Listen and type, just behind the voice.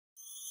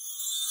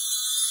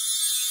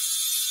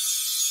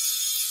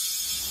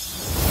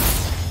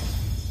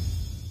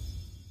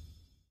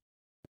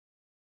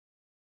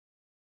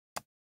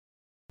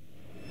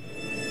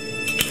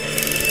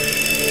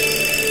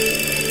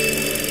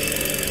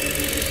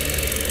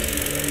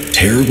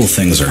Terrible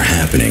things are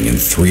happening in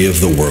 3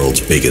 of the world's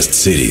biggest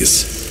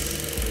cities.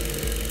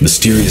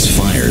 Mysterious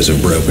fires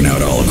have broken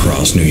out all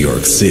across New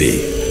York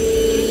City.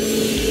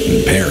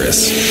 In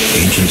Paris,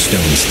 ancient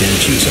stone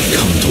statues have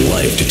come to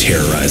life to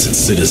terrorize its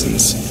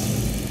citizens.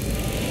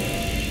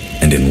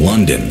 And in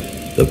London,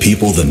 the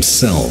people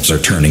themselves are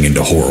turning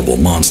into horrible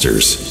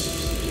monsters.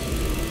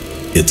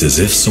 It's as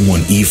if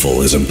someone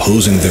evil is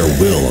imposing their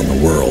will on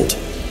the world.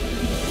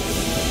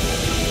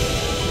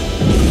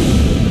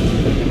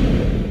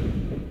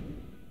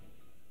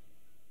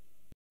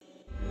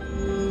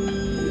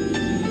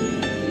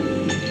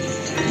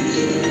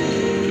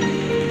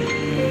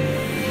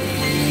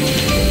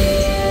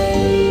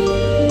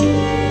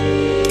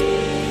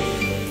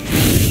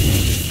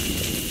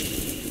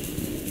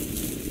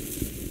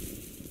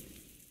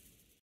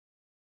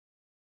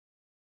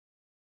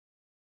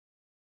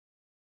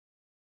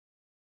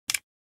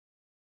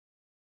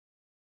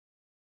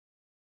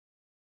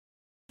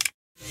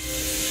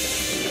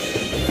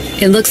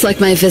 It looks like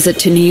my visit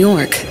to New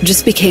York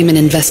just became an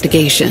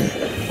investigation.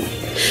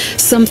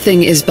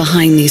 Something is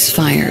behind these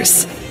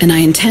fires, and I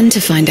intend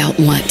to find out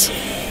what.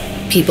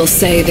 People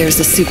say there's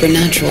a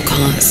supernatural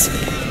cause.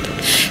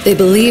 They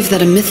believe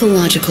that a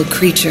mythological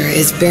creature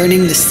is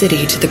burning the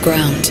city to the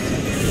ground.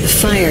 The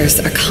fires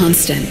are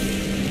constant,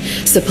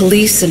 so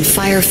police and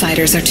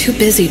firefighters are too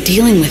busy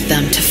dealing with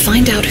them to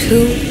find out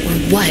who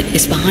or what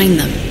is behind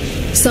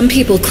them. Some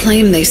people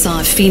claim they saw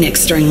a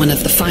phoenix during one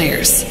of the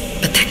fires,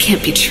 but that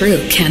can't be true,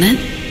 can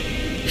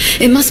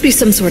it? It must be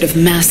some sort of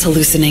mass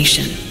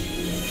hallucination.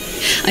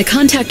 I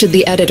contacted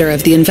the editor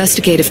of the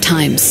Investigative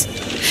Times,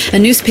 a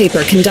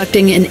newspaper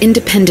conducting an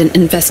independent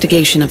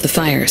investigation of the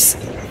fires.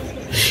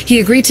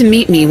 He agreed to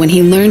meet me when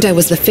he learned I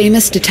was the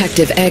famous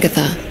detective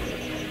Agatha.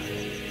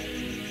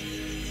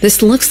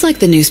 This looks like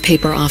the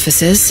newspaper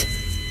offices,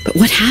 but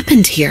what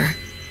happened here?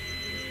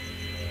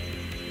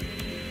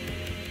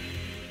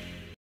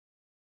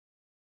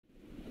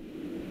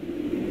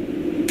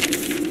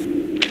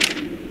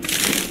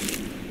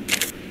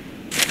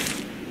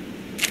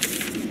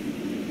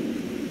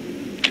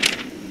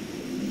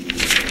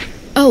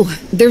 Oh,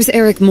 there's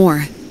Eric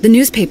Moore, the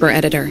newspaper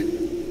editor.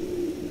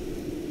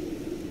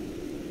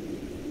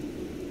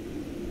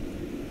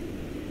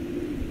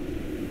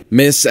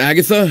 Miss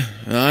Agatha,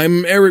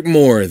 I'm Eric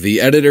Moore, the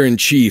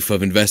editor-in-chief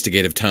of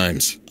Investigative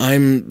Times.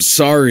 I'm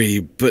sorry,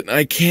 but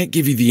I can't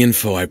give you the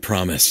info I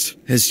promised.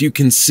 As you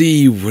can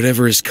see,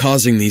 whatever is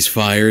causing these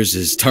fires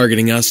is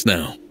targeting us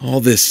now.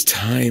 All this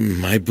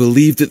time, I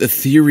believed that the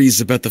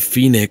theories about the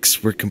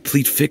Phoenix were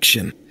complete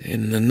fiction.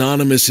 An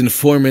anonymous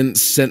informant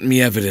sent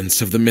me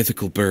evidence of the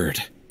mythical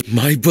bird.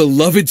 My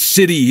beloved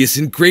city is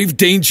in grave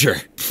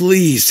danger.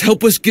 Please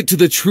help us get to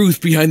the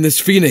truth behind this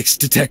Phoenix,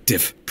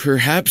 Detective.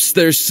 Perhaps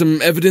there's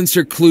some evidence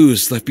or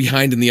clues left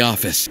behind in the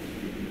office.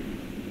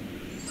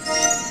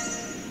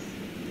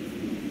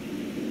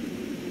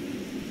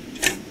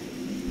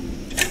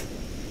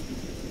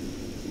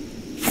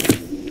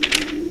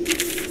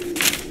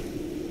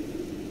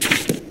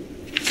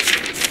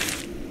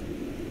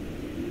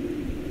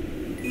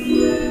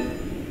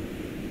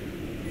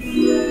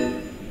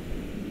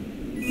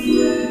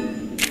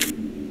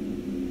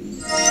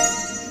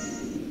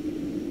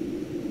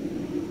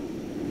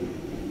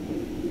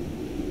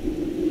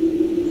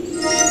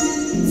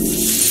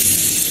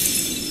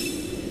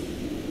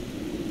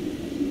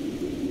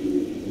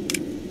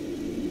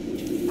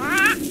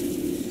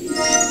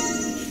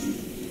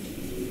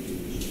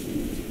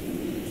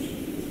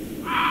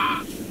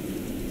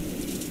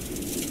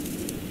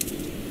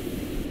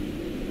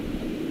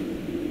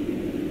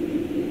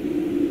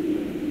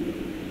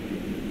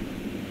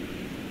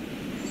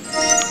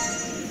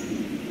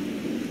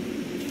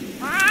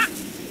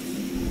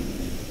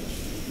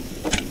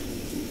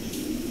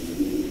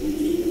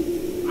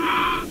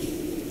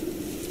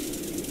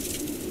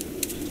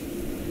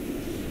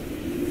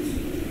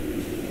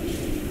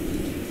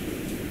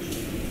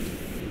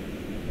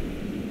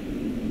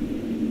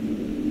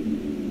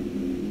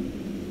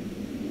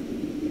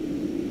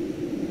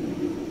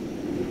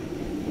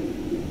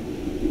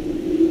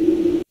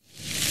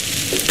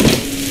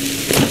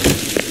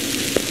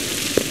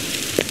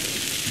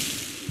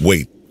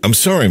 Wait, I'm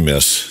sorry,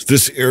 miss.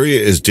 This area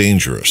is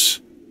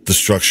dangerous. The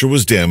structure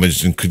was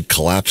damaged and could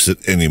collapse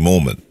at any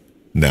moment.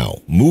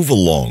 Now, move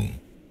along.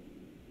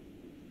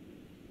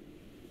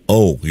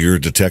 Oh, you're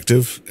a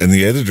detective? And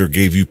the editor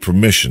gave you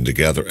permission to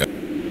gather evidence.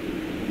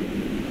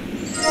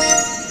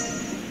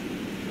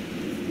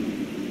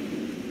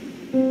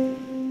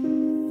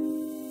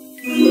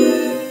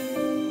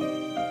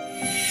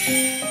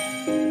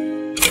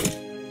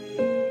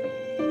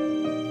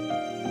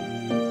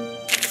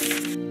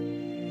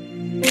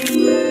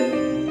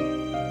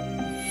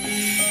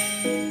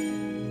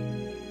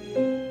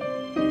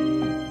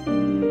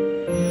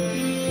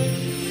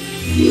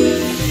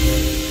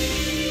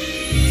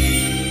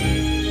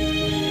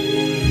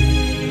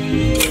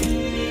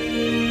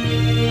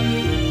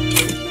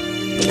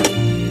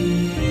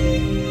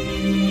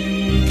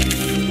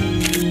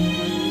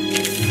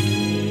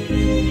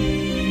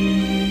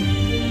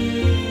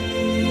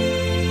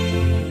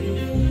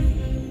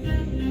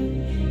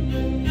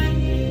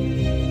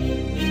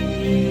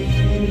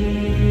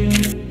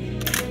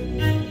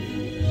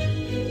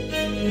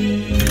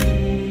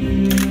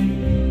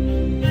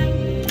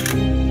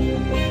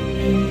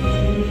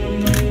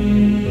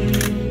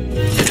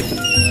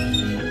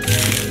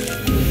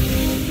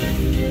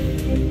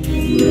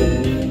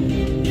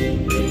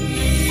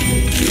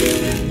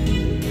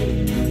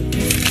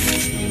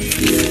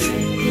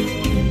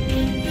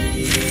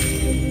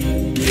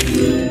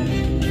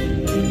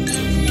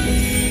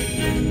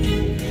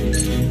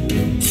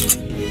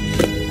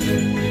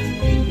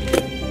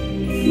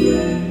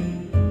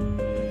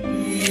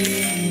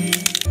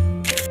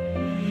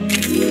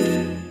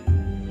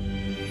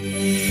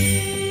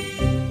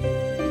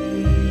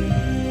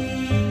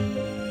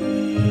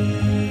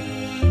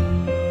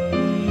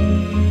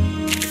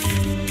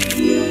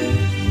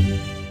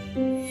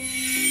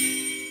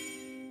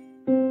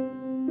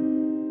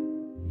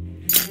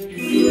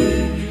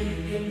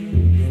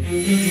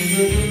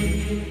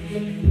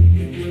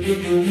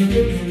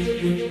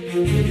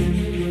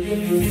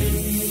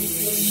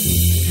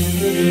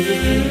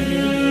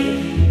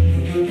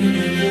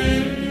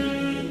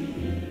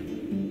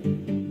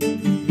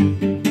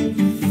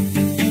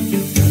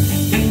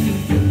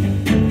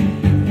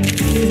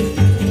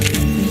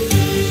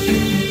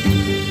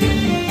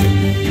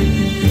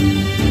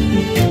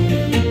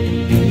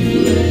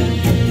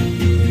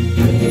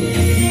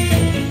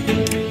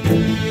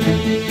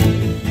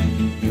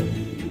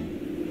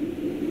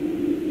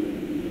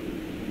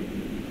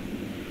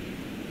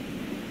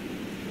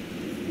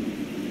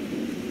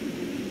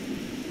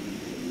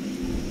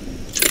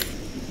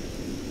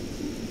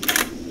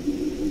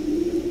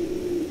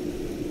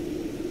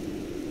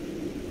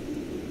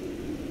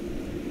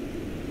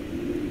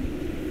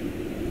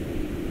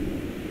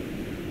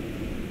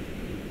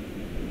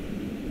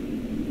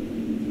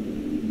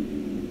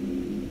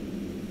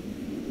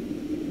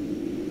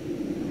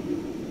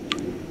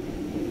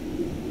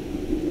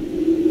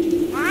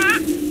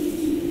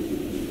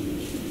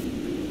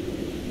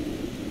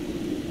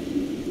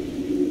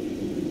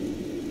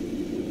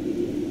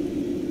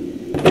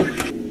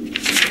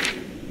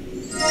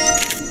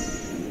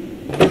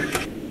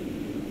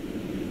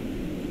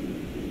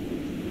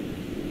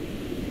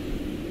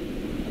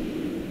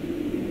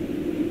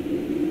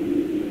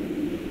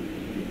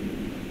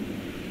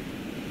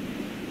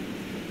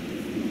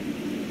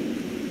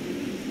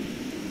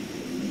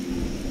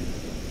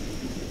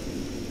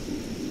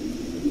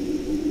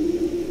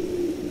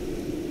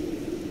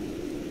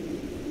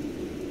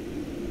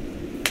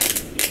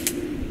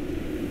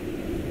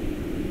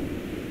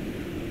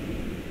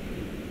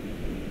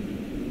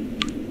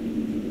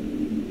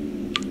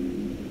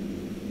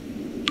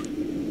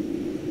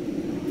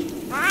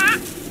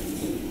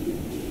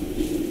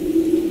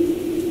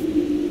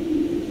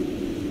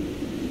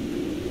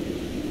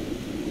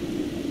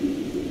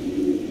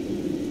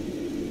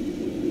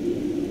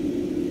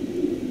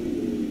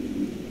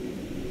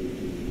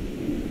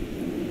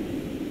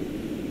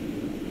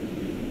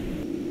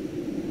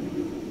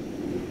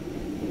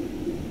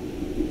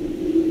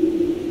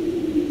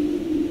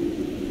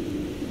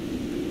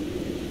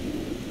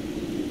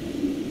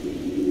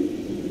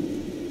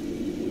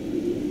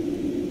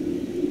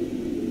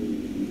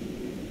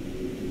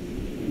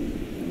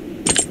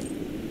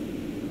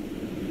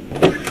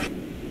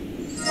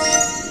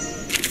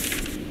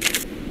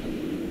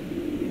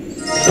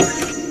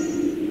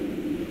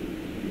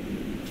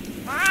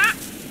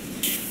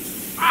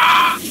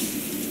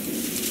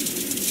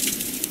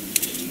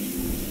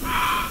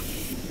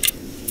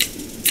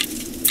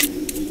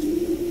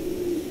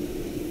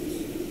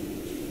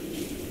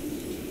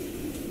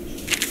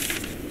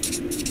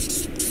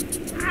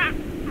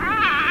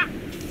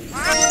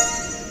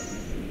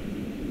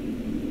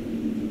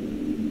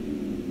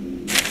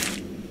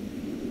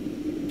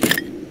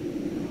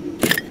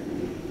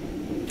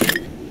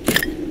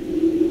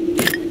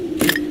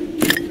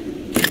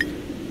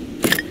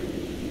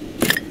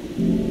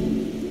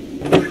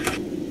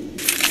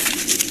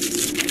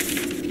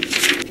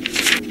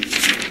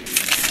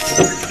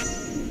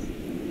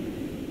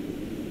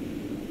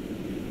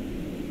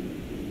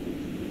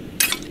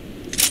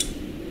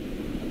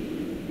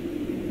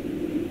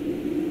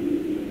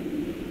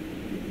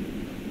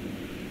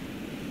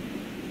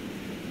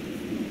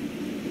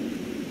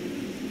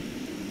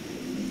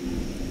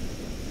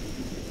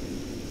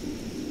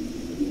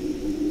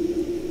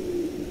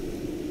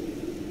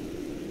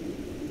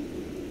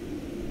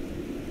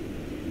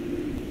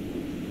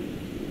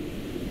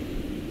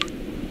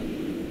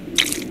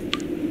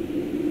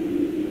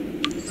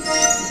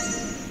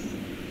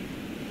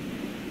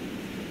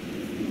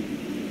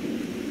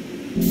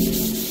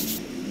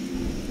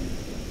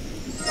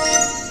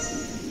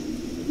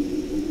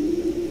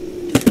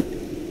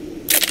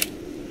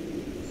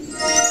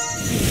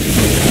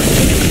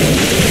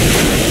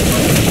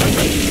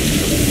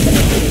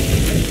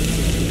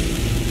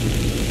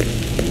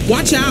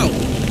 Watch out!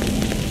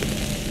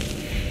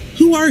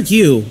 Who are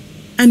you?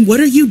 And what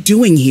are you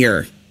doing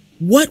here?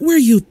 What were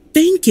you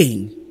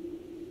thinking?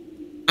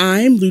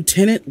 I'm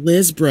Lieutenant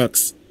Liz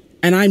Brooks,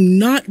 and I'm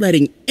not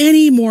letting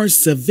any more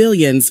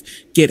civilians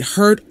get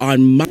hurt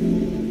on my...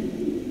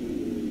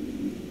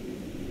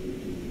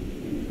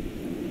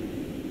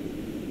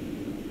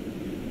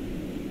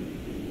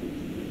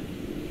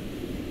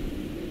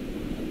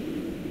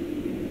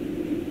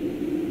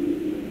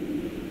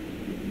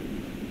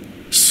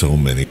 So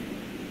many.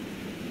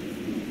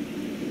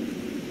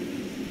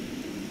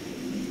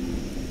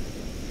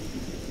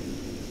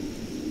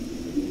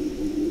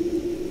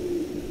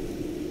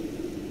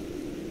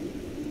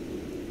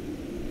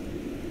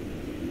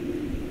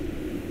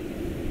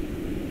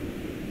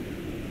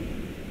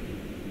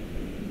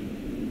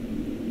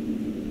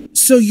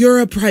 So you're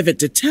a private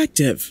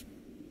detective,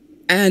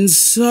 and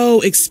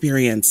so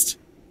experienced.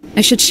 I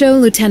should show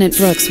Lieutenant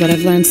Brooks what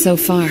I've learned so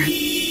far.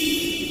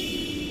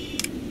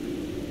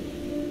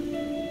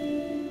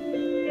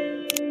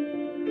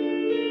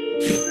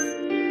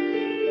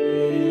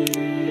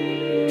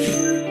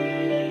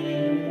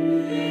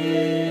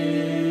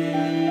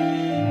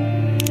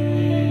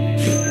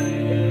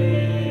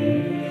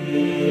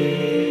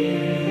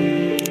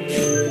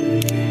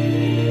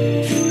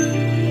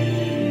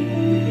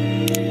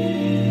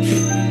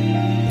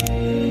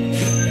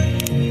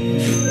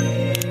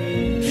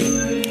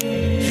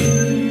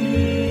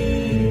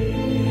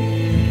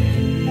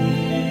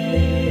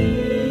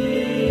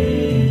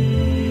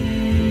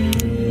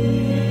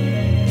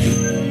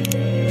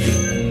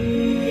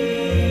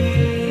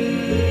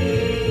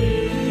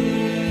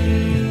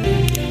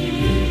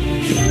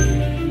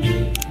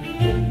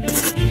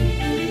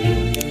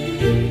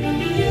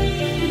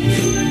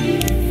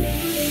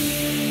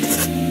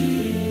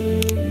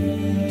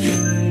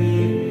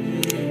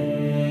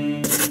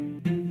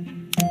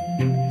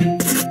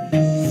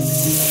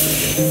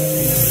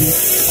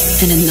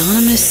 An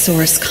anonymous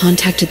source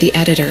contacted the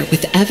editor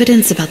with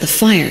evidence about the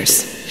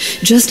fires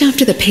just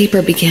after the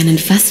paper began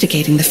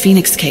investigating the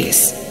Phoenix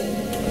case.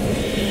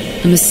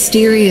 A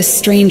mysterious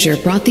stranger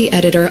brought the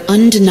editor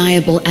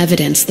undeniable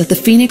evidence that the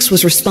Phoenix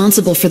was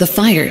responsible for the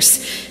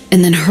fires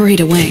and then hurried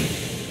away.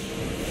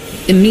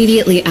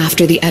 Immediately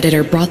after the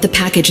editor brought the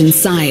package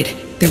inside,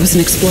 there was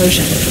an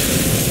explosion.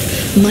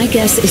 My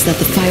guess is that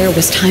the fire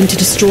was timed to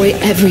destroy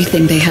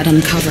everything they had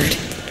uncovered.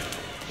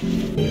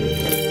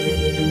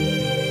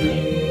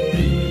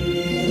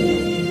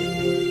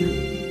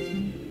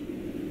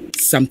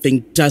 Something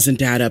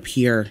doesn't add up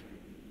here.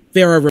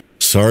 There are...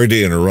 Sorry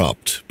to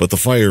interrupt, but the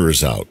fire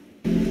is out.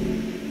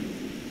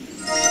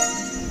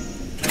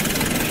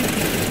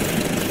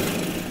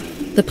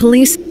 The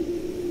police...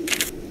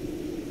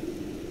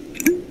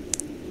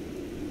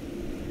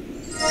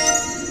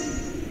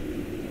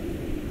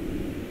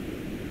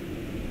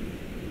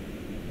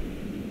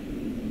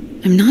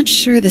 I'm not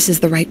sure this is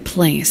the right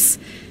place.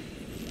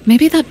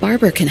 Maybe that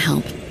barber can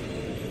help.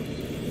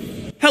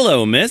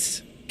 Hello,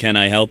 miss. Can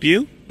I help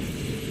you?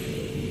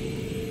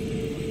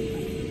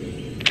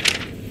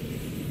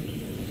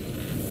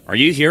 Are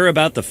you here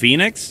about the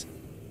Phoenix?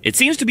 It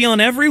seems to be on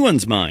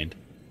everyone's mind.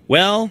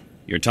 Well,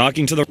 you're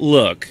talking to the...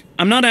 Look,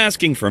 I'm not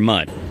asking for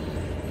much.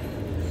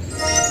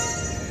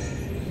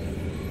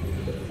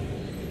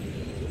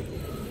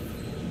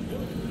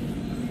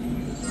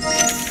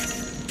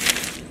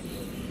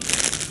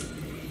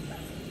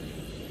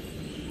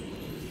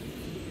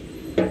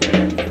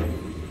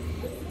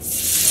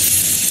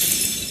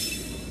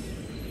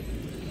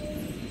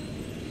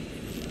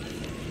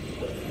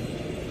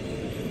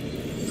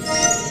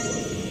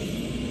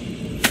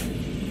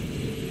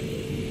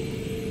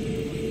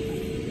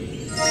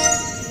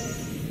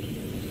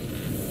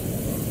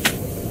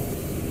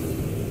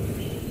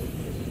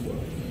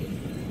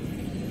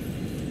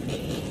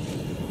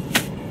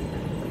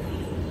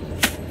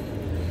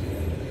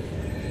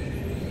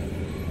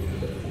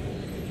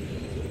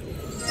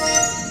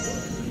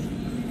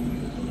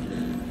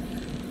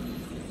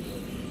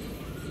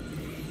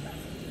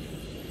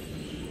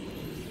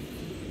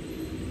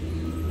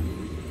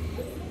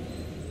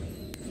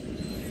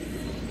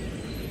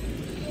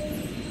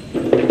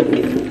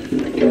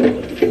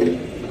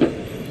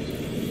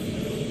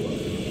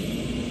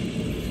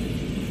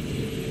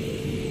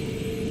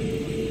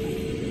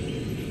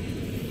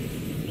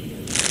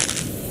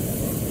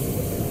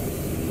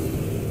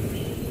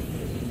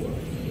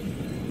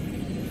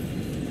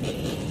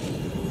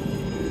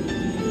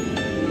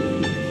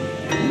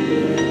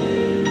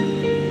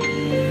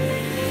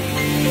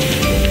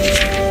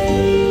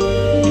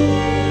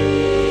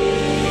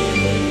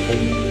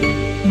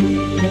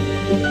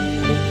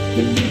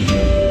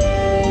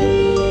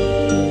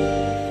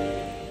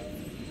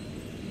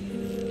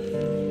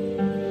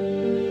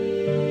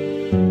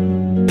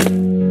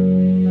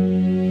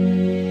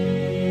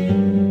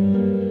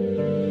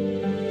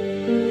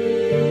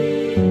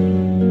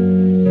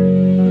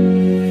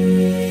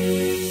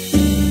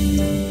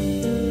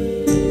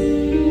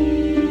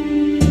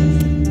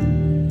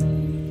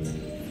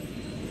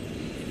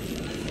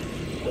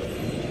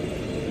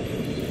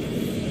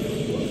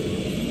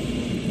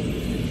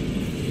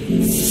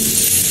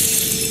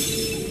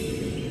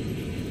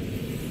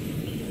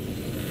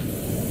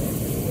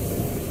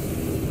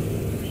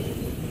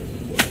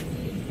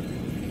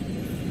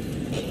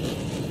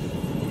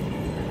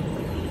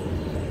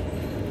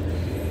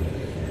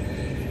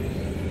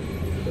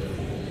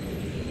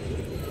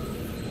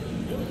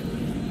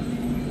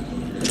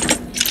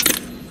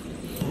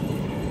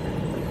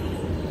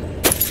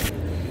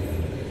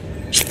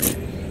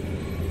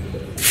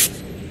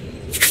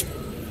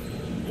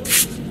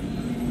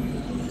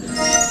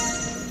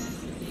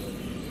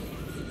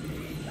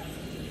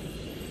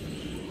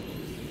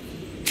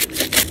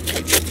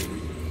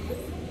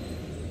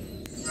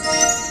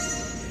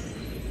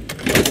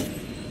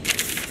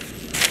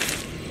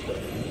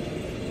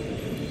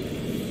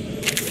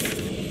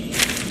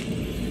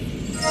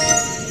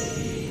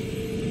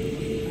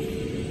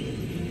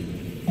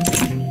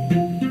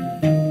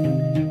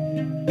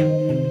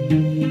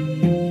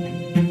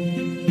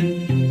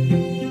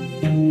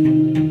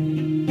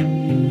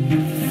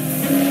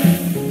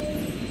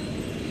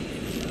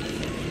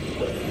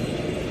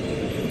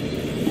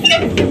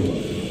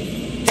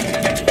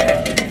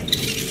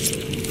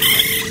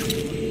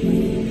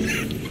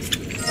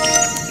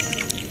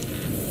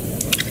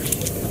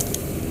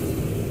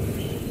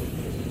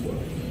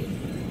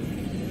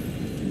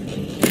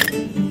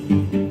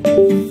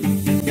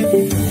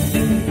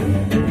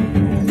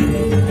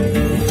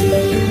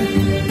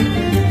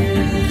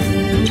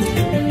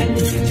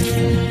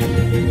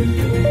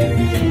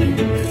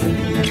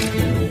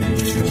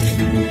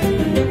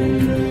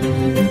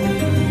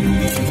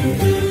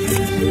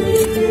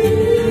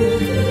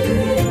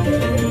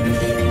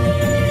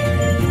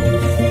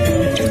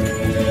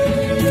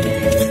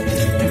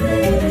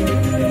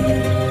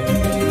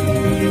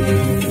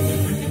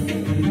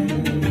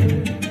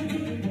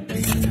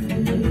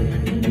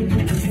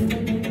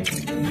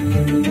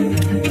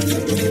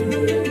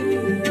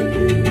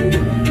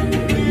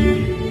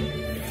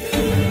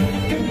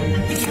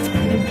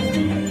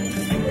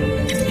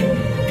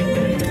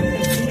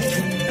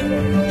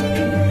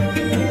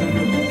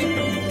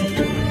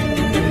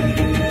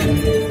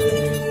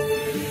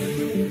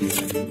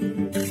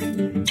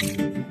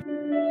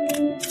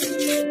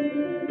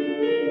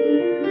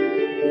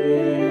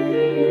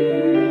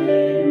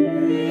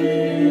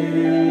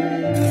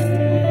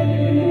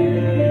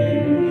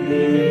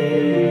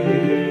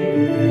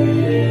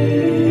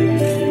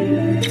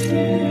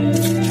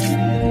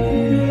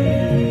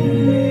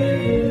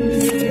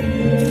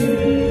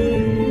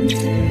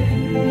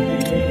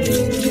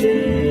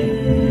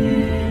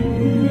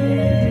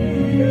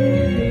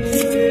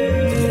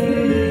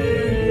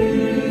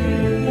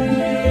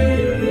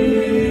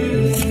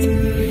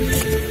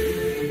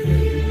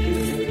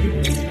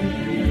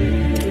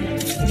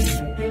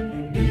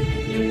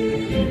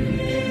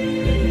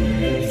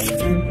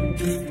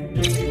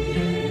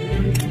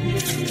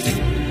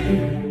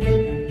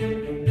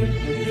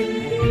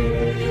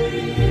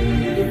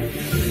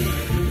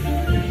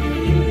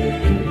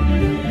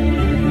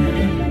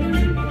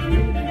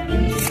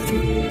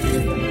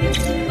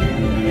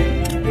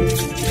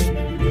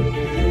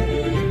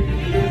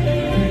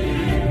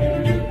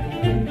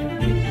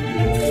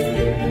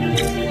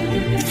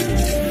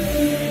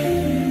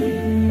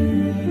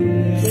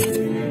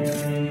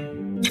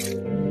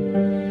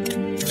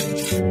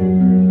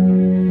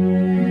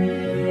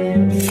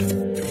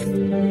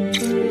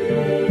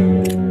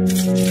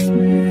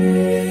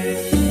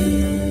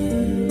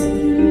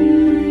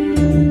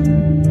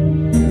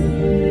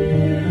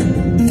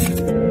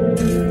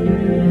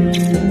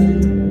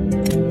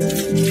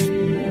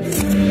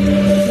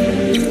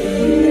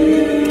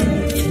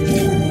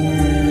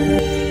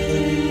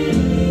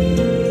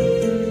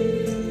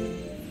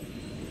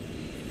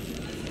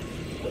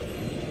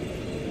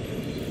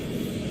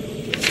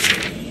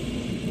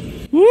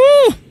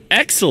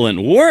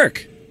 Excellent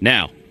work!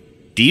 Now,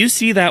 do you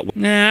see that?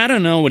 Nah, I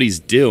don't know what he's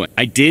doing.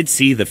 I did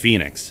see the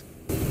Phoenix.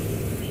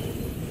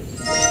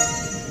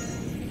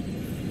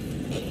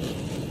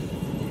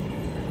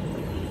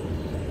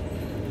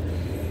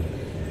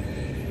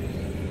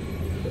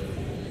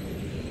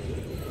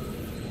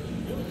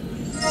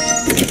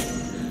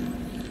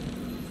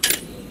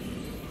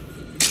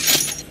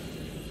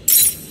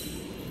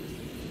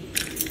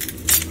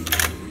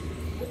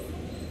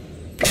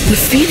 The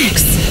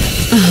Phoenix!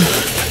 Oh,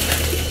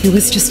 it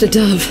was just a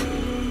dove.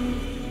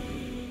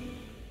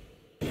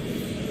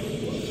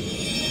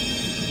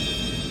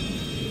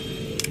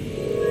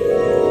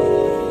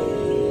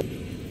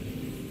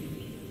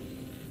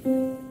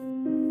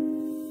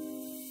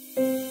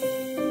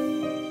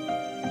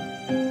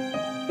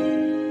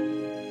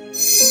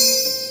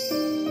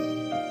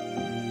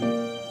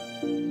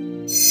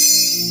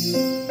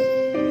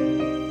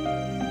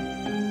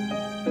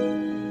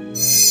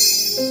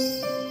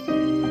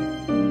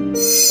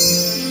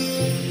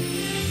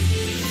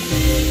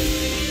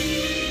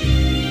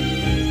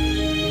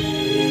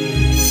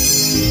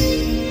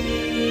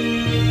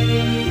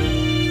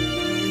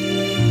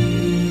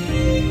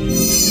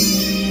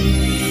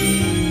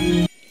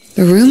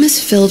 The room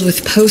is filled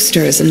with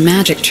posters and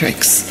magic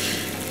tricks.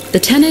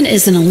 The tenant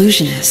is an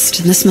illusionist,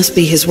 and this must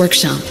be his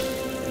workshop.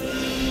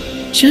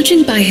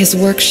 Judging by his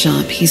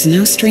workshop, he's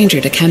no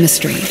stranger to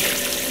chemistry.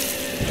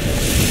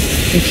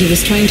 If he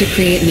was trying to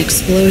create an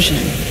explosion,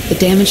 the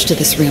damage to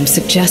this room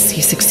suggests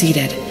he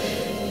succeeded.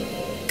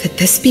 Could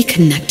this be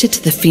connected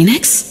to the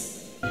Phoenix?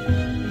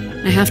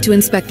 I have to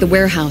inspect the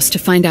warehouse to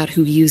find out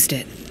who used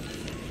it.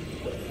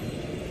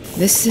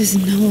 This is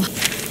no...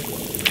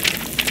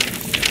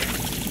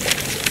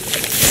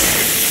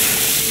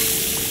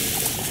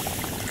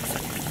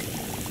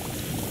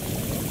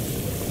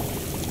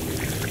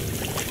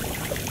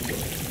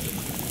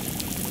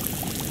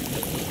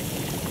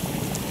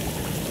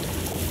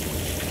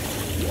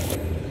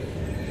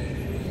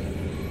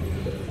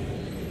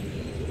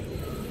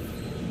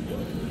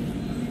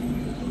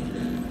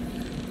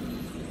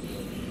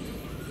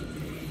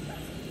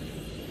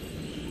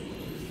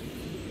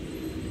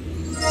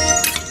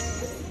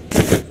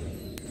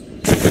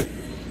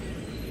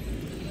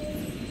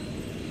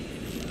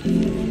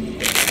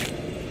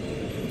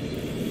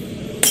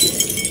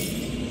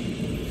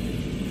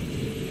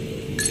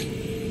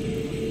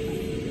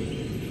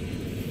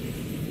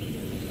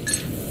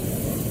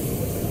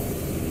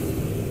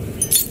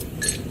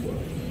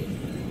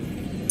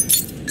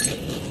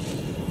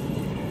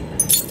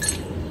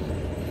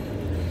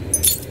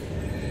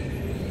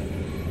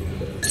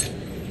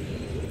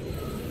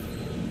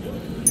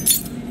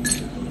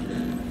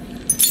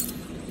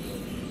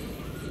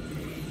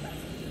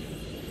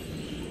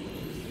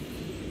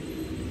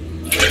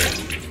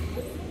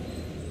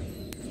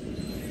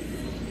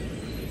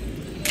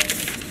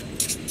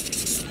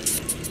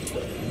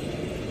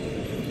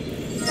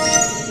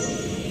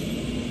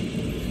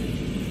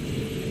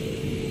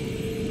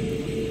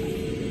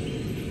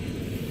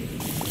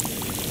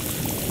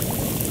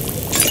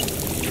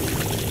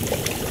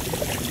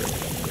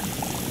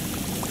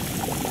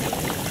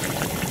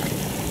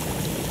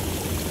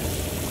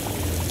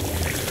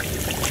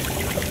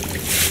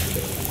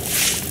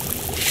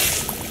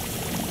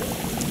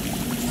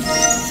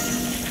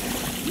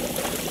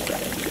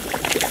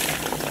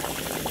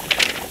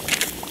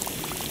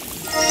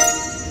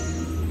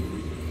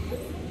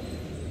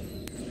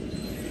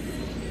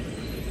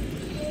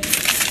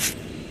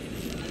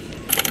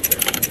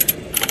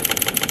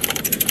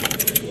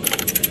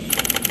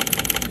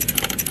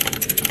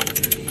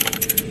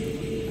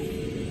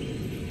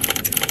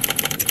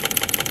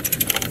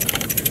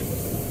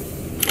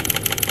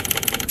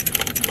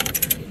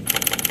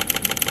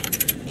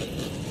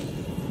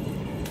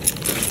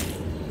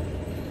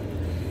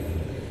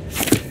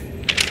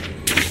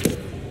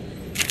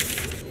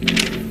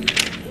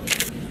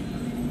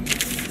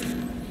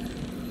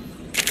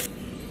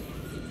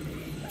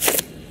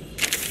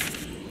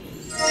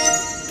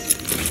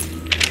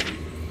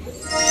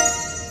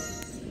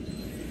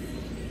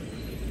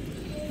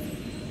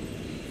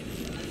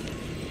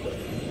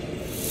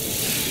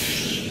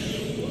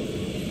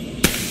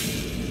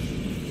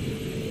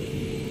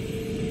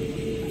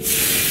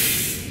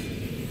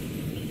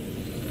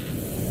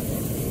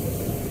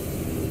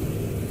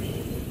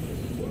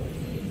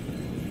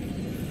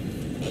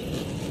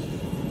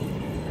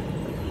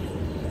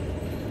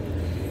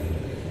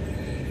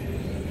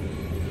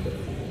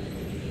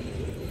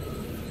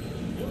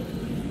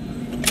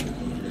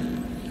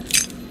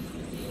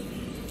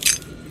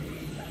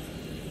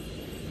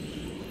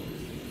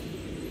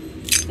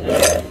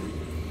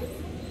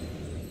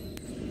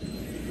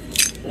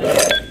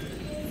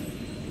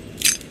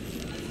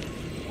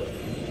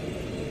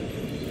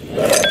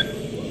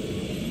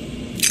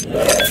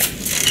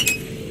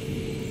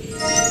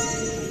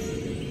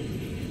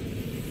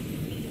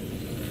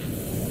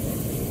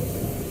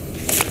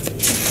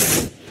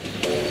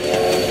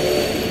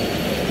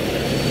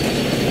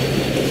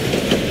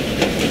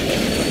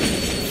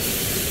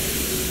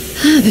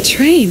 The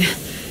train.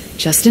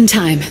 Just in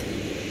time.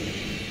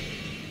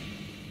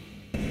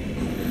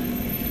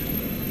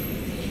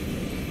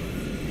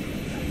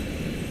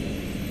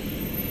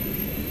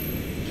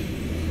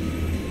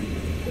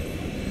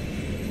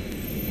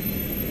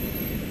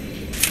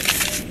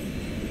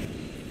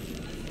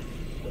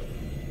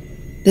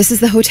 This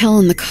is the hotel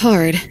on the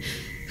card.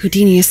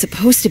 Houdini is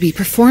supposed to be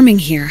performing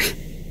here.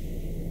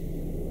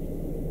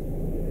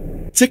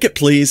 Ticket,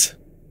 please.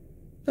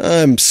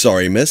 I'm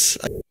sorry, miss.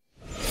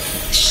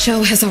 The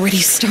show has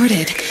already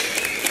started.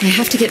 I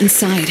have to get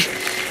inside.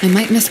 I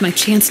might miss my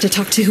chance to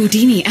talk to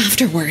Houdini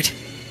afterward.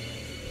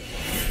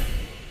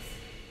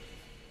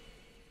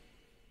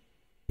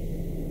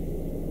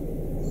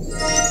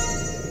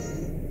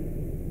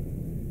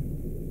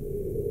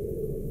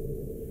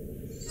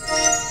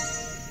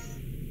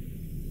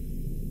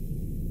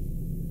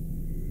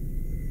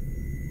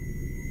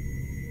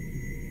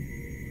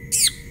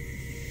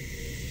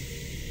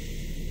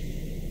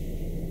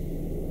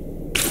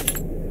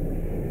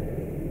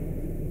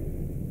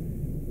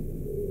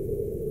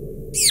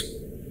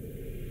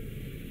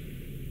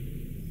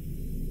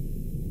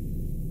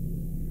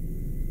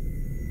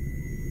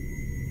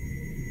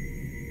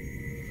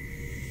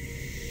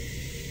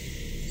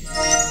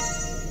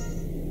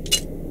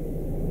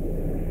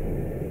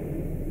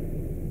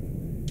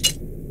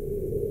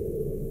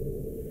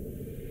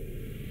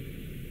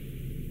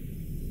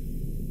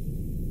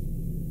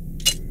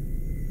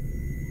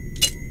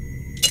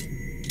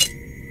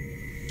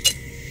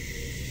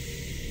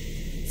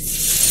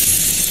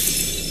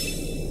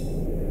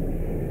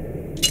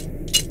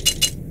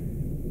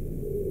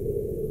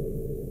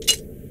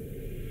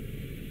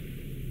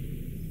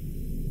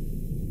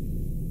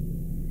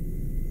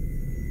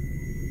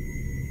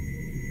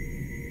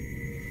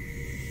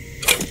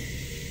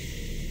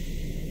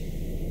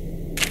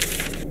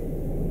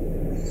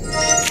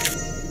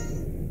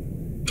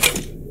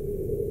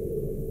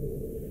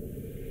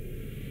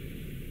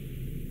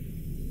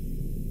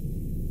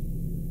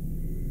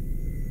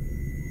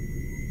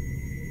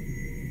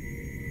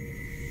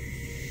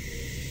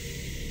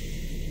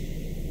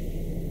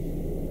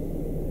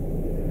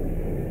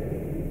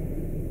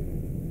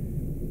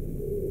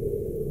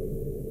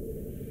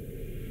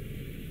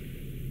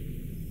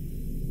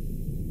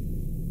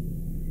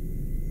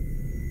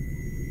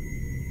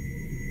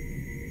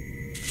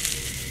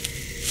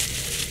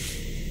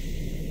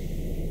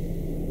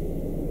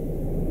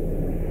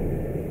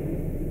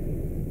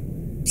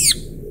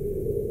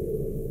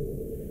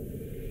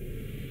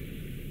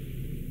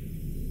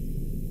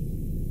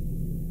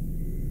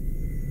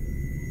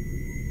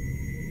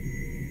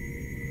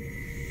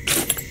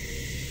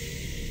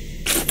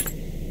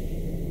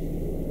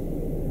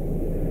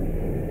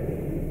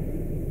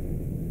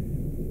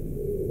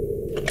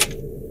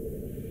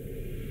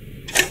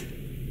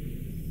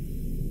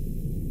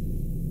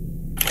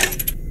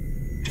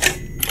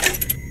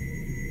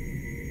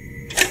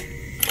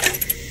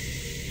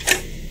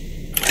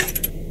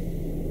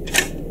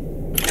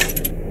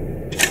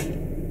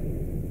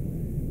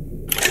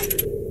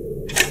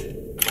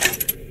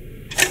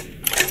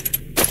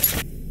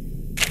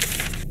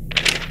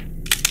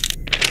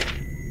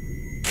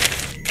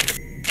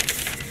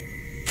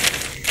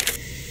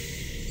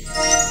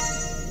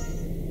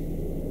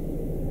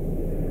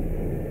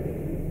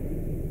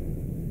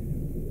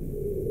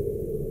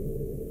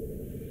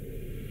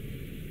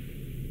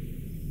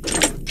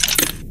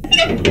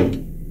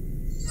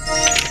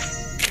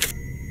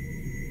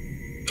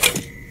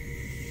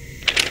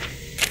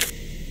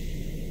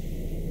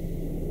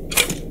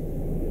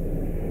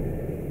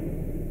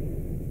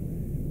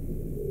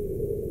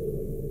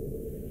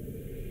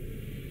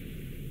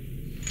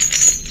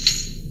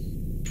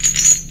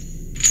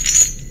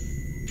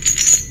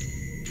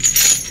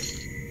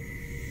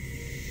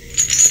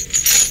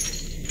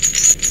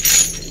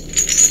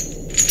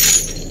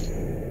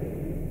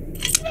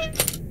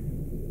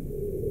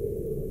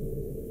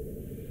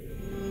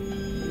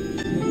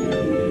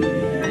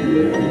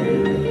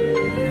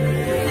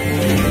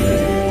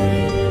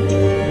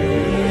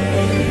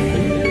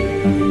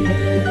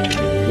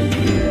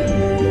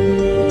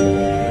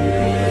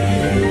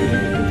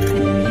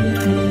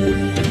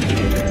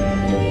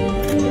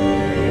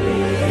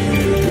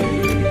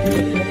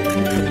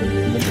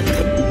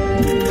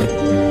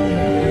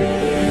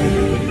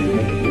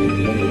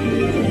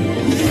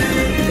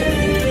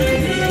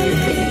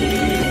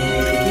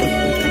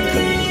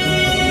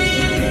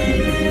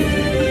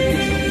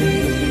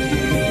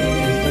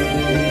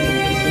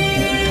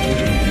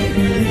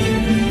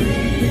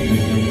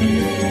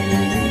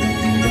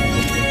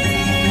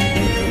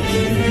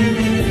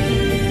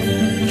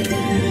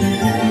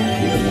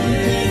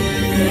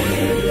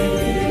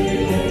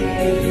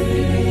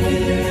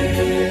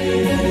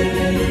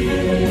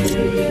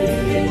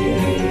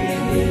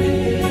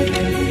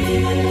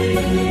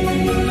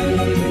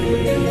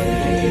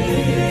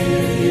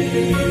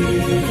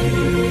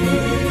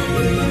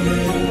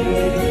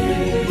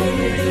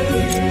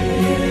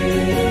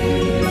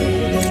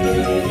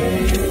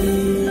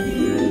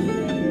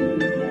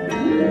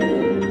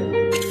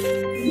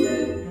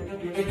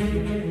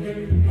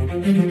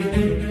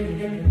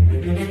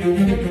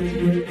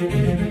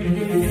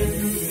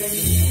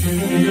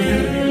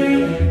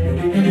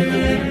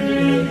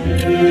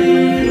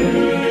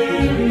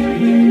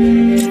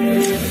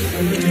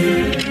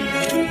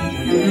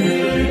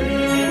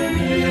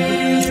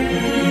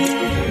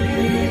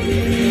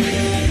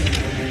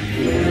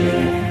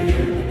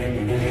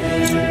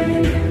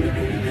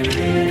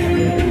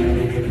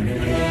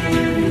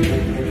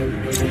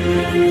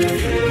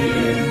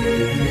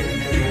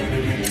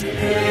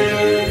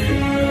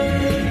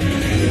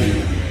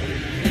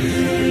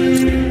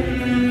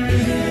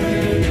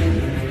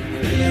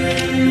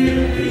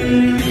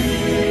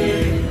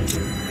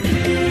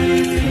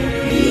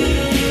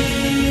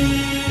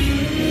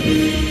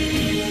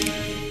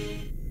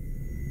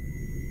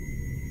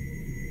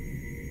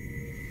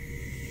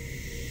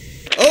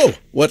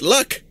 What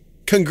luck!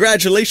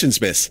 Congratulations,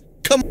 miss.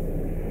 Come.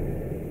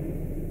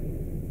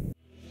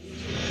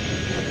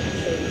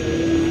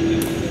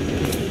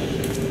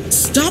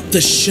 Stop the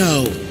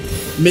show.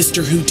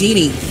 Mr.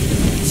 Houdini,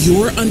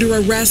 you're under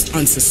arrest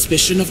on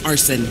suspicion of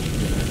arson.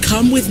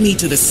 Come with me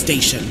to the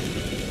station.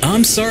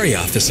 I'm sorry,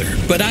 officer,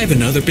 but I have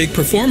another big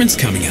performance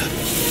coming up.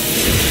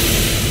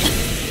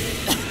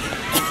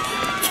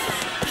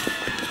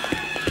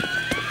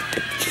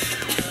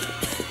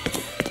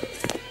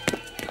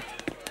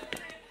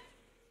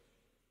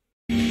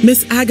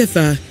 Miss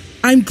Agatha,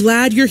 I'm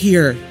glad you're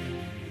here.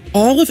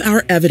 All of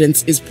our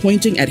evidence is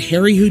pointing at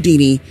Harry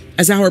Houdini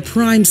as our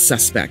prime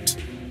suspect.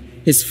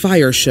 His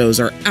fire shows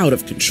are out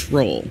of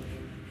control.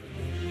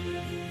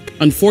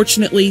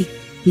 Unfortunately,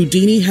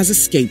 Houdini has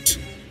escaped.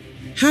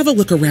 Have a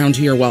look around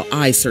here while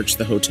I search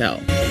the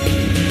hotel.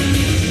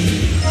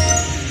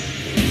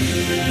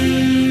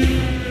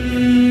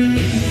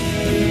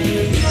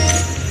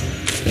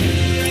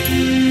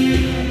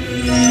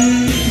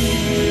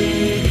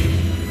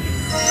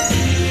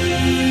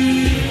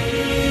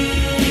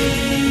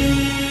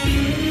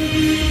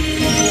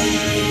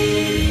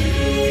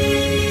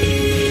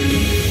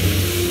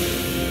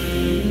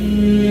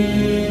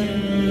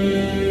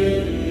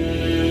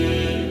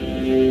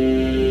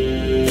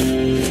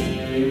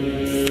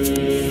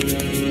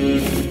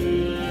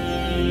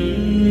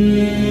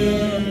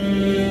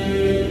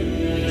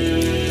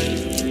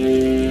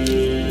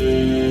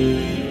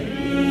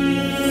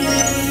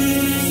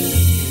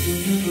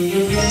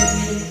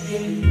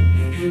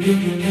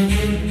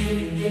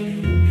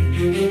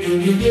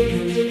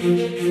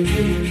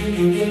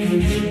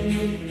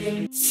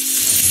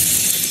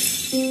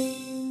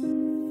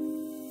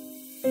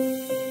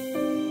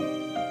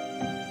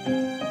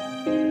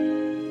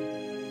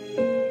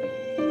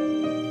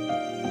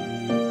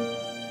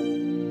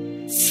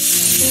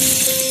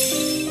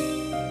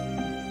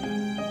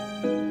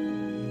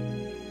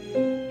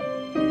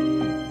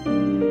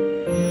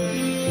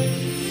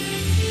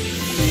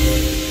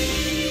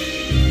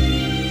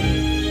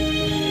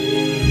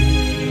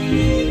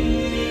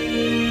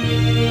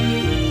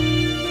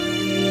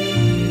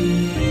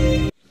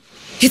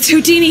 It's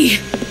Houdini!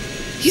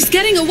 He's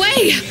getting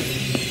away!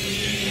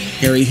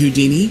 Harry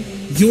Houdini,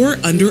 you're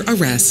under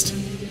arrest.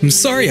 I'm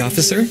sorry,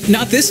 officer.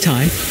 Not this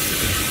time.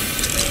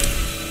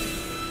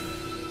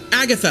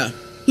 Agatha,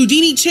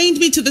 Houdini chained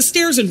me to the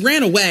stairs and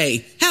ran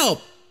away.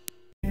 Help!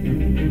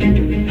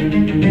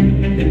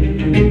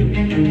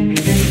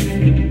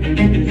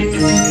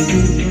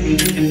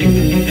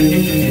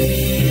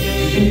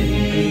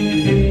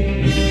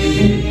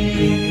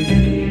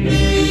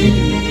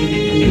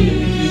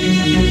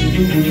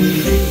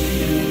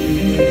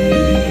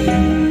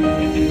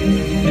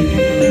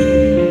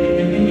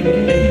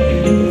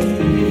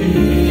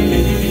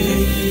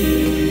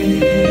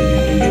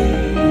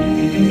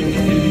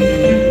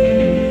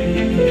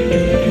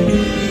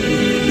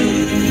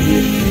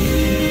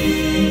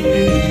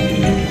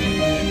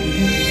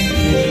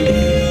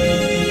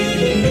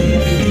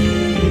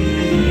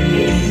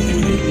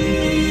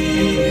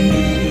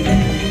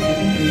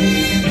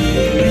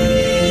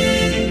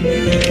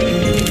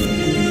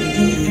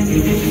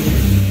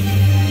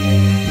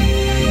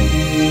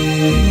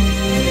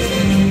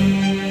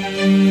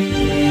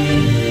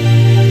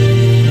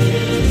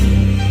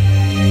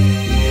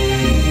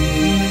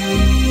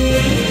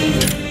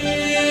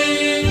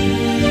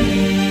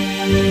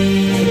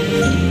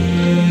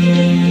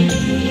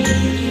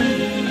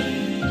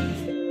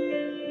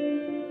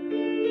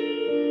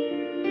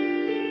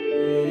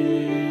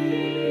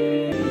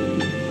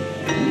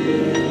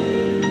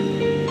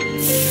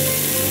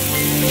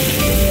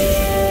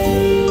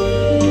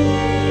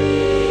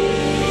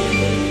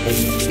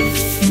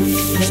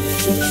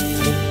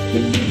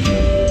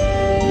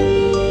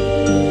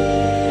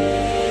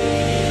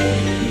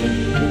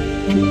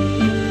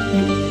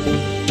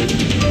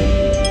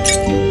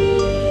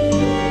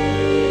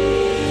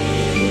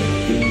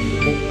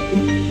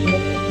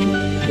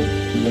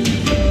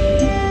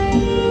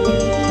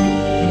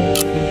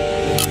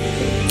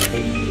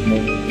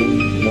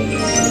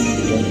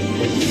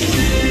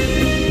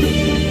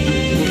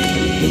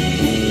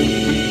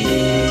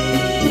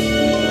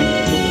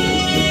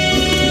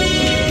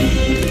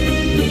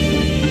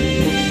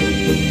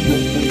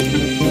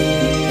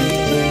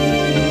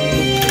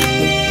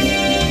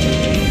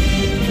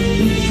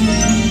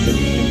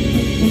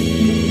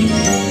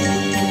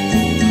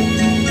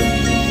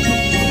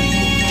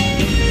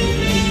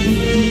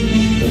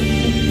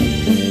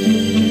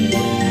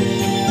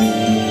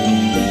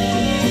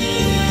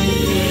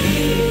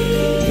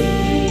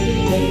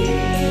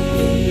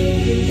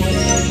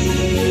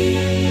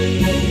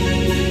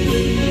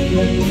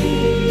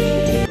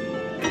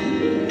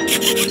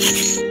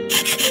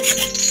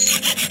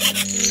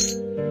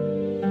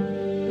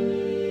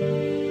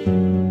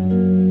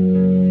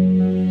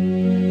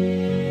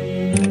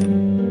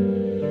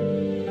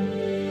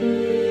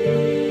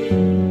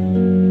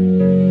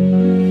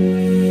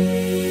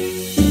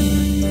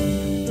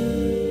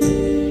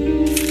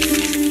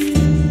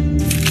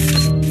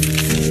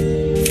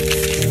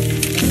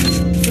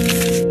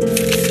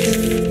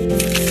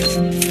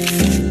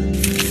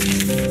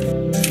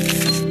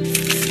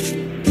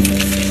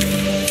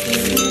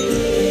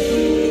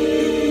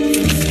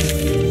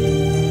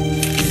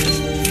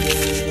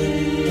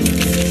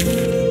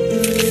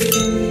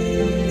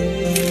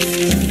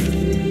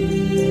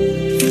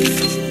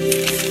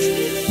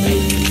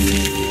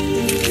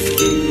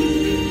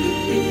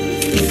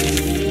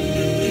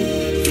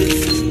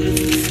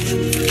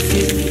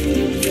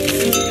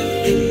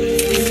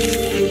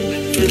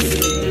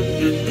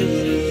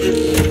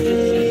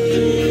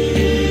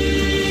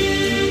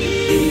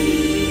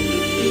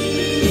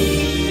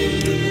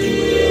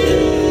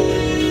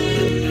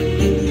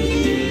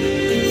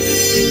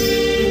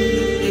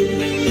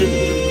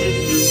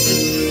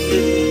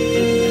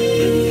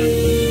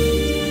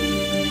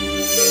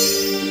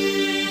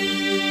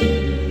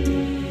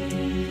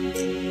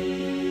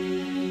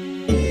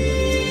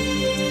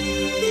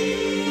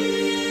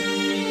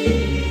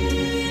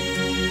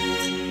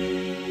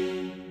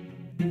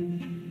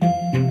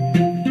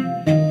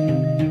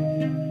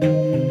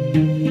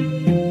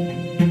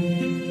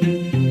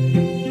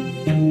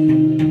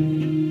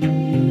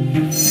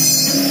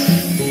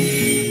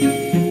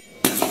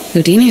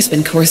 Houdini's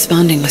been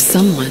corresponding with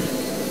someone.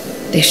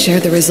 They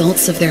share the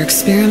results of their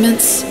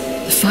experiments,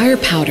 the fire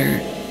powder,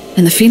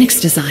 and the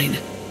Phoenix design.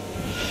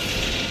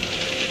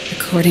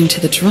 According to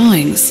the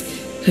drawings,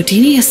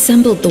 Houdini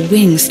assembled the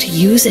wings to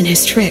use in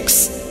his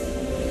tricks.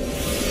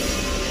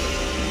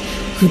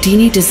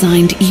 Houdini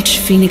designed each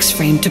Phoenix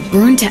frame to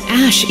burn to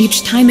ash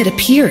each time it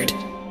appeared.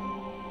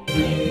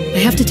 I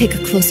have to take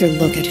a closer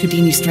look at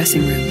Houdini's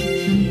dressing room.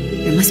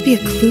 There must be a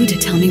clue to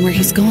tell me where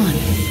he's gone.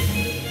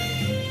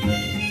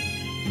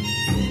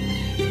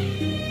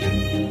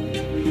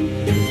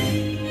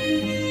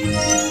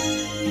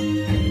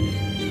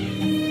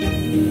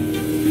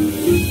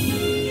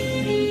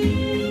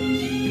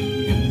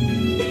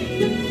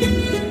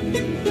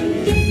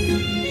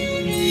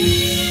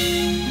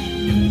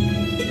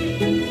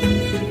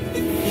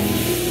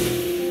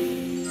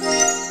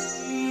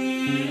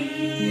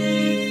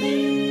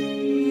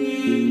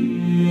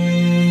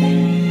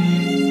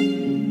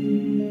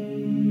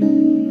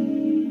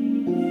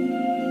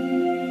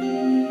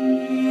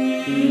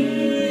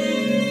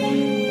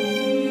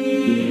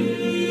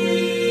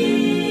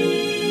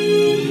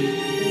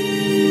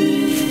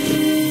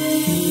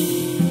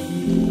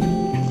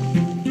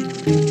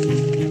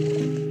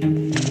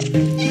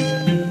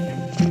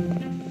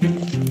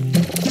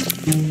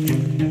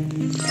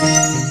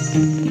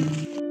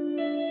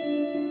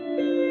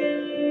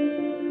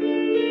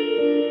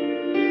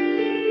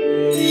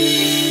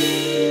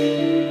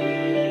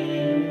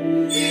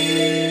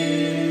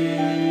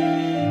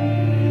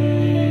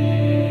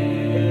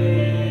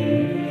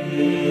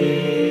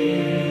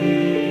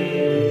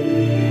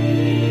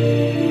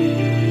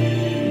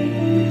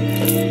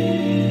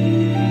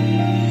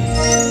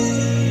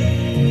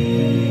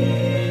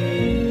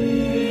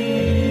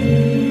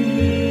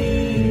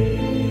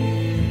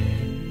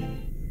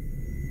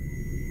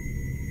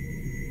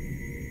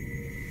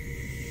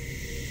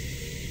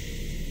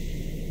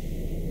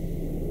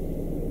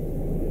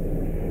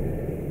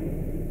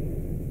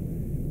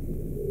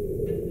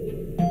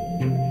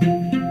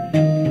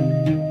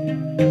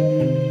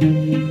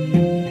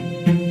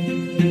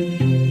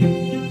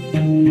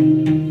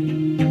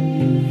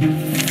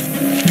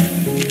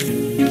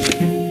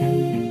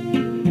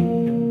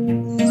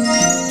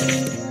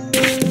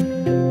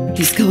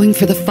 Going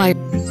for the fire.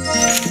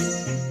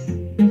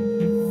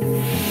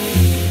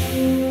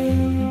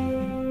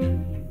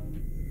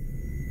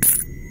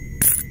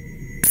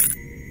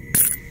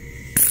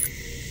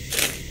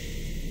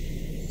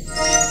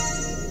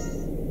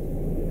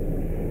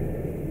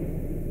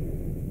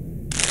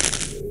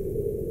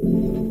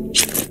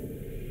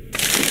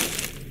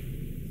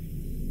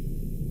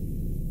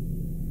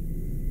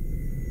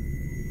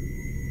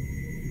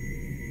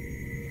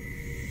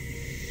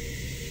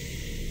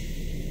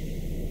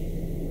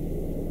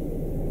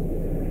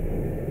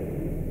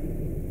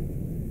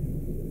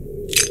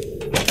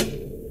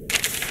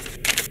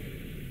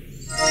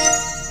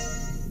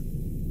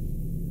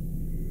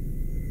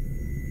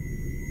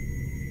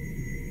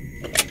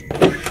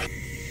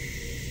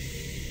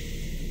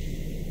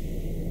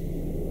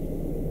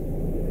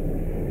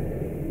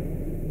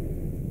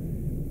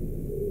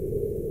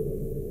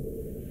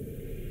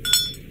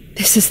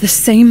 This is the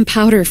same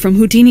powder from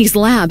Houdini's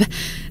lab.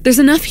 There's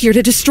enough here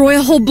to destroy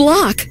a whole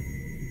block.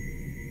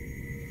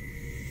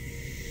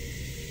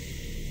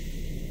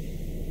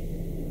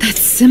 That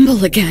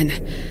symbol again.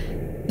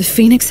 The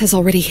Phoenix has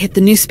already hit the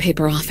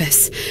newspaper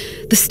office.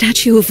 The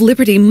Statue of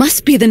Liberty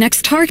must be the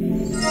next target.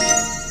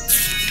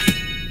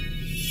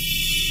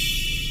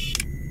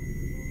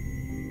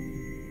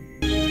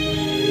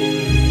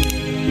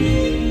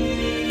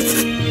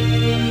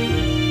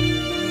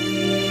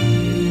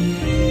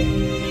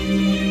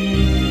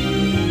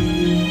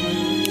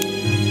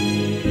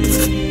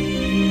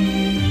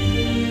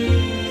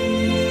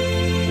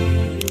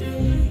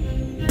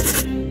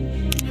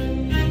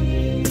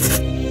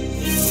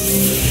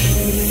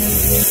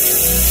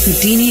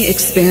 Houdini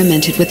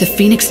experimented with the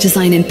Phoenix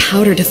design and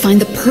powder to find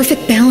the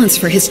perfect balance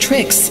for his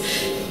tricks.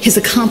 His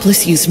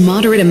accomplice used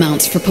moderate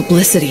amounts for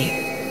publicity.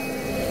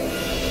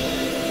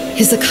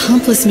 His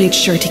accomplice made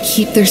sure to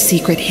keep their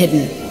secret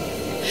hidden.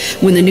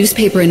 When the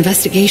newspaper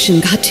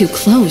investigation got too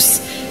close,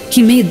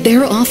 he made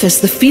their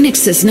office the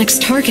Phoenix's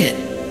next target.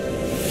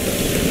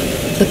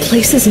 The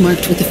places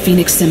marked with the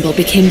Phoenix symbol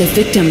became the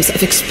victims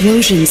of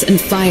explosions and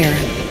fire.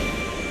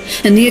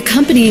 And the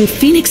accompanying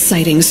Phoenix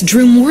sightings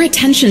drew more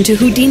attention to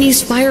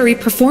Houdini's fiery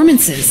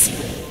performances.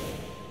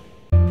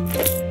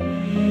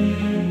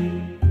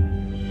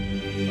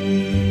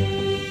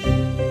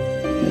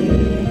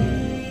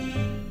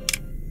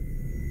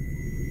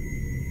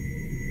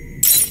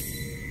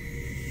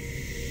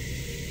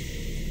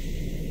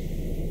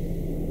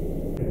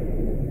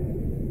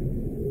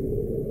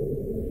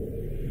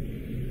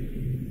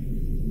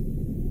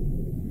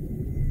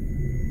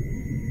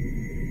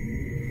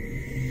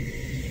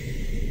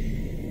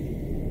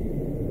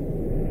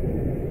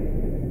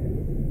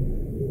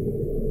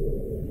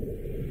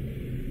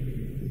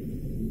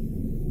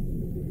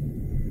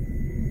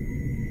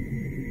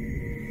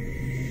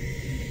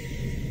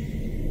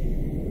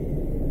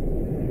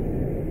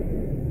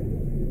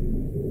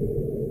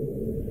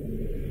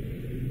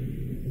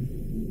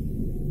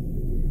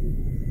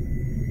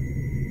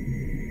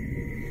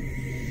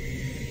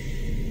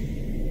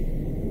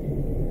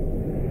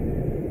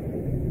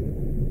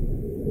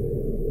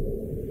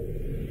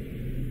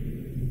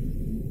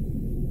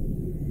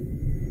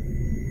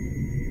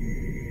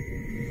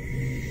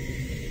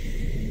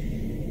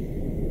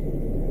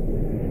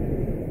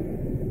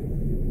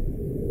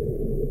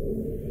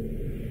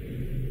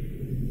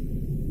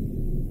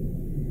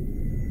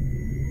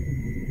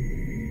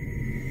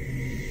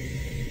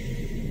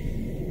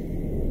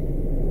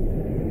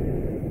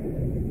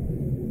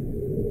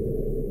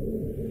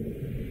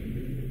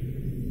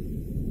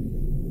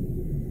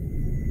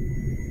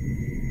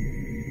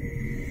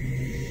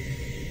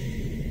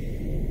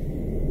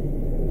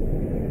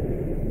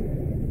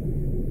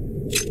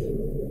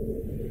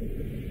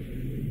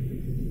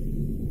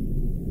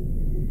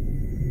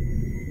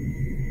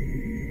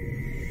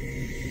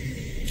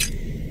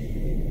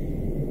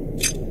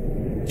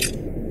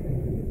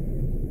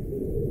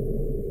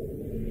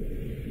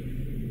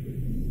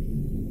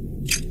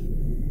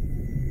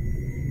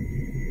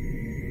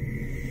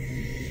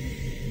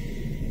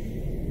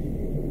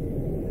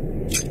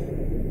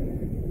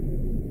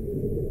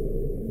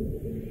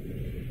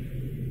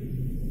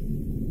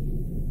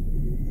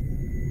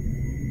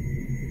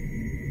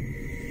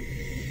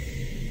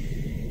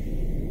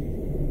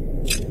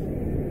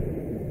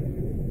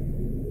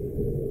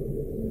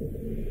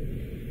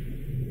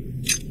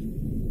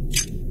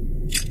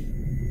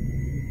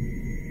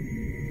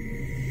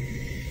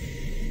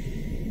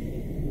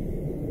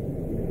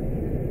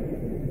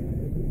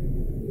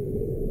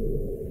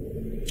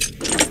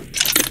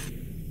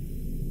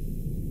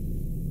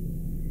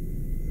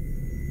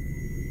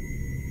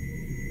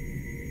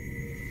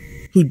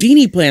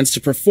 Houdini plans to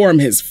perform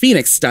his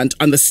Phoenix stunt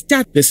on the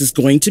stat. This is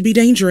going to be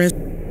dangerous.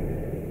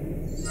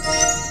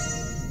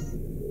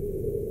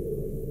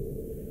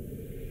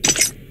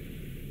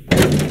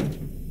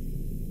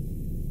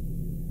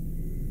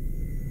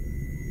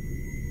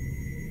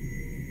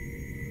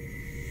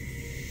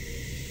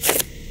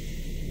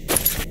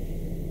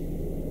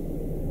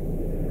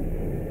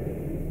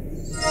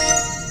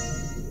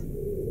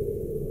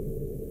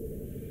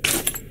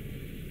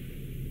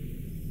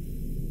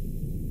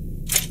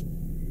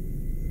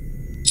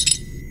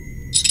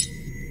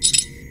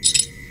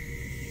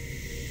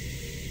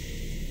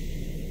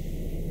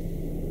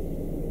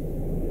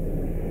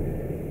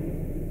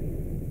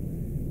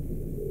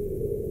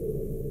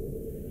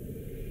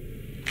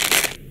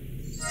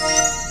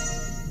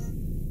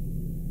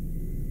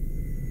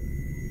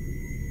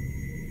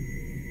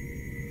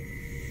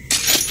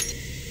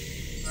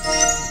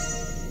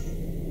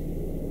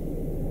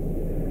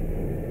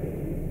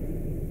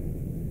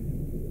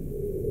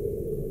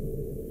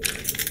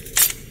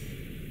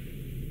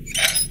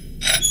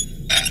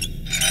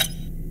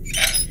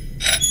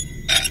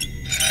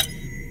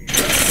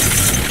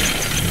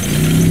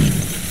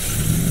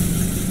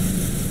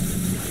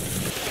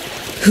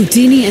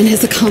 Houdini and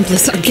his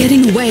accomplice are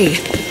getting away.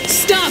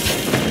 Stop!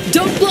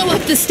 Don't blow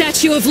up the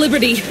Statue of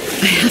Liberty!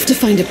 I have to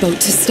find a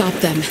boat to stop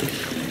them.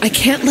 I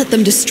can't let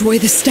them destroy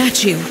the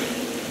statue.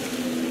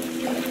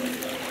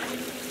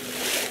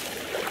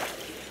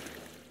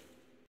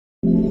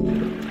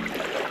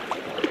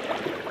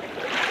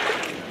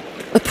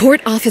 A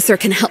port officer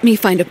can help me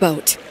find a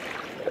boat.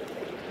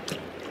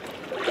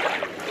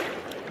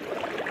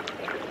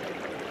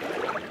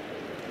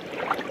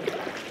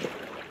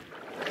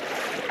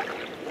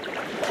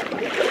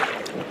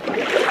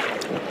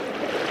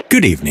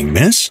 Good evening,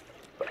 miss.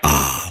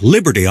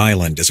 Liberty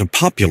Island is a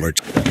popular...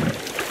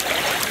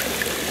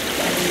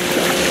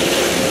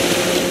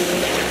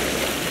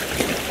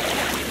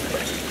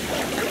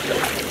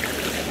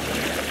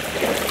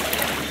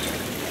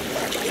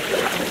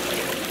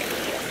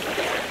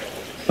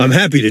 I'm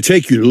happy to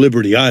take you to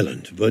Liberty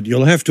Island, but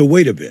you'll have to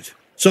wait a bit.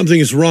 Something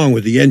is wrong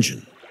with the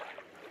engine.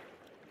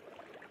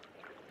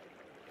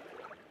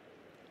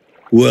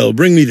 Well,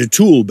 bring me the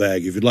tool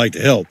bag if you'd like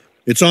to help.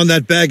 It's on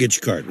that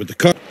baggage cart with the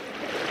car...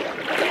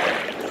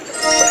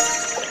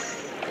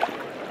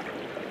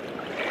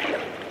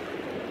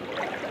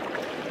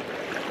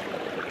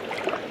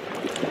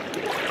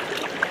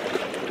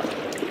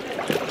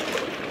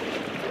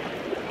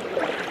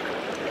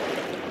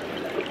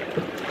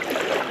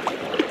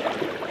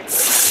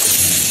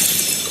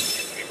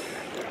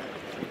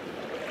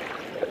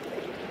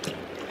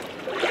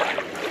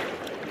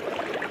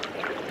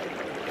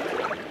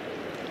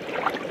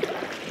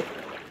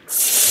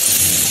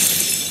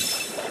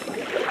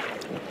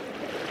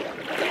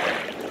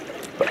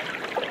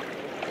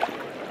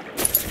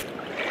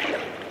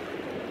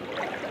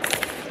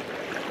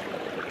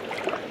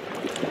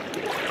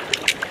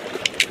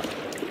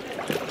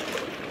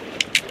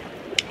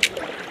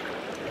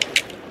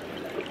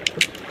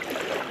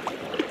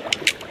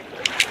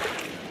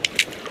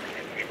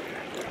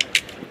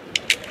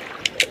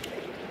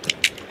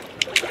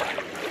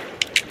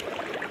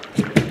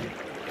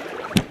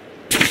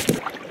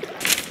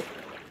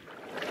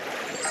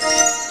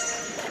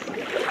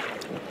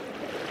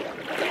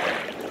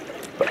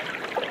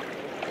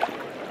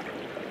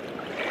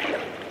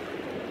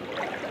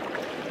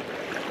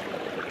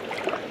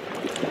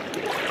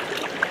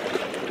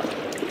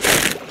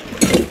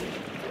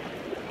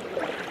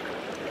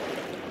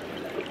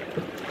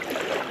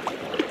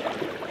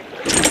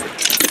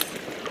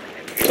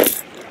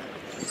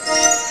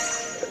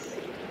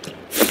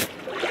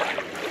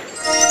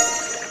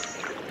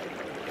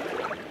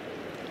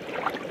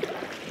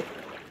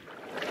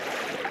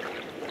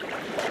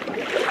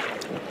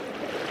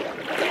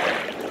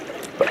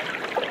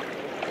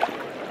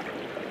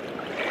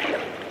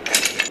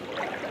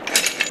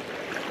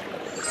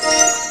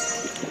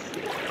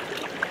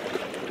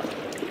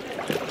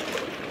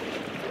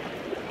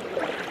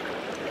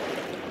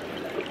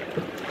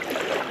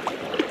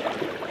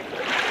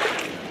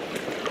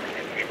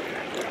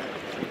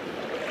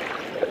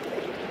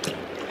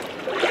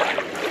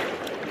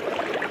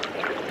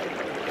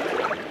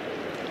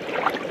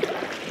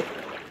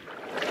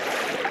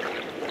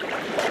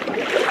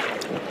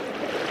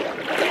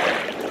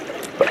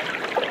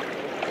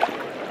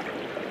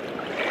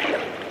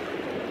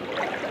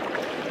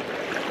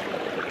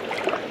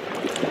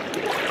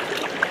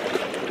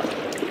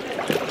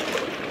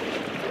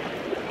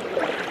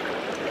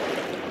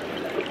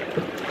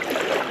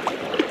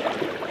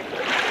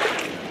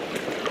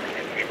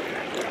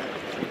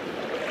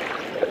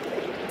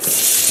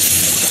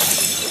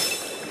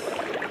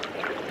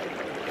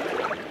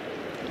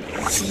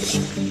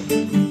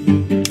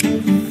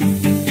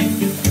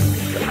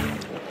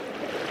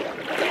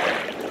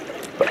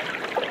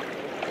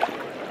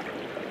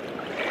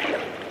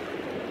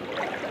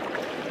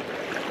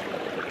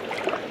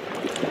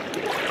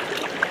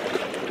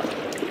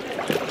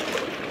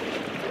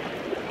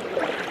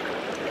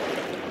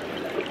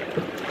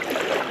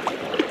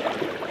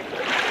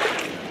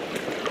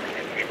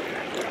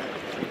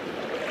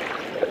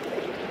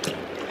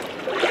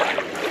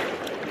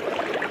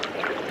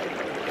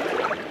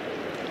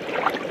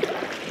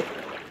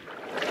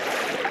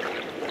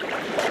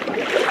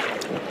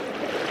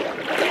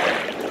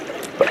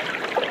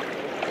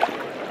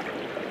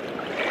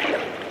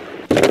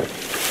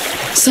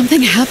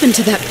 Something happened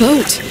to that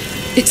boat.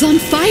 It's on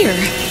fire.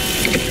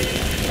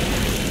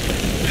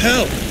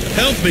 Help!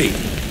 Help me!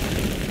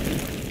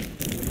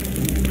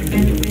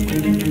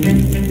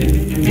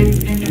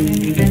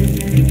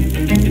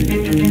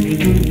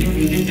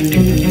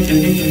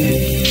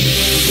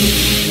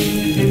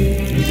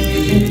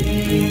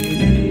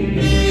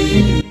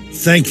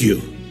 Thank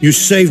you. You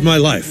saved my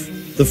life.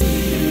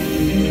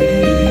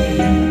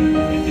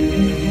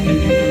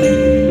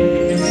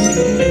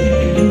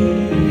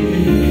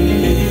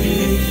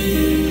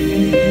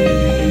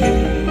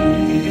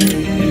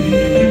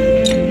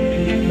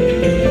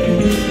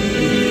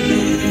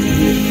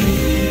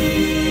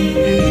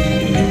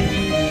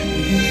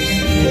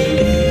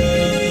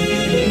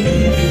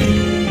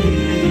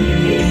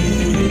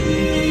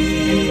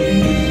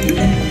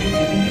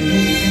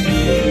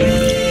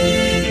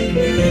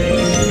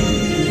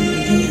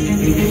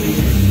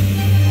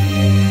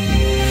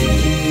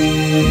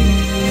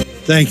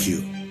 Thank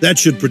you. That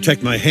should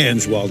protect my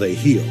hands while they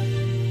heal.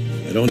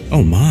 I don't...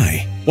 Oh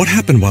my. What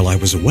happened while I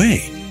was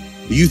away?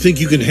 Do you think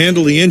you can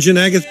handle the engine,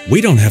 Agatha?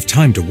 We don't have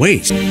time to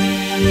waste.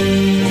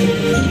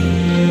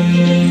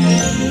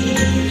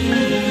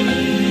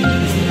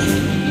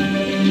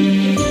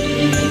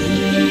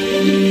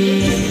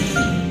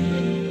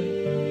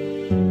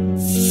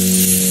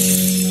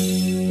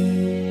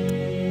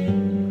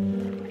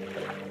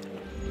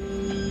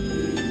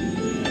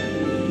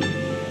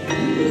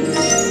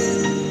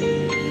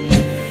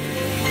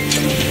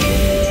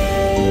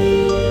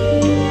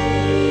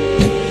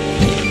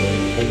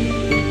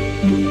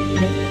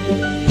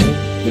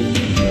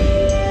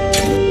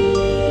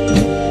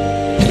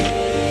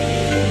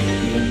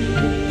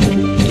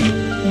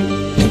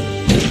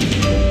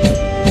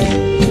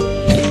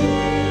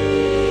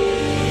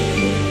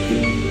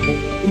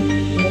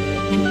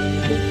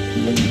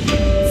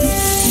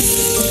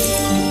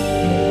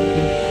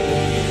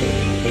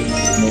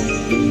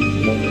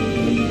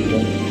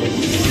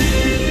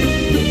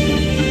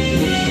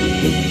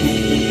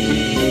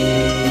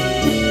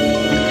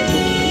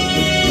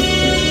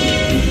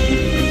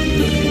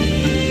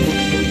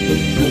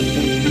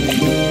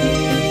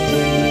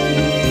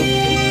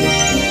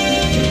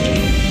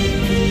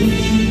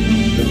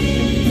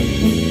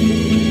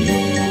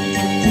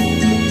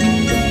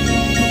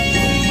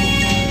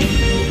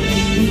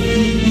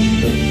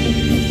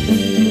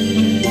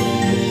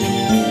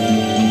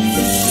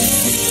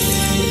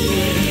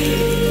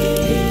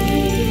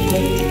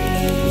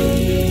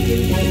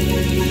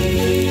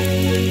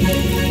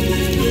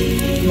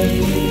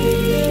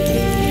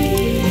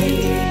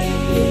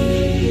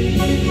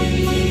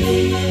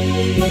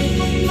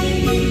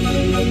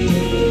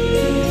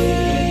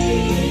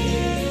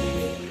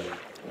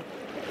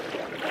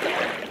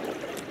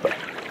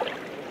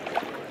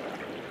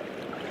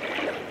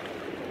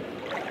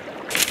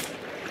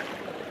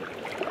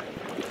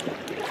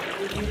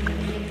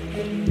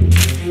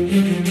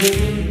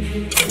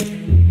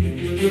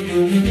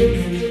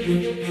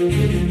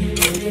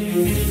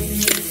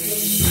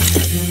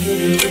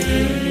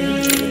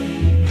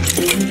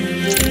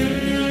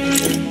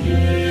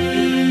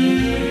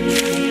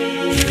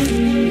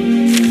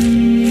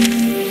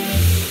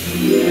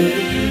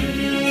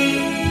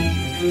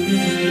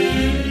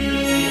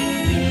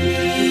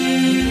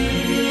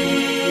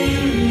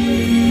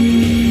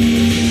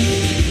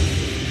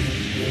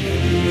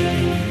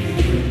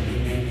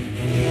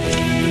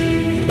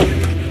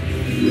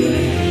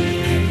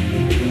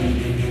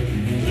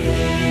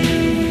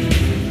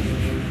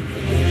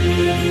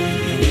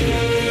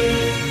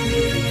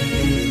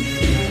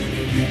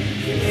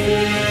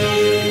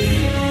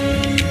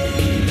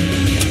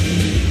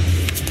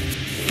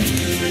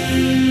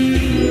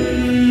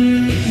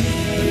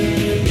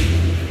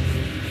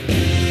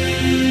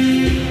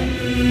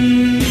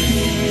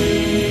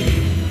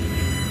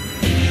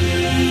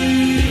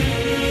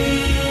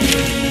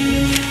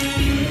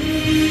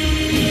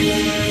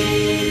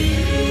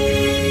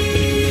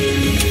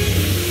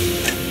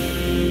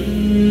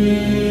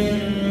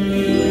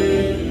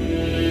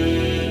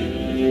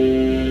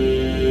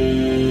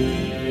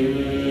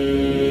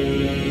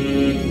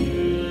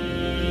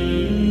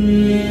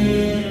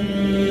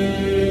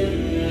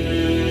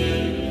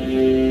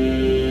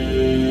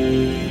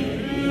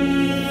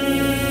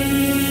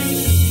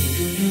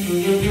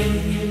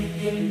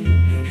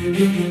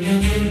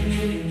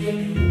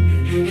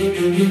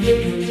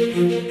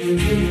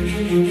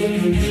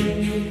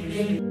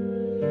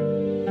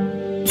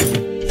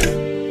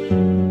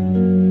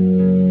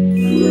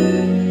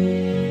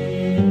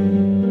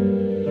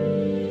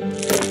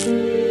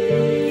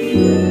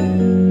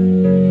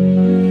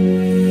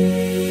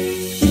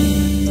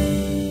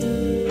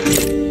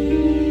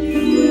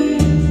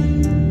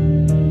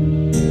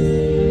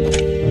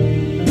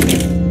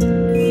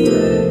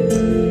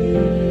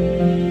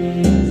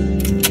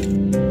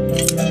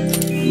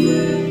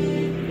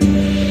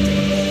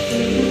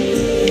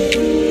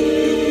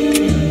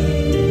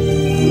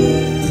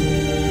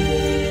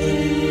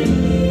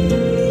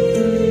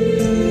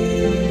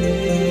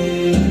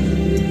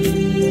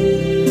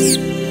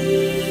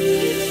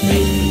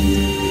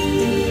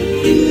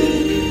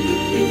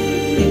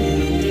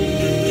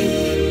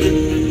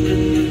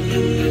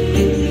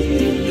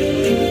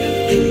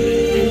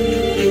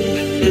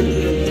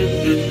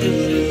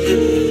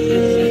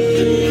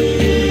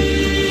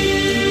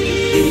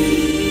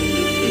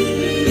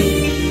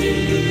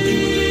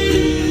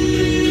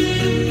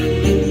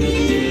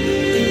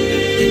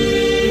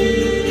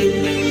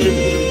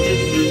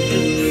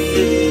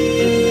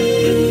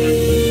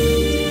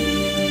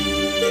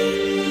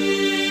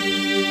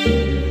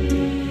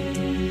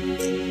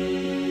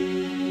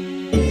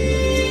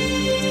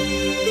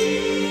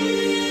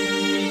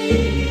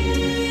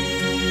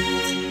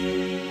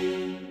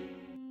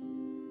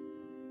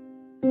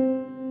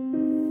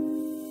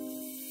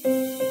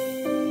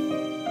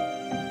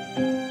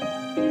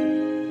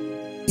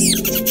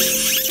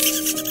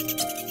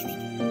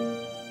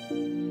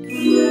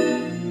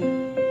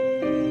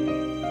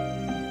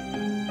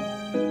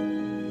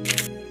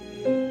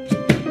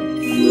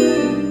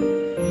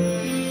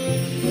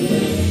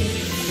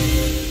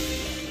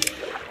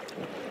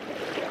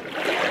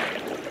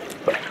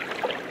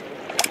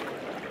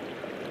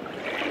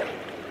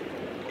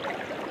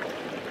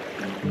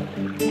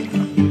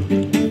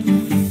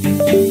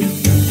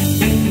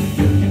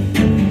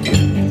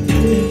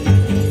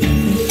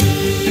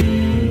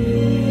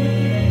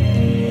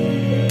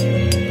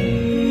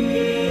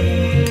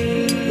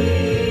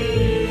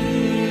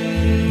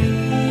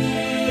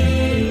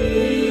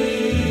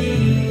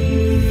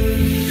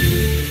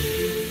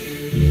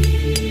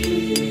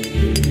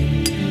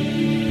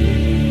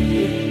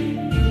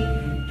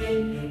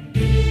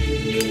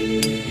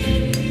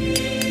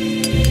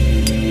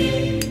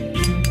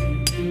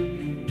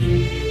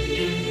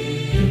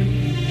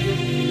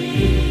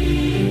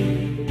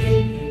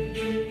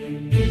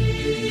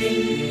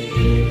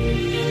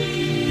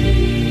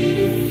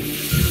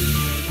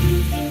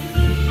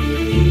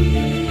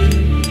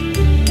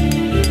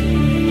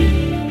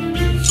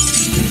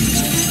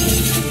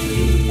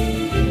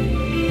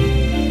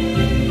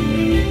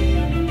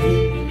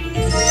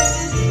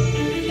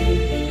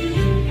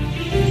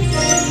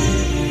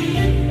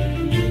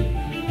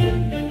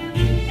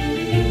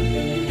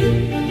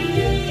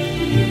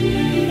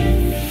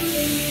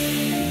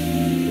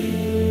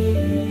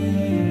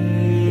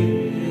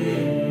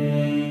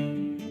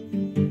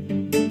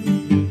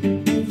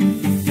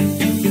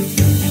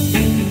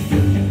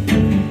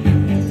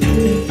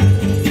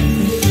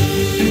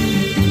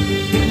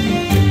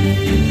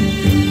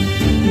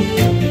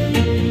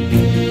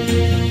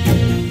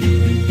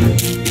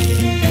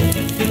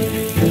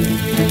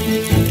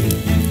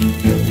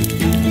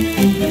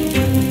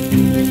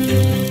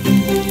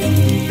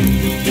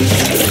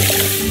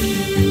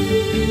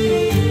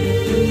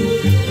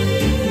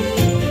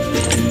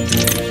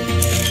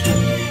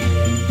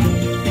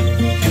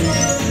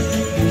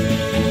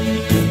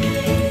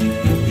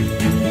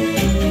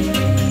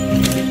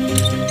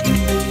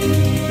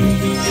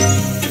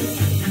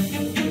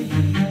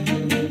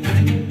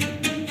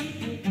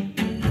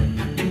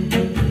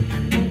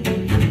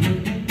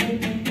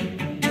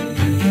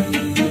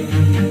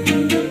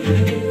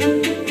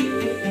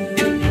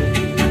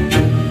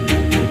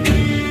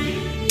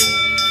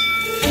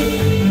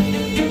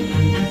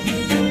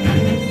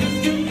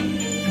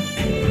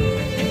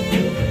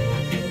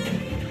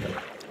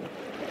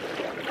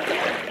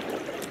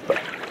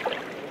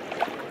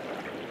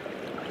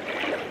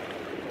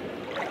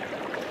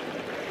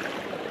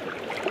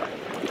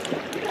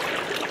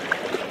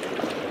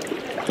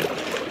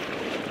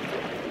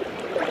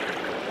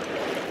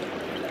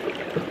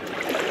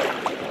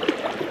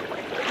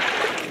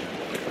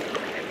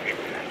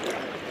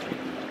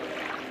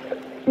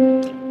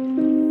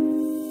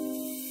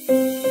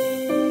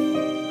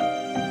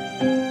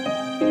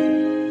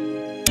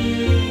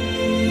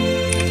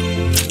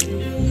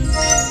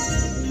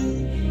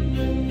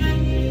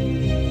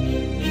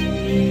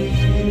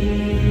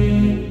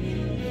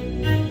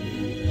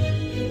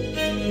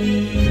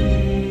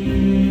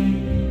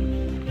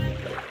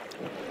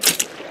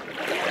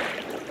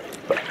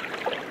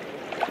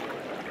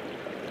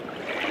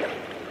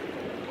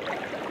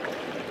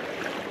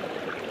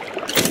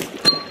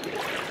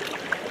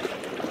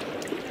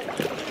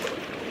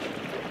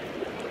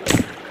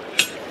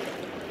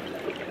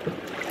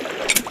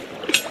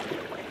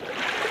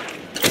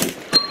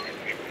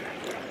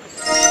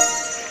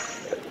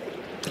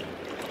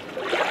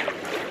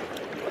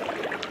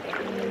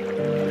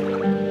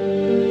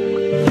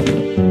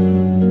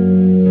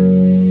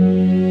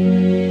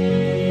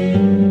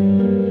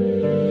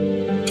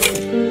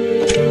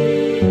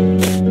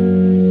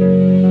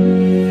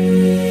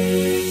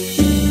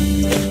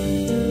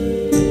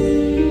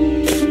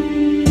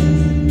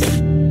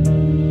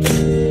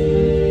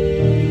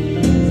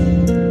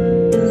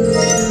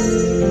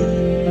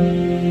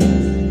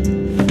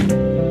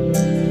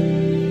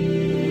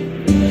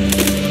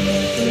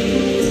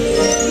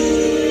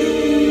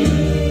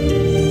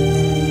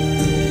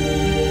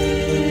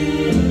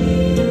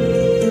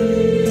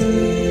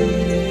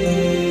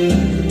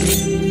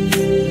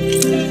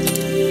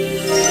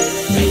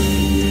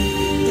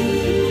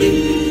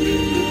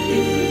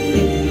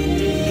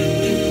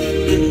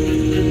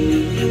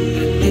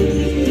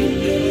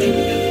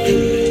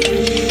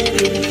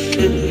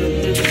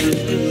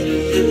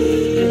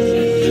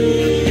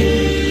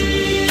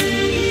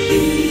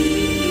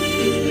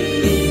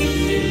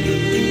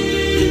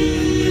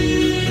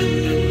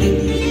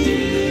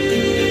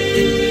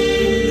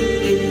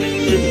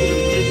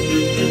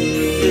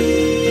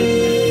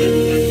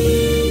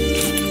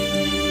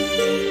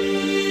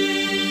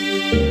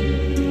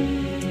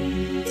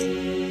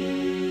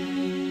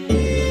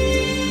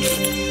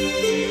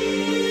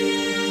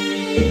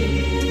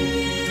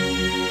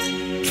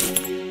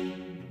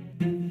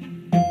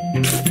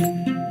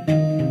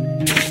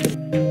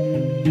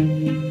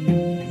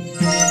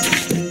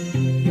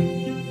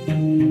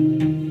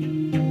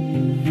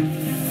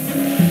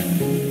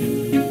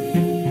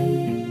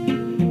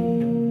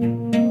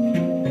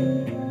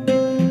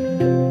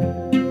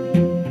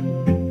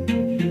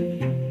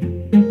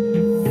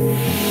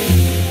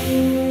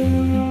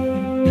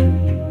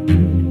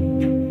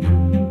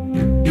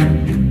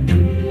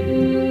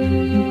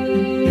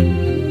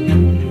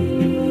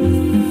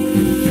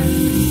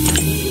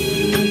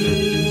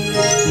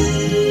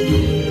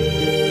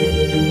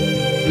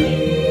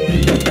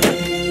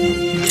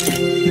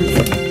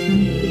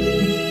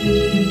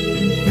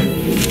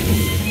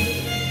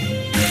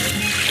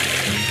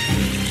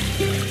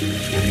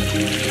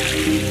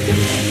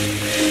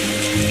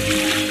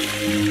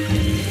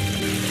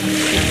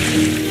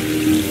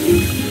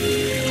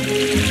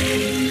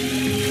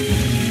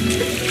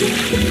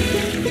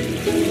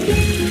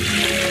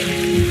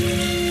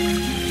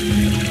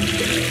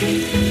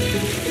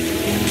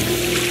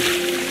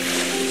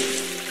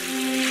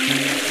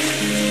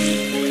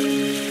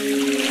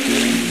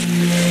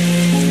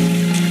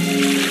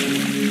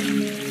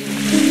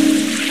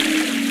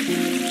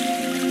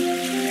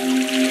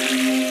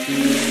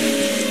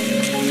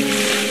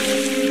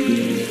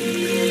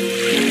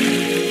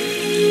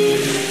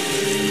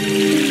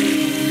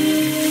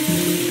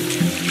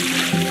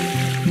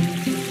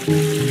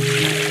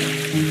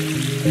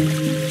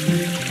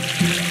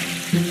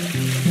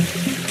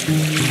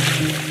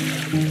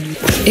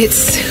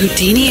 It's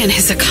Houdini and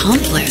his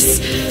accomplice.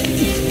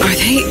 Are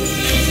they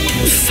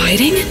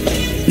fighting?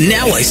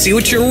 Now I see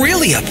what you're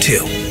really up to.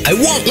 I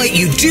won't let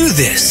you do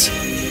this.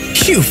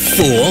 You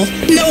fool.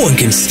 No one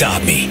can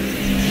stop me.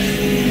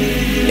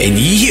 And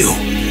you.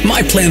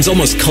 My plans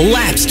almost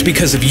collapsed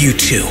because of you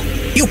two.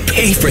 You'll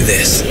pay for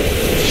this.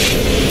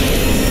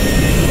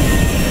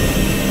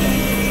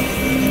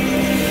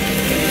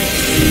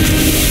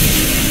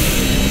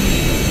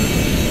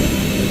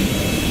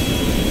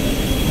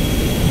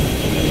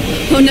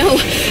 Oh no!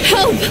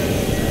 Help!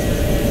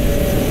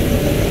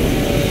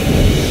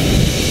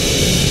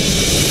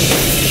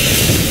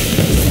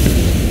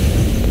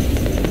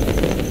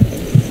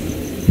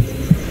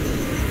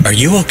 Are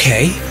you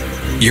okay?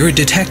 You're a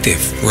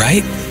detective,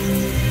 right?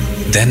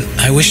 Then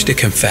I wish to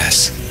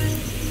confess.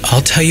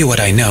 I'll tell you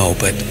what I know,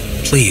 but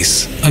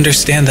please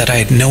understand that I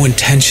had no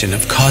intention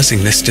of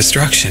causing this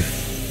destruction.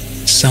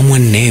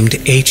 Someone named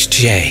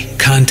HJ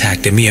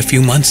contacted me a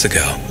few months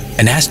ago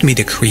and asked me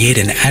to create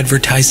and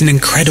advertise an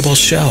incredible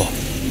show.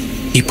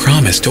 He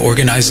promised to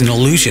organize an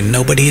illusion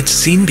nobody had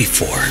seen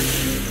before.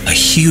 A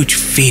huge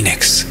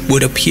phoenix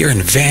would appear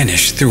and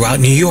vanish throughout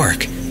New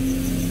York.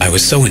 I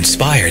was so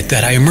inspired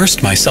that I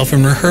immersed myself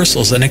in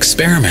rehearsals and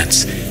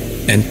experiments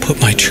and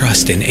put my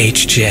trust in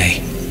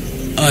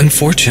HJ.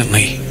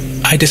 Unfortunately,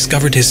 I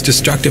discovered his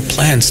destructive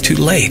plans too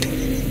late.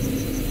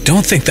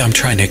 Don't think that I'm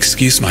trying to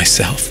excuse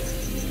myself.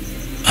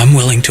 I'm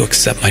willing to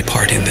accept my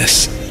part in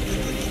this.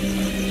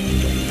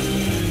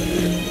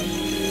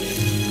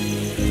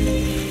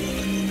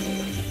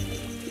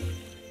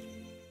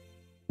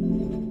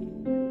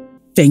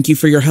 Thank you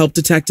for your help,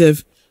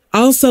 Detective.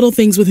 I'll settle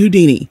things with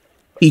Houdini.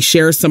 He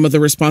shares some of the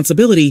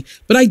responsibility,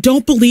 but I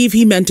don't believe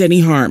he meant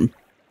any harm.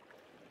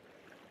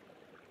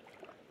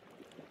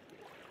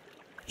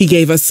 He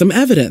gave us some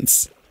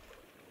evidence.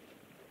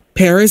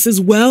 Paris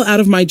is well out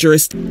of my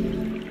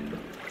jurisdiction.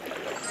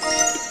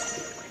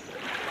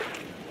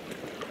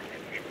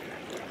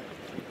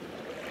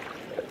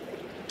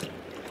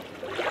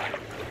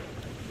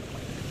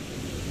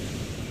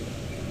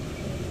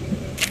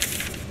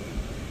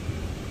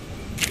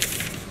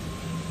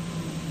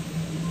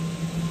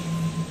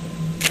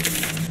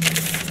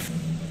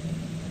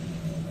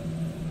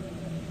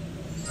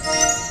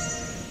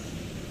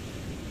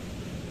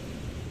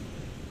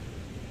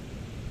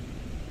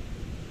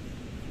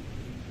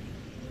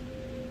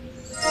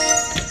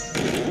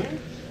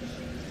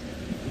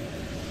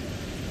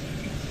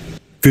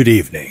 Good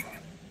evening.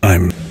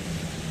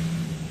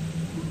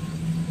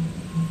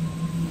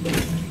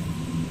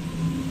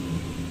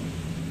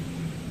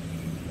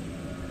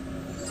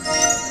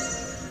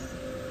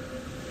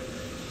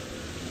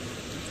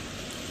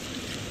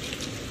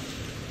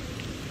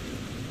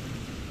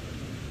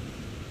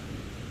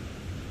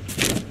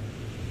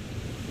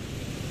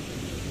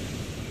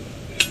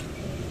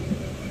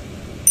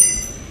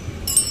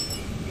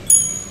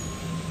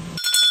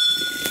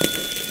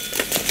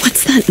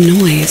 What's that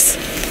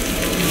noise?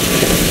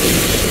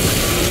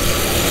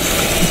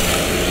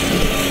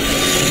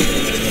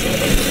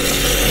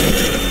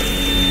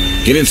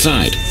 Get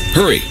inside.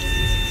 Hurry.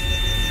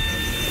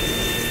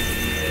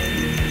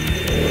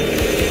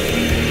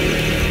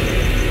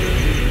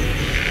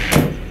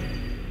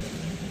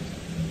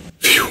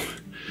 Phew.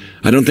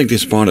 I don't think they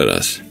spotted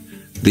us.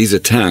 These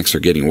attacks are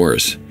getting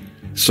worse.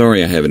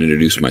 Sorry I haven't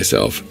introduced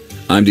myself.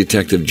 I'm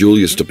Detective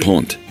Julius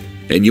DuPont,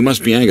 and you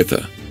must be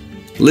Agatha.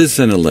 Liz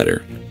sent a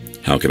letter.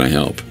 How can I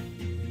help?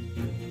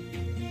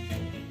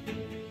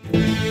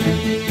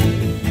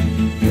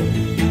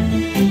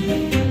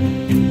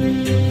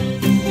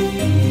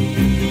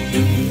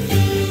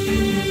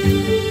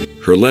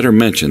 Her letter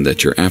mentioned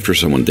that you're after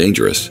someone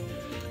dangerous.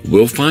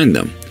 We'll find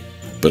them,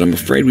 but I'm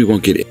afraid we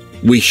won't get it.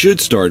 We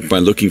should start by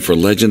looking for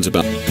legends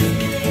about...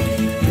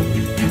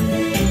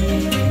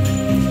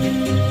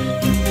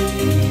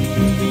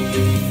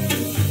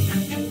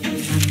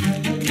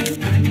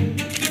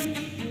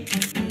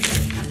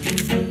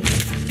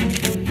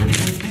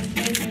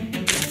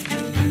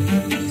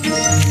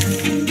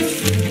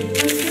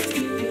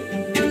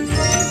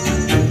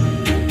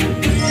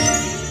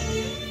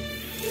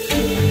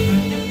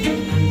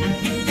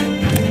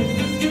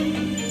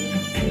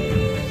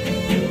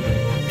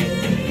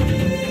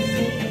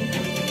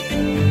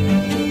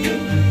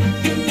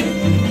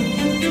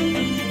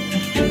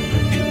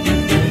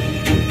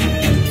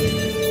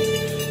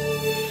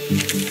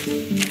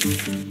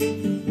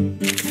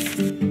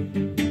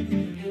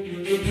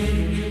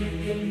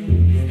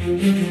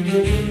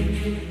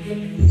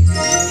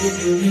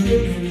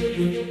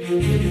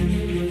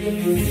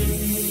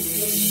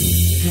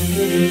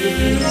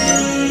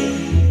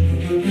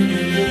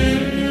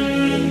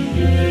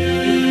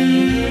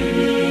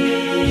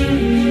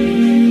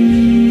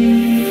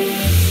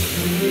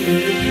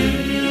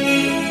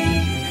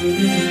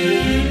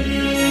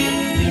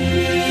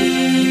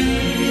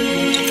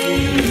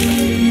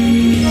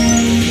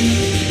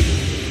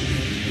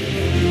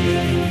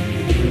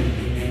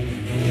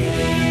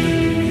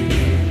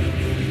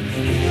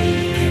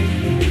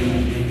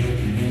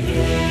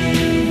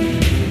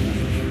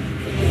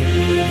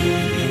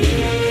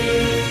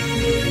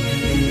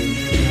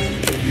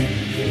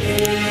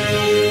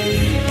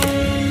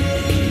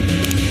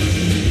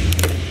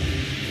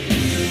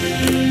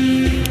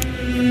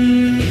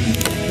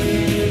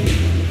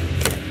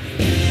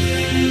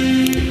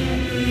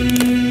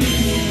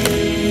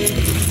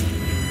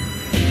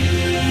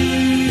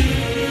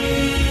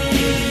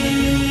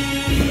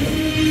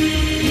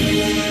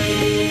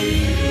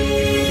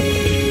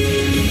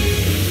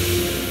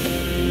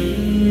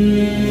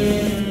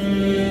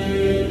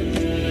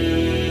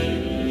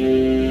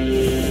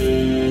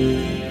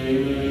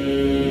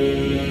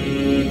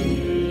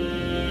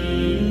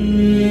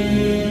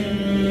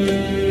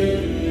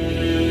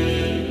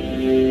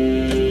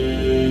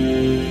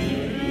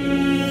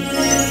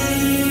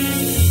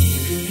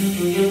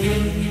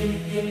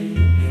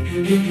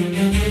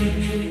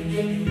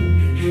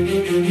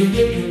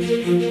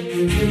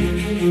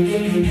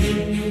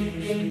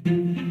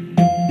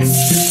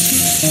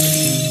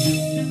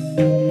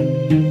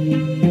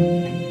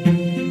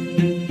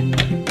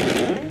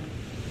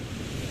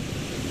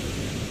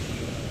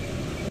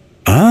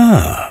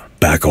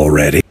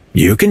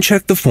 can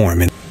check the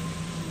form and...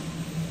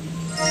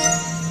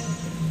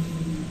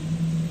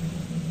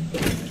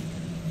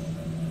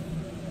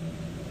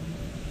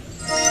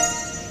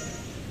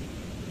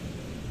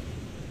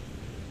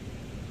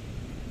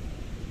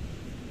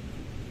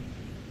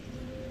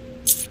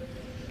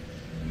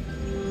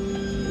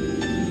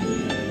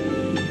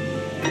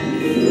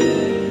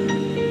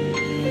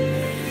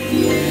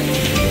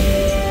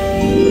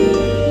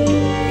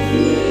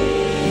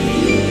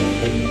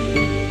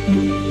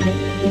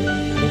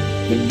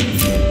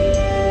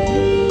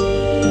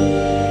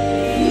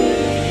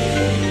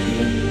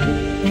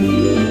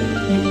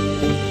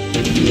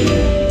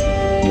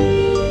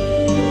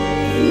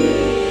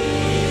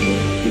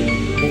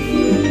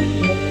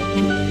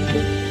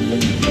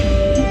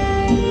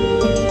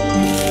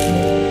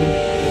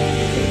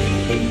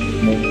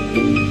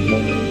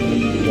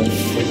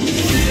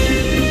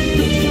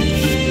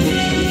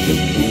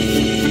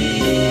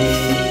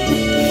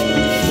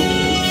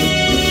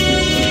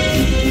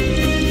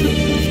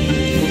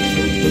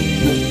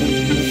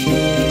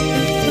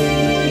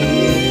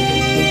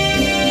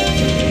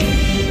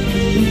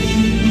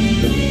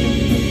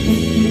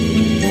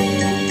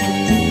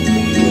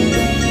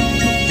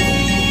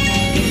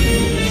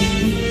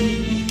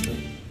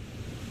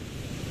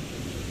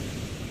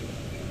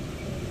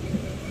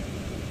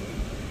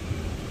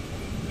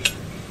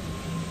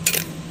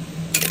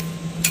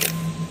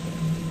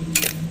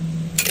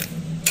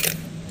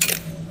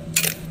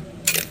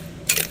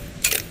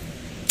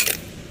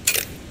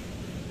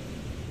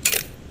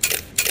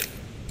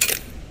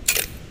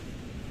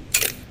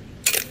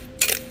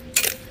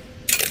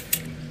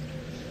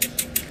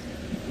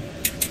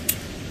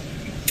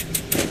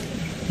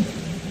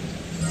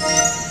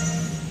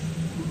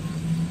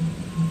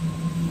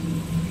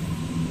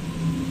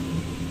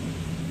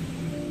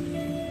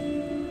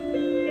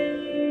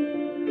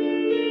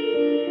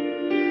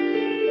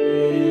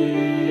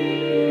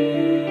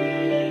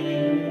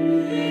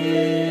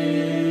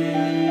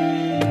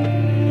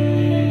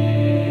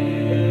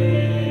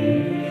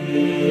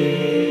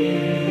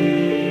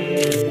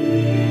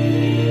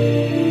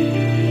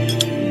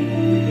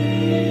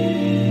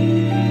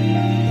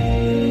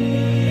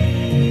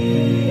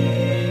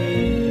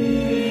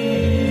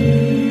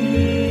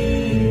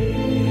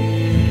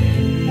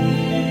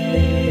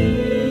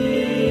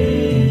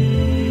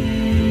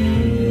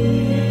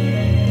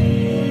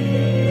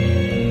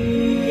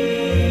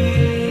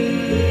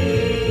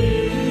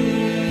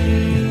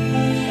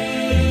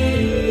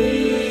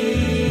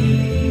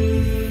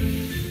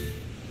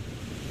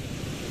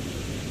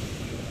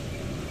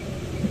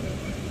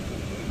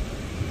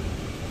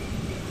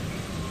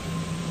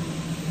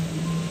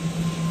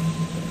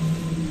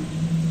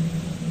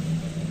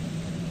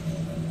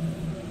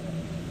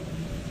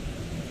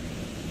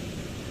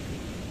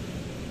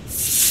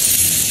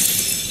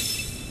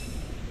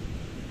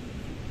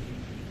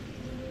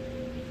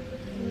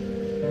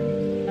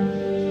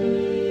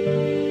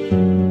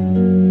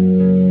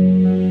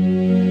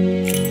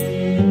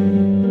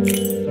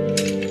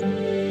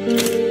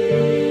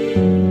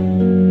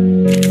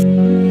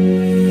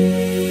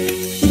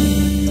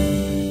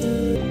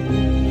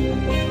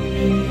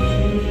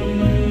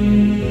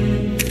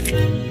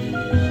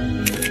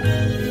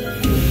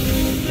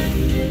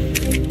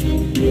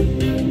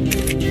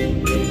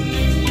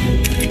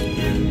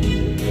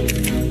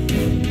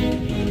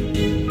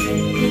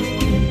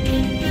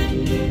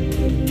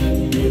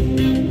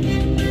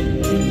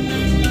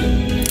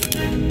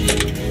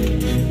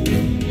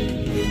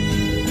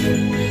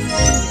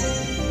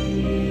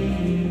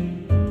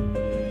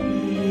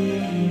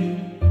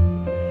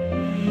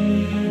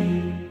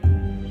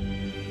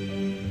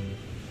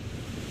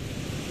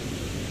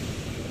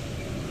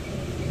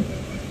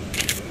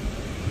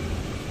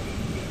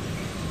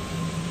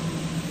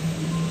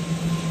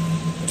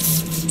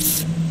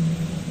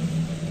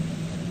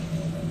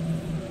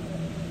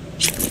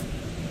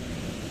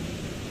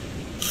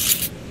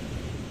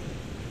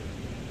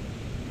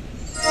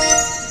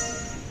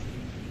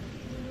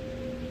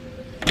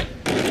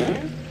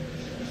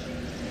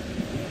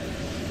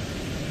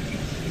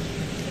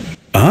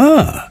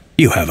 Ah,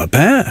 you have a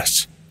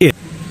pass.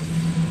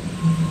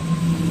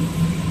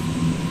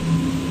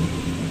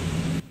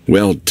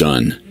 Well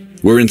done.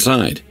 We're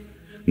inside.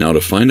 Now to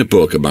find a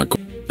book about...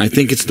 I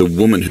think it's the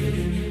woman who...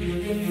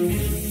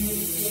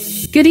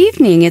 Good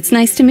evening. It's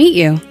nice to meet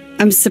you.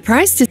 I'm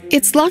surprised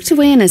it's locked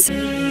away in a...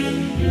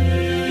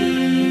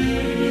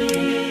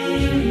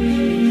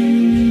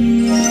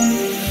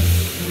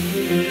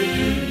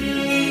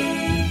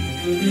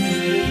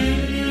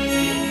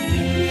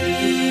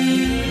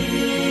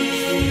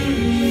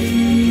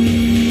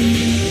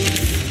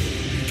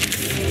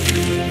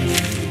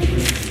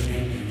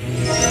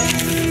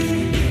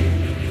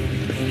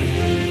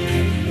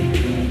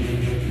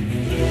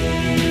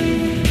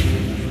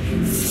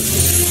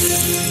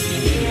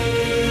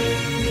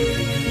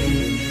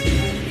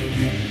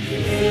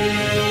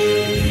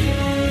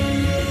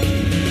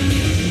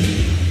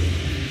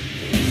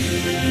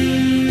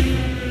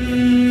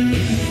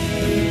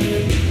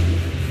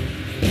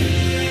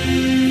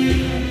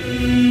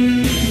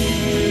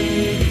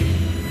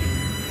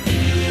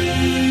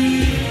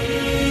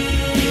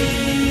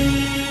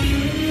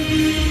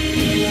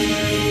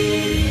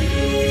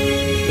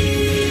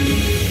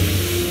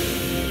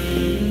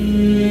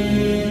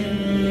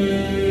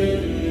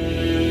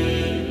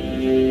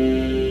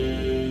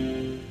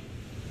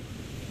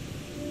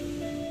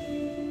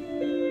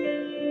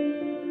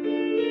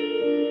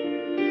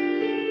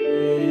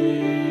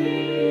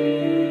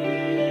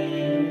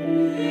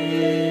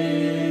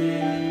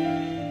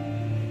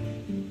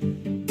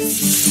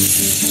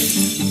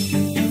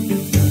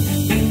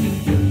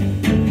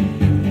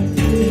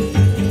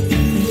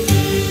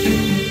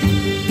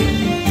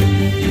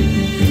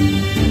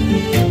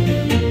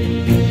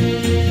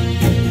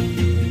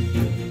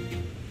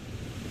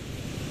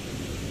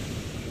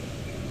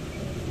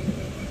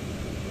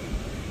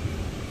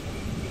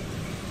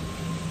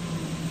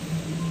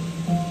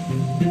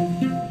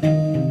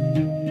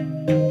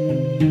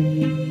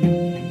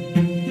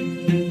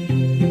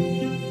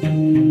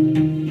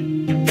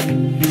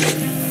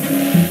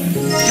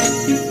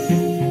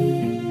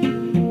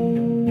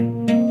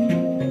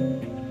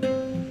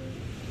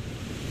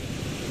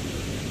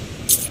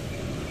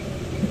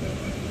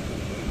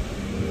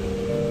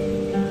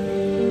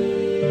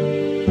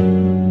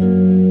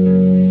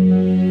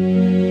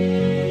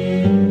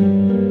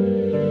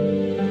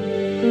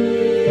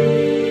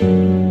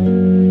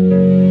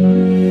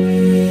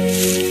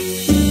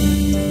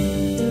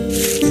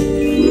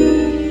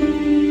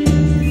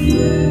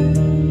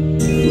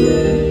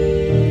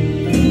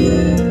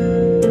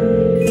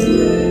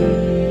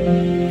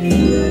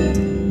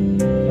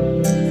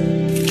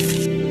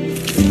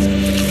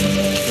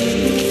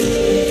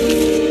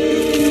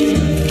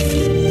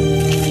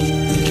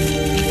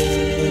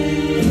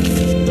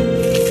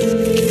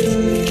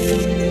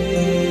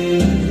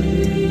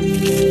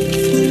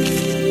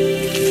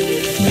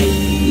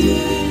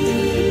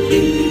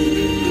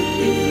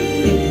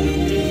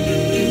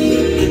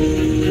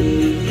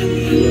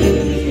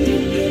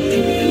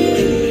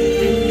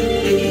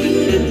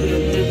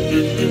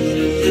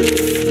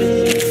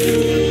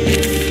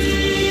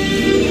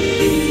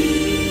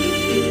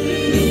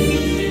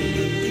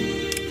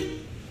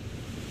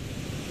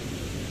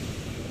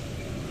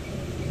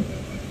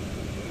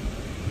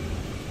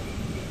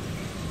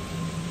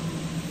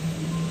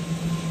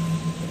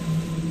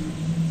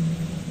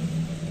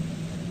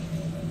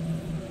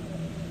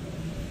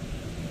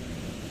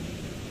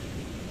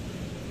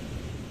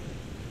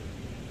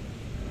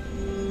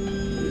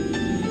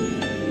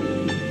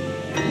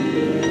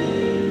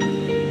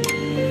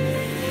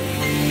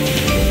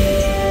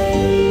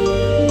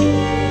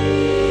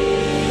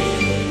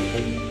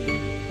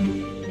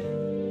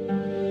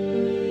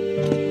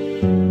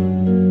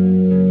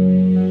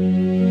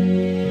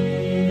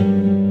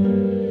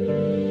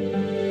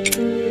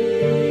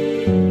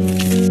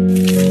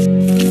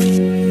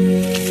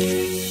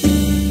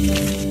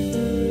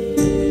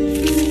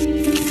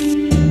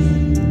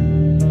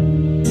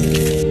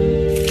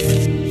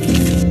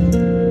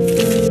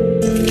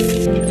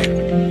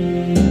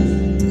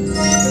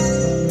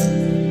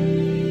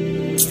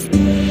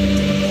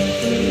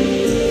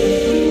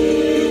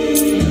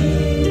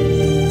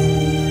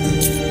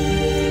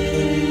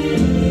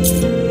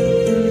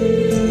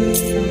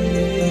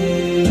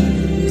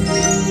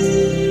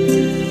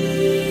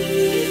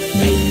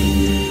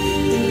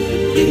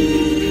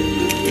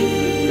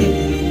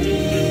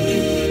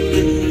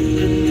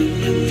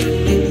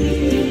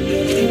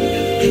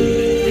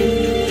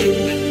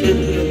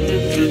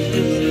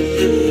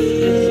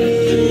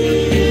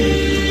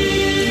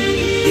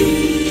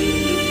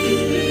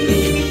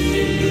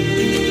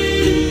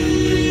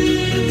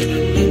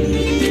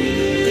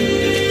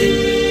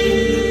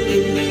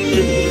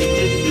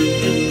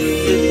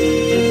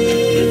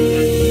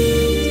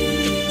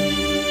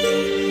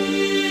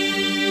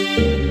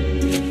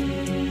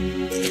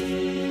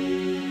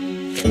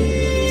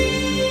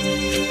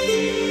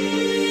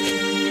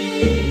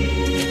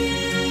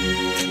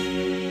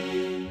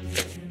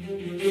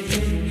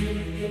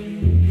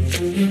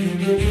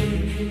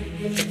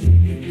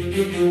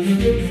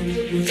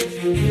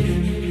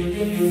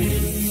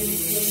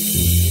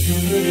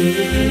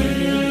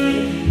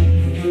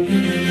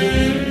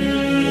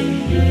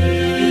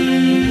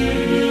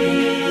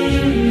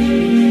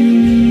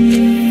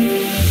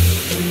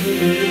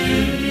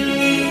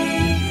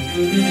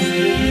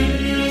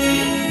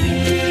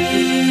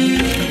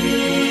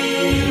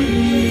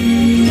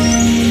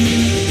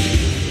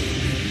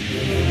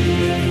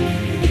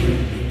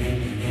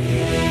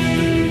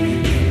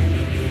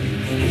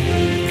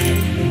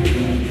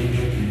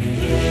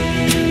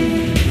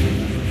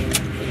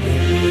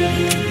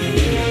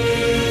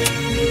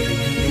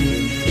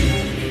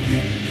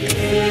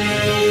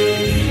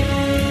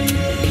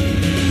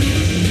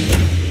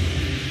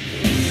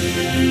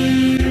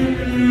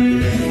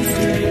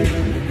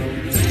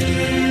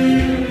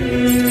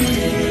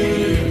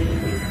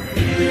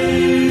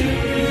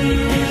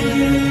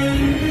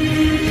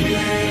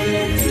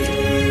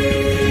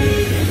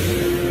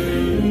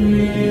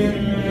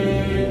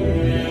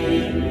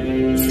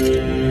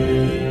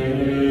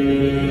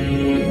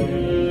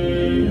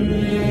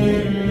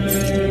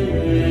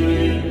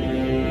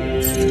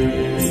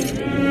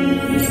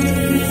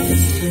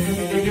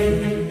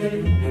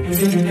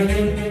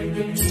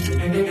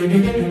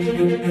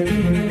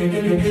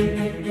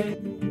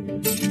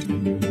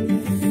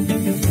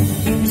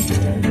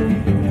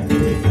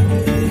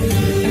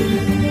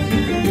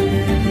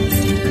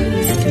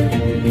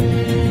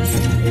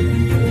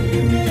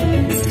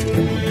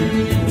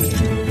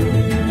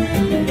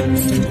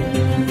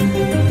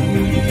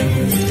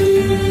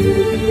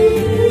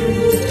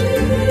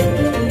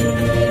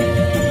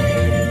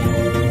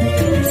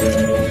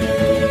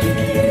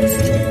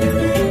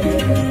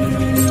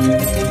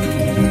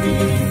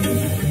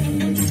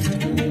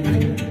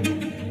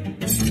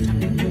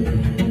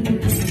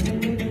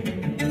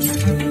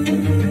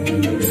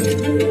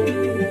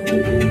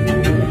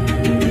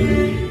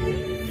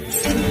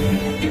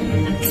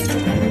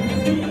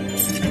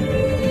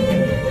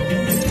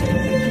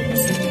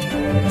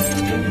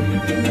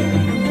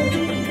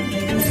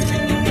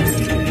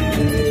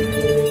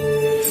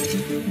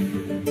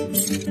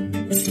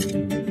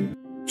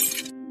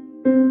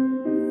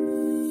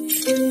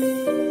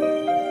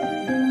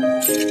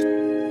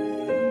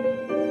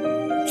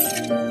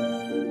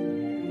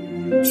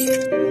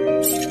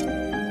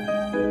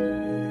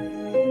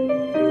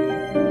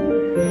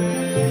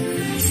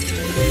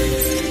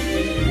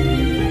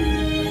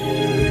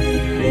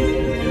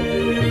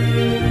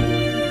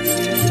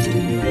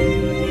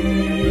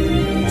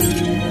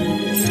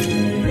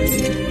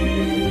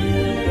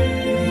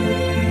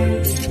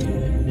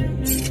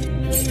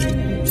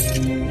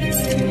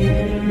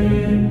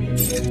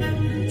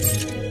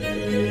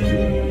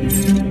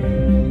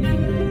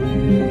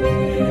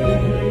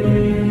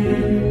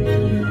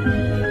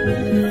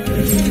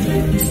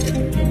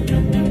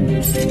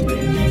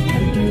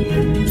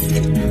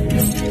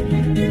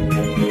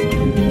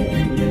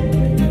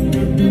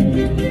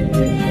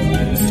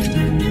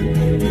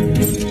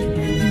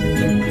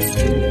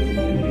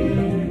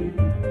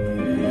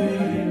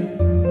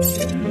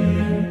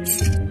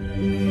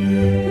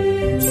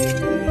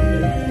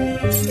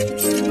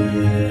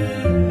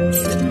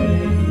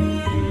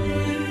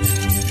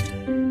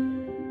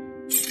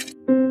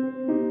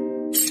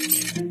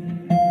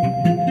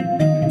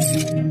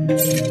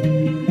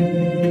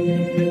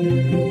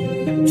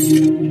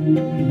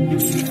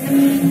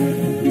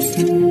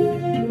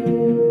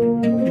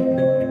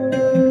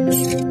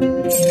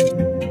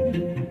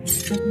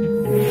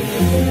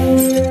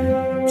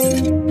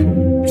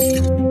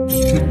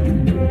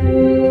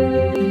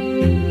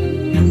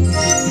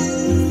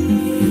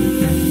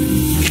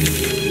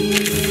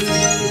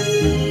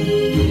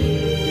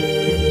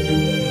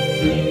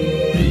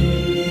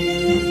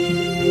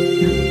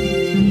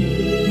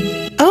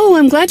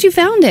 I'm glad you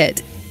found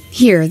it.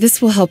 Here,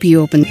 this will help you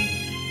open.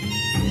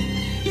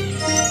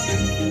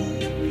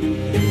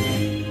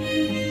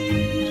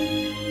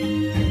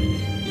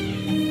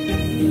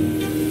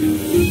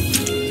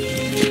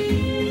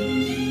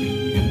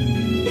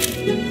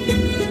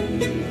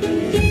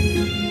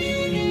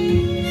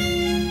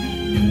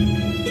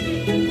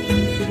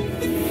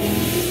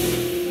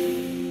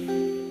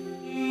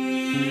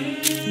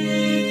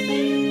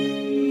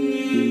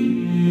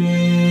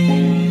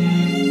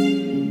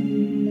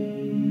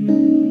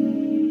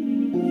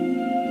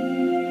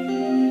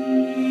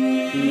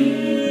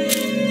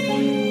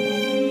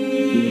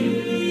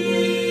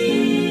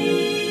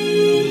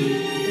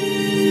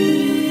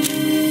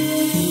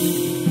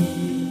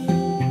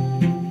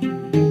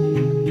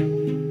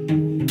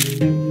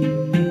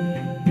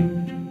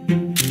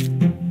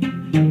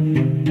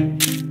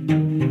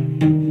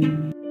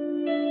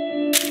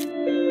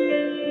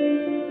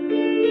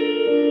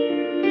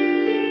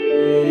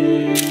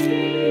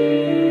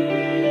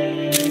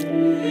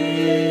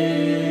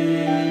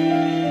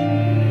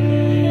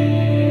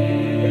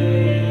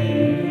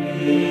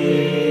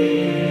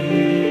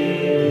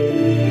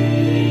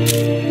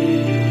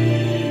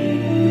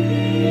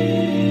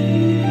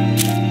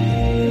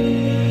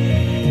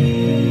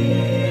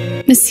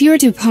 Monsieur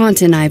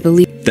Dupont and I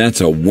believe... That's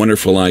a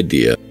wonderful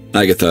idea.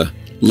 Agatha,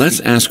 let's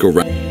ask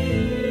around.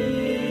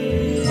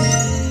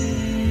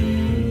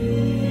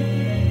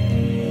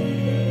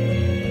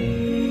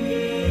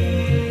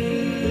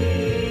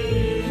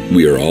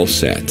 We are all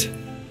set.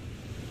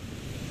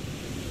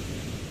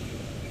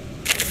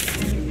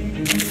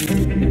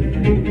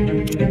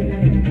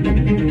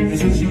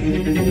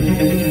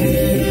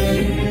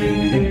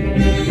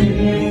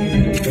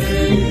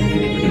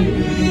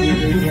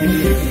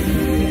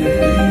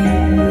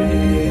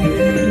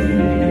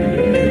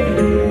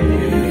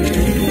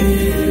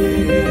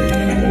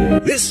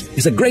 This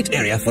is a great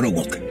area for a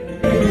walk.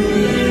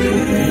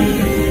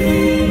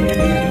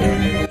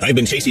 I've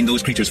been chasing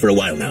those creatures for a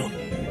while now,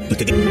 but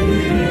today...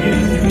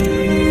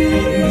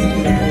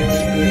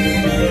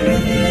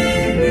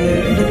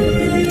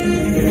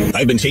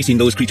 I've been chasing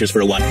those creatures for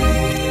a while.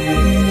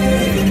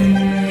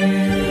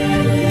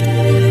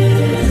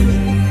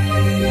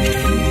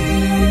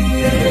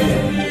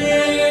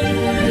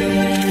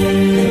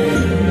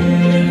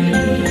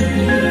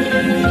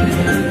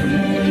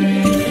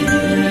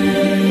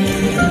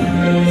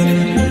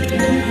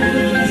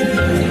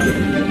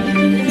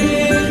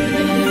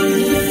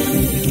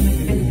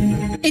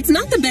 It's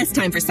not the best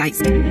time for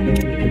sightseeing.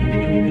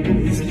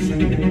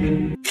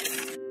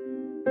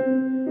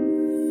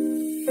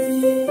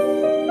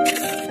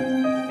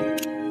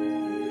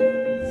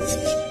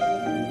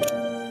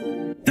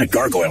 That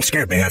gargoyle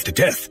scared me half to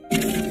death.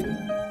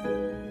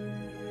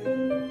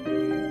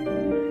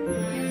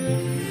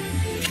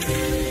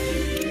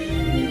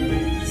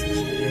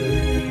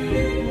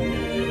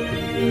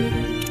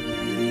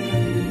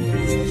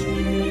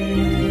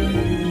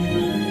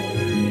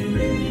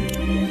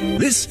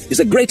 This is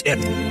a great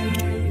area.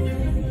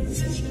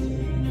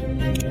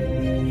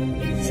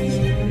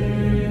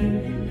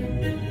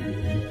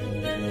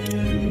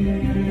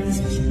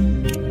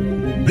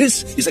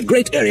 This is a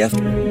great area.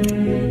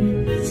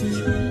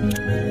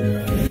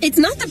 It's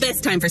not the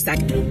best time for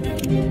sightseeing.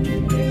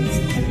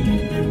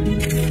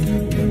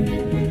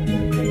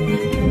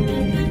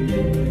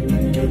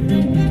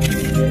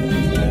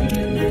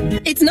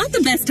 It's not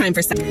the best time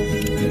for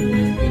sightseeing.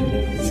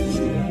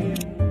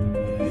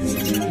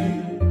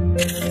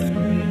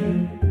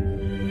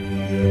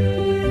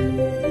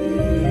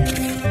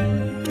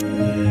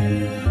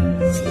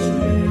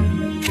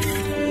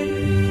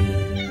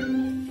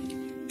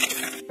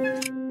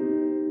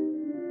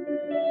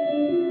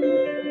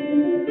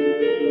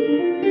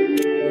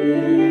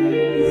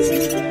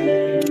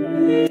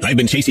 I've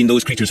been chasing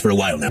those creatures for a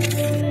while now.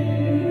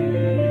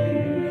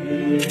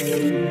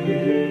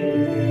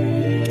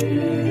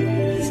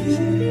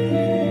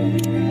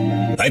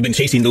 I've been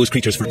chasing those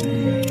creatures for...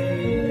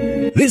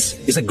 This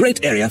is a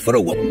great area for a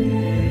walk.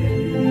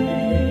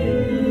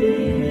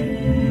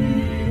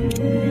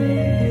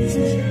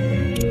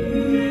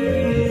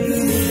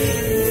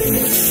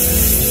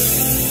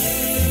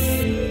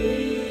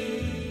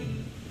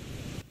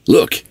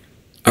 Look,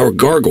 our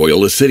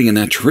gargoyle is sitting in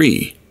that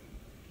tree.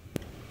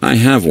 I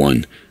have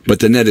one, but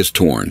the net is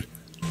torn.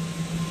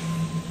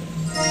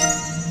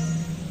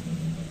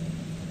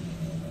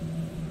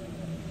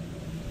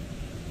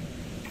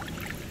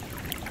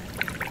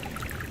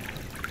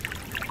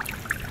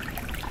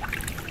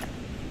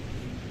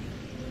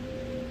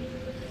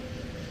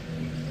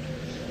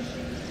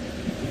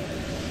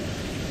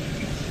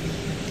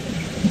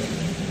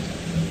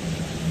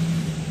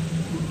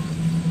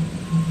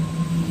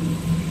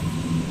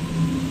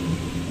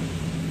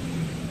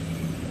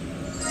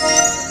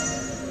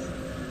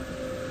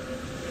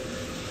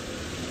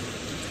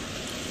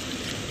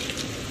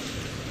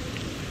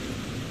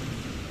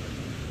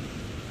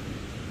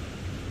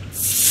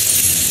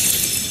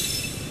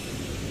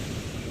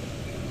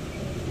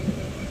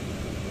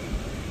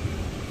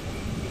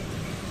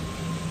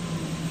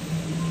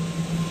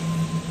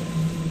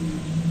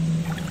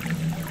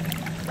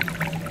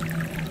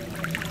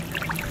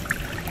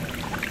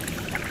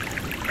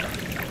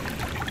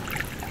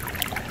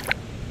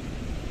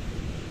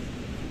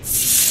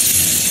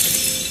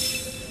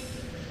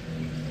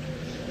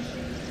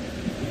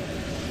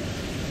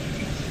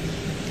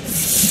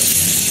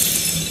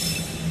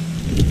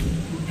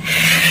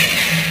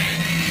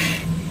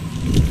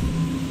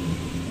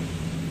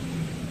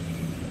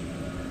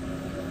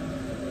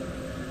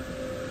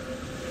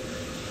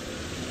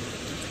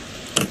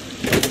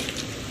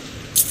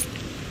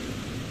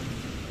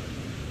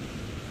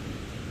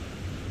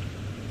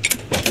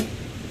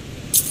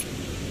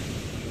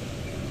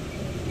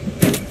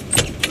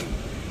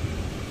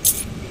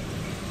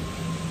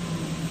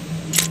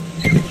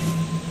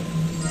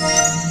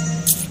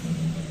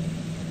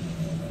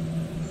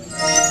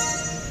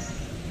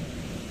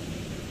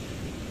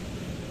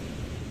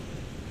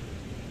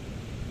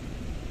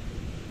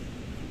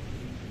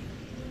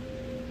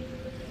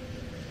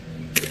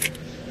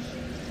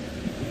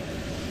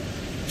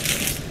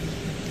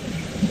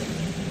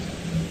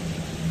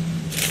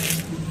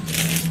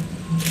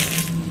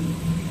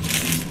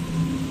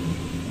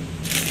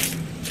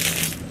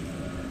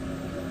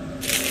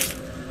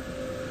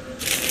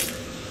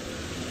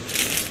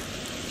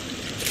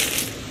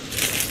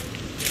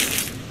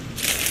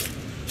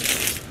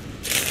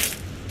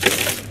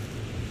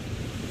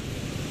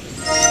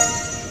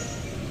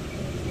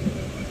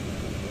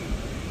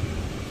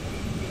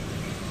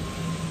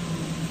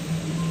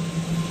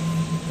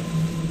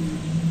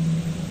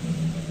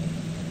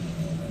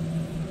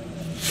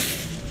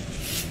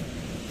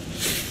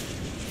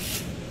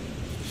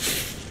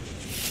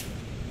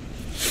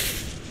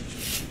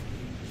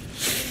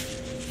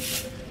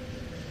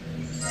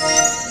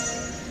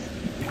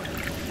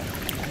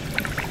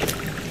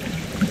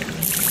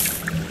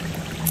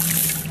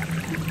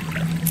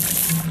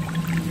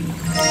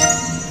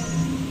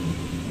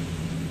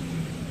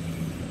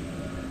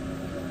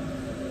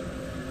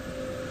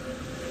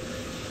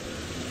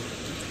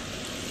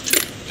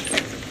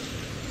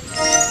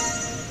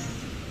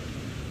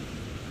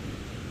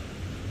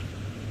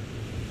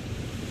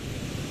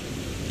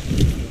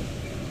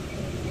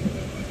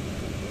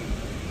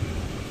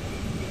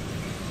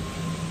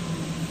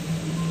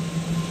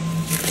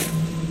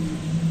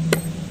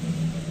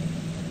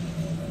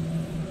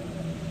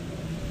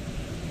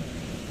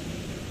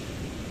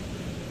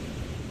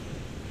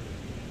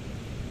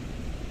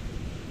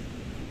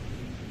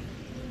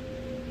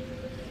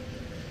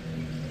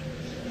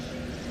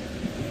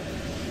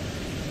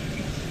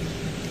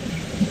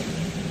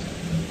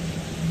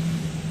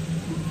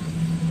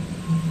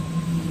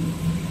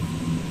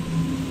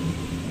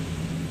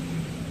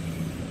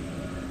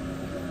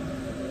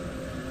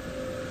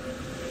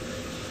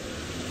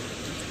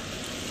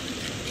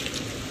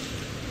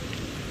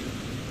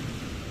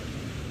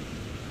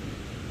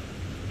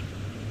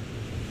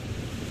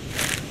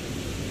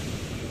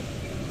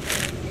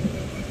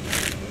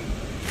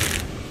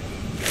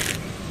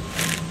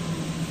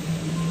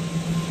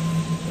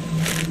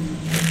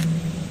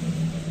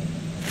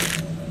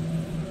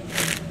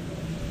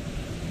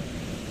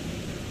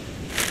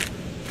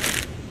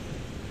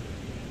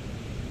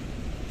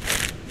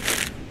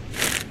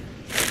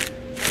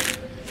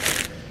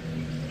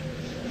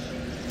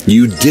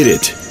 You did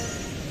it.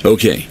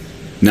 Okay,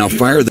 now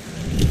fire the...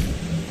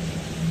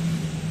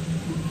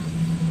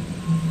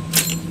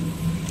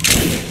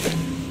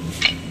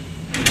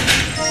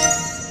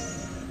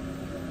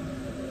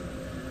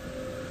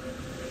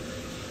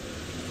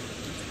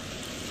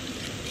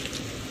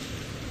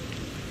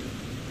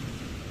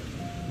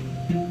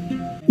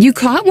 You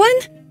caught one?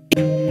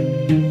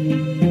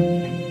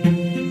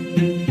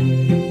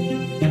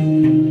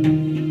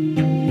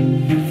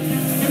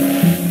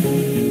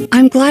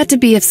 I'm glad to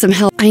be of some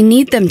help. I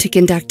need them to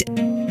conduct...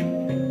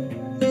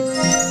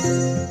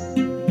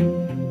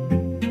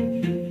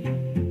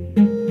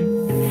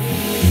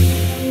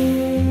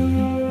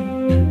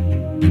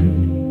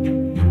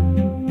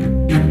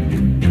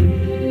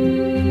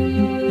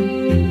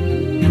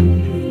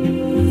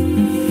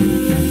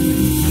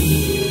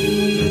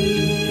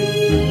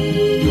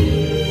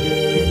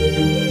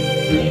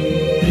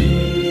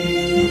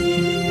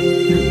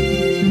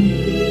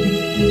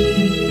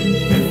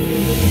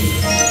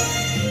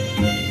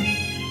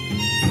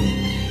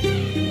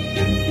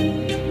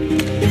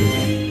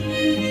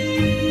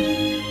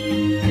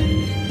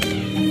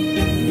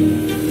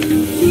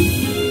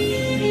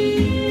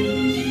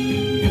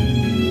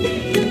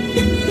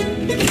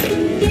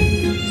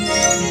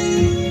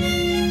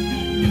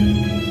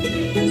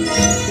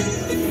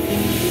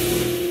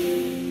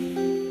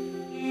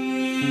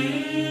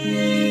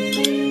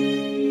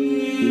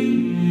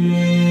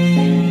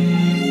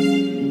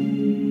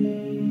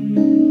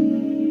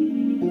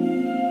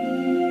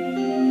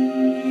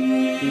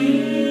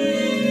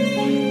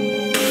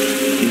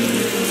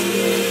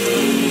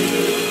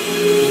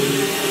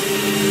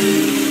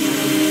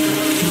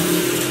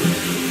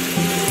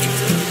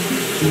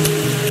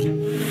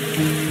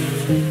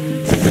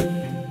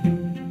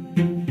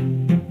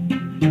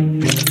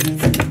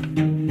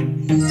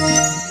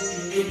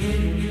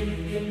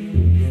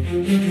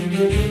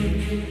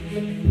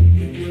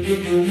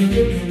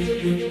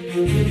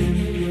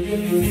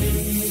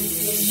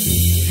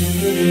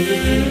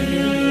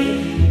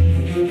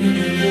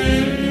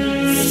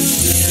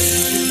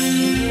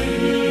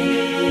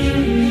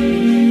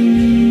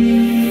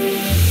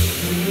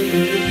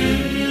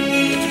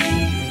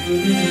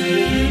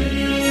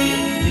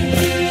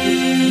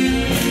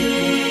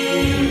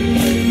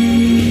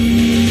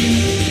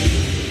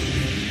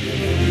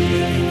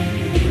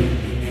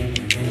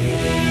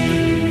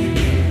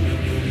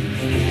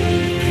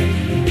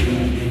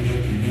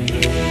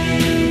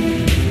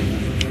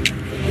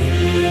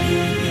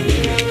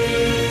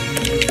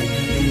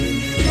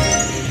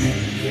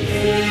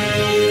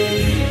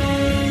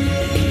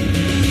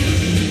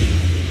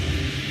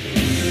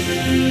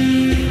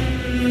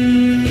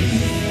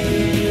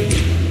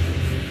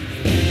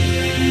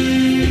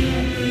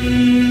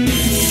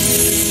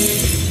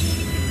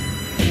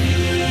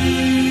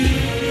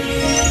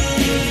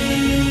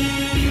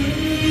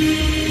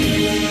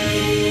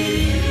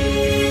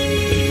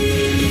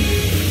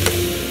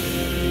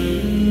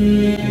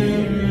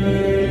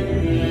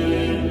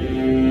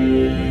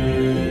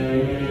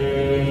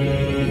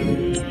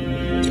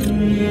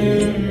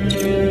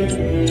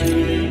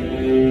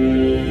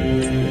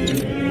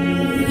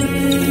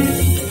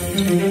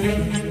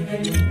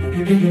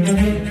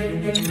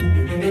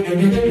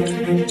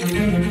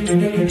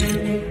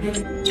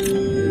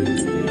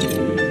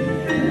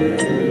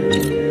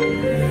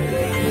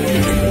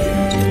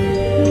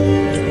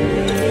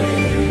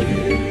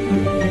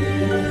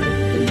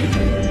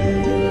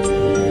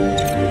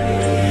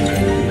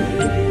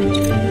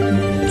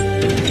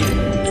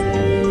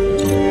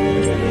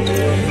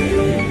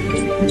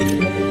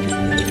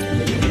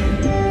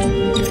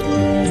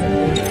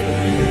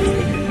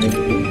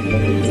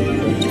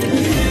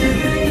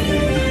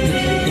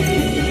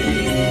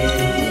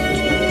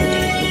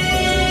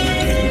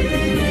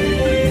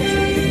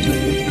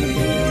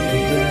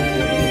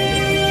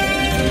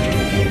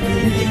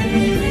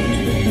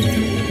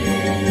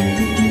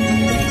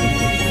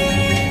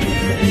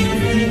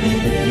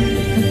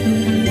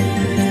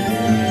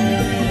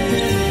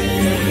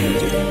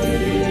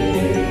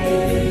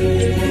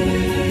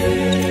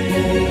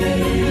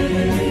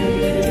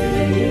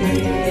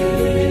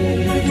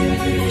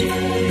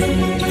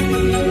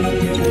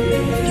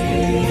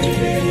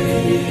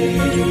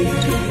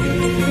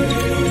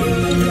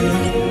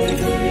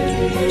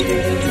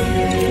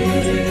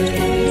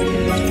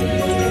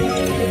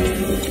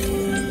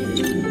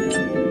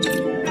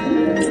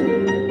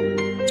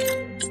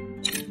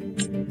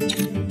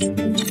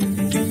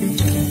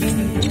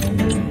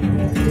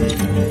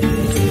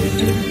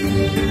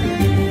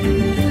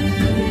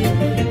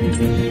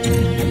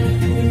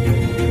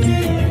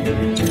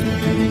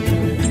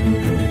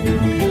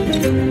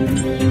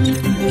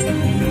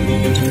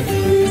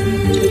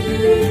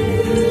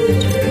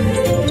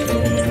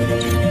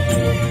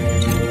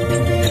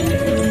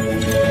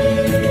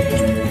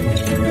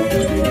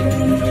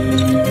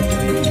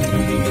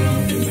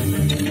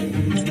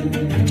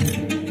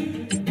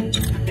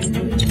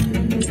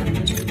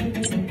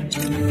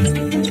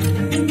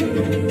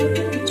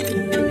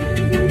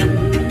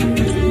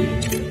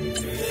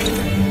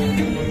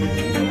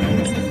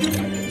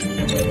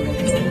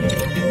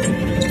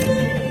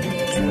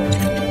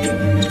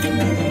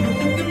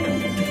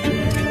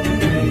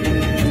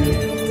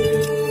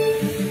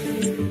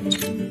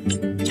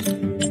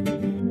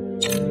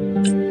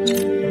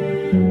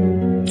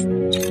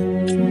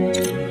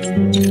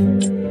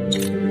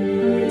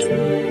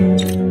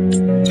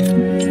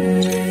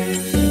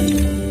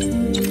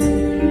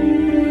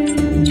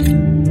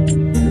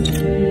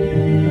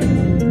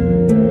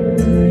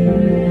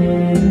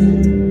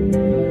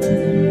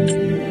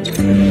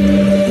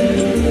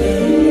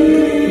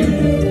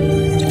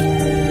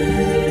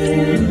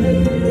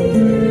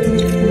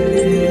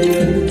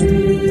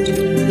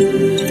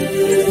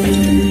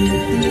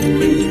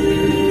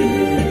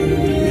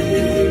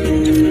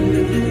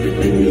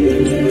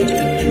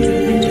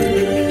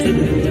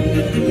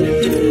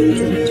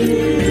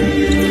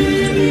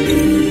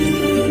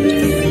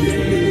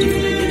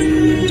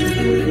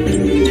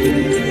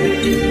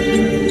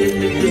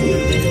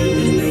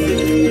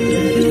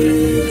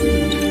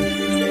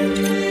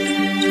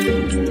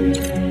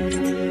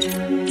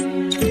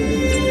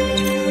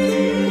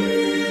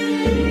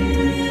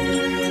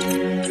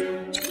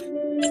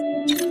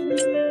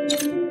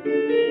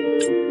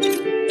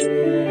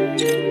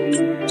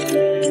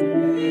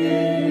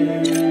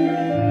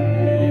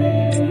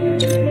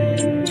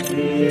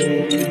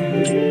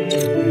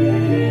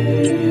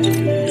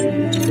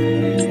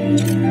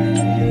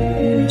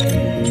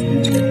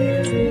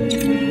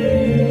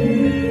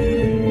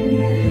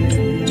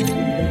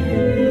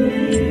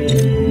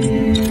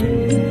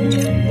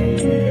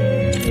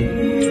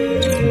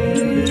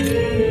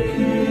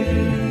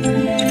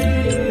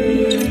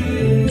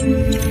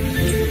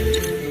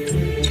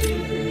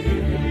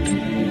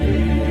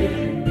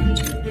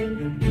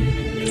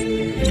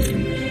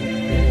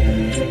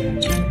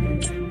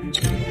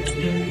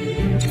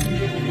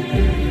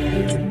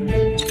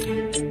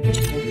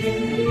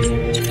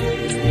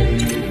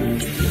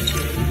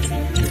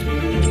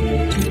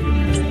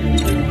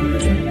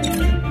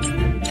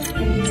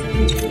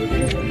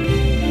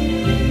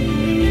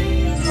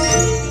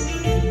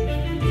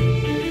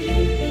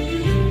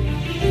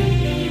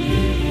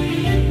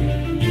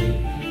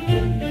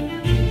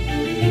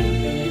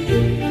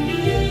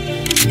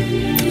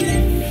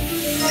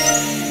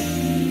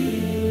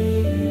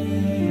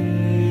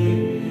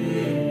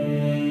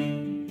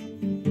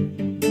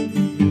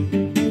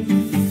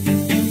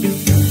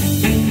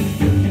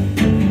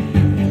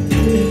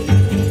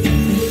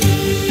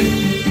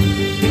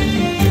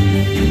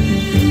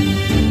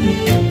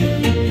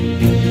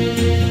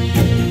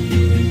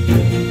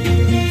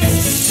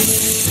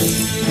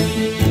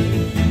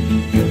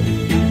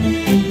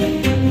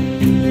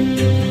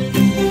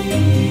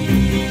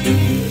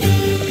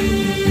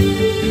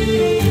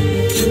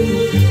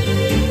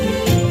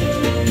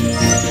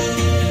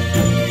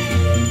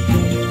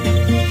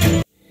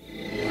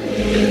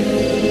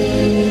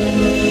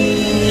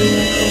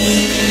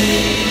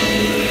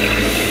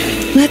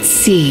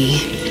 see.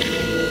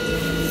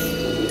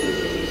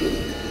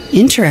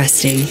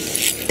 Interesting.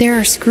 There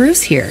are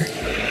screws here.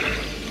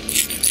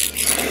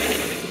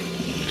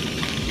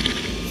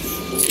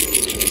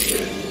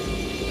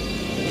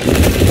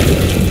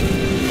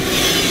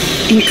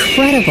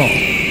 Incredible.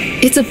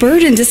 It's a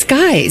bird in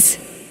disguise.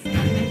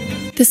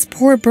 This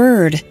poor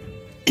bird.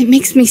 It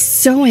makes me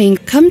so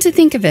angry. Come to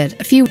think of it,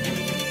 a few...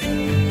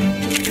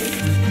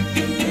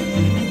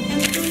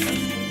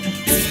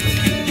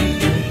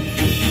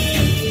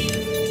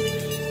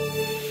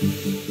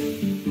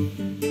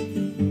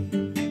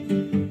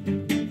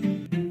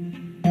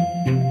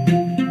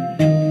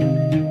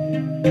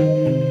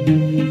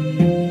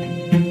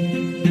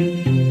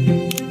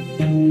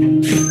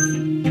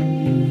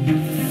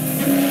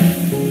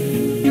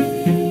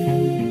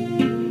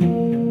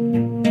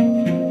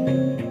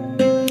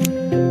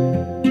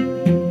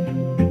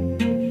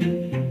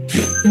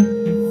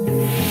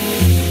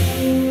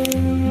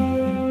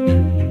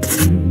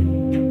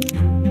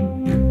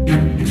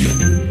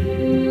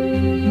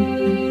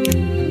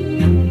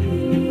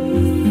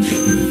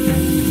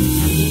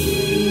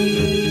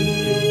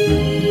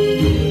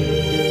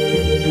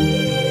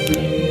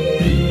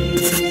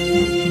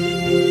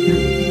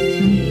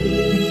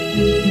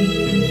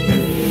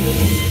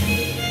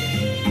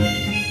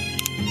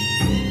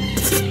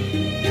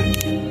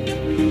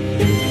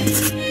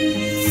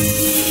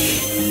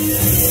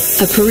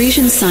 A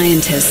Parisian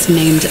scientist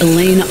named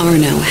Elaine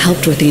Arnaud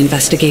helped with the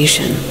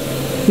investigation.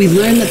 We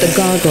learned that the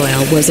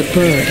gargoyle was a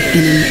bird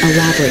in an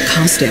elaborate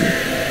costume.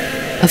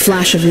 A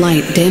flash of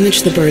light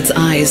damaged the bird's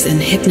eyes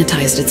and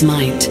hypnotized its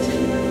mind.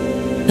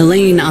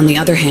 Elaine, on the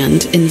other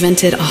hand,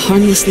 invented a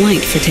harmless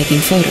light for taking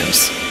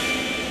photos.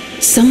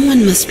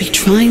 Someone must be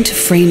trying to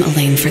frame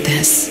Elaine for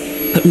this,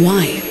 but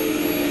why?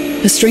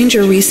 A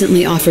stranger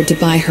recently offered to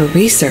buy her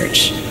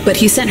research, but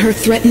he sent her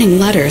threatening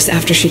letters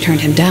after she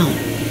turned him down.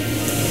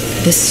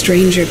 Could this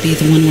stranger be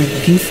the one we're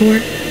looking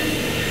for?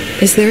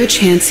 Is there a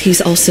chance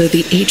he's also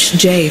the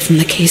HJ from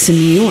the case in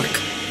New York?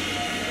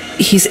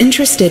 He's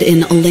interested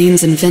in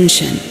Elaine's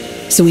invention,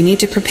 so we need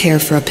to prepare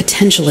for a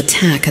potential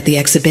attack at the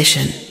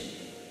exhibition.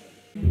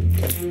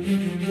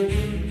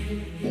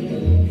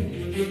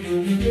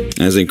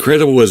 As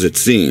incredible as it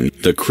seemed,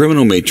 the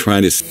criminal may try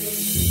to...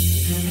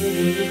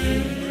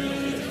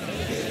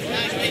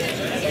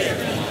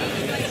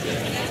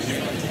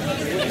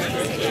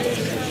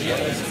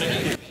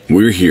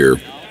 We're here.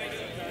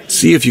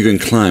 See if you can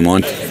climb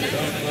on...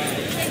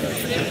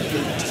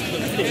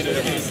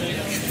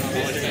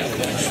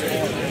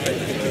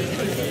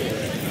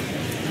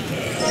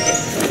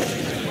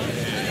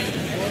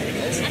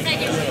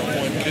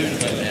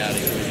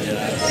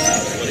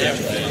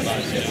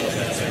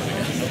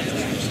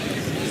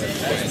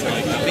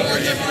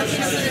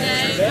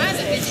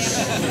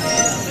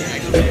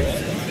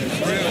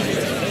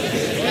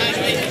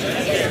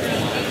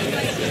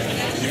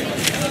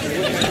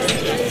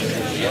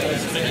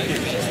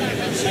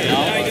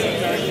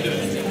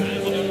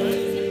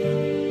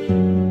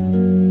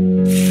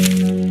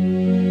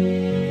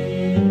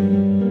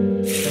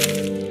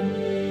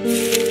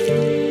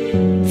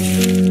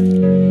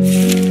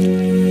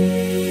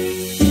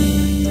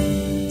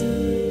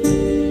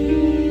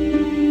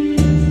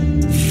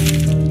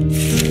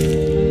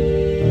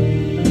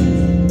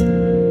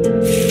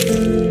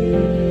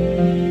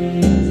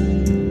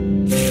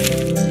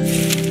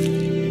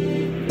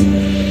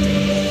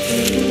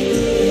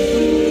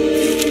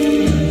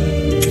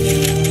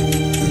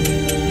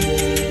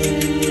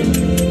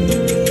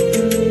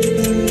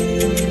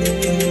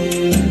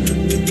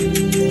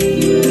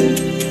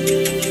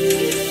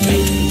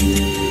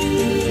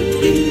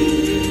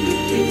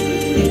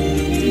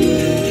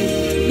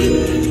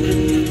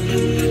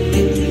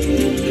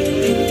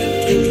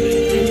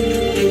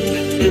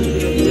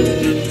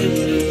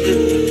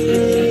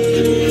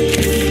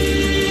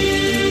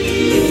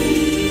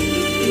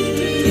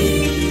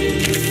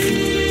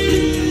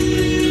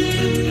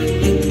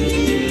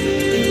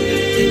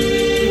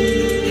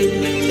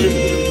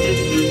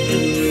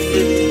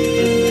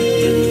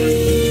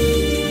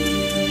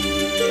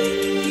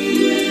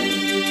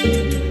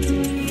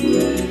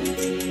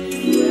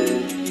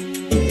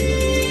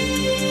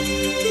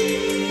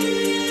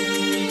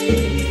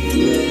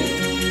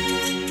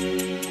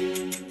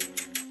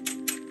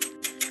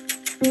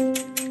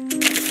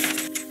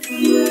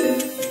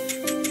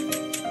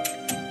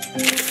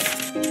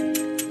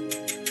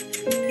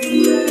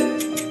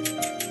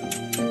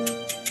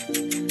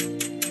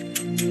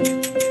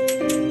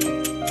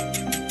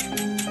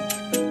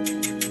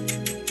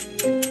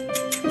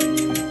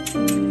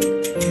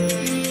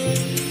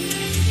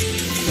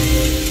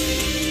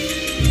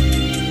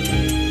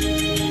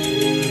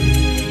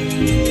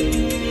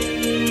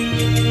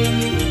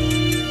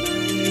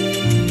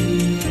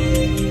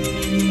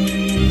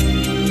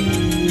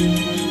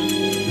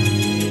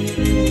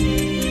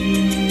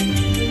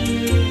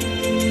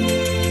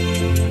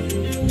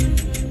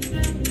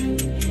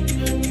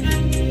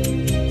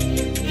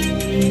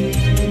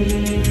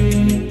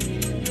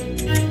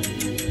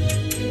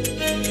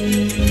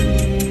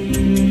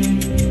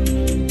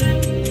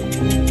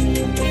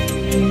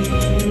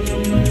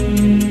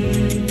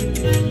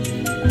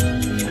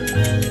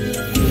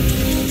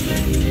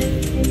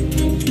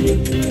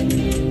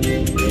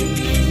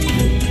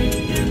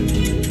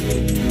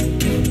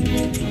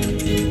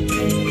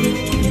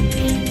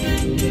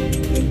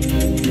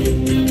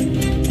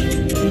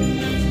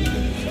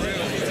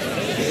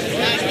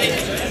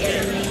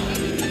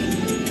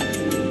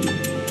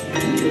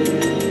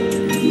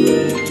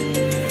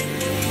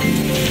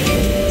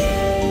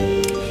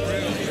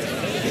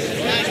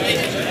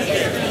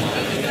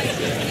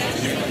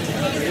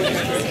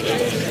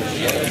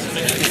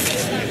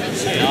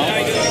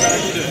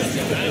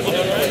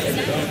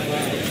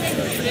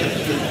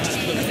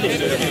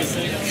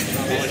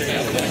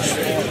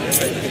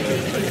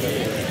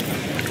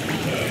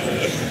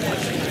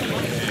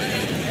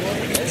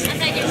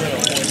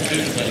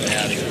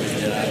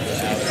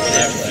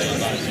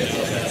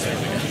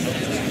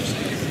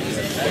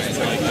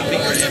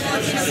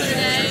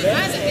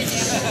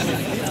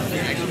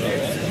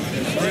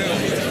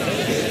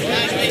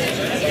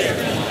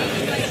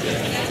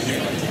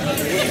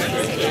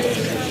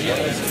 Good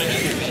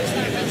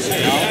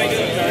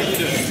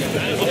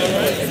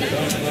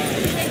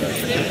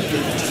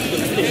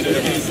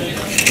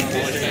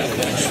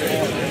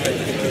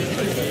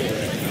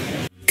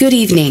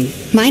evening.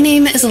 My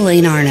name is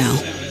Elaine Arno,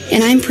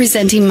 and I'm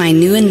presenting my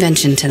new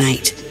invention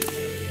tonight.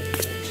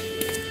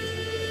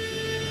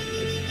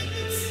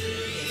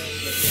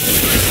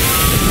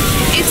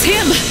 It's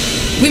him!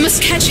 We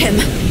must catch him!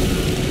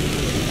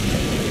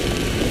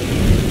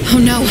 Oh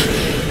no!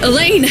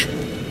 Elaine!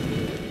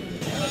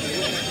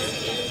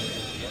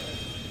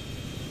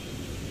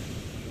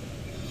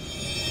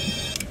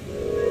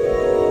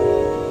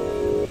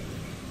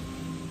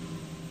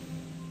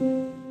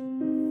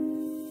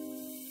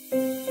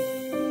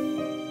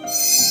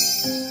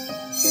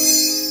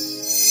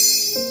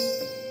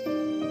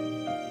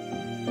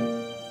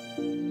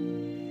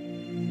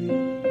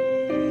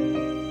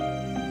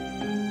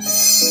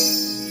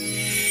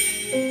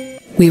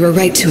 We were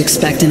right to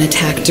expect an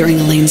attack during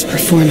Elaine's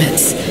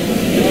performance,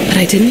 but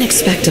I didn't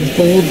expect a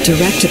bold,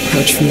 direct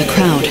approach from the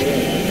crowd.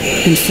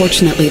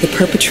 Unfortunately, the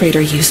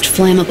perpetrator used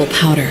flammable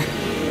powder,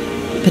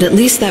 but at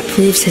least that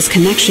proves his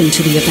connection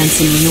to the events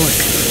in New York.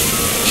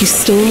 He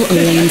stole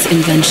Elaine's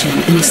invention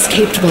and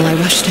escaped while I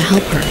rushed to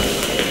help her.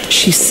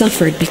 She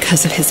suffered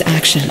because of his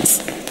actions,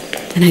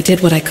 and I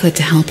did what I could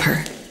to help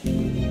her.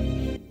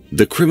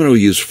 The criminal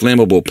used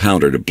flammable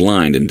powder to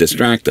blind and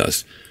distract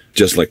us,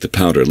 just like the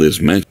powder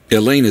Liz meant.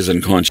 Elaine is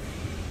unconscious.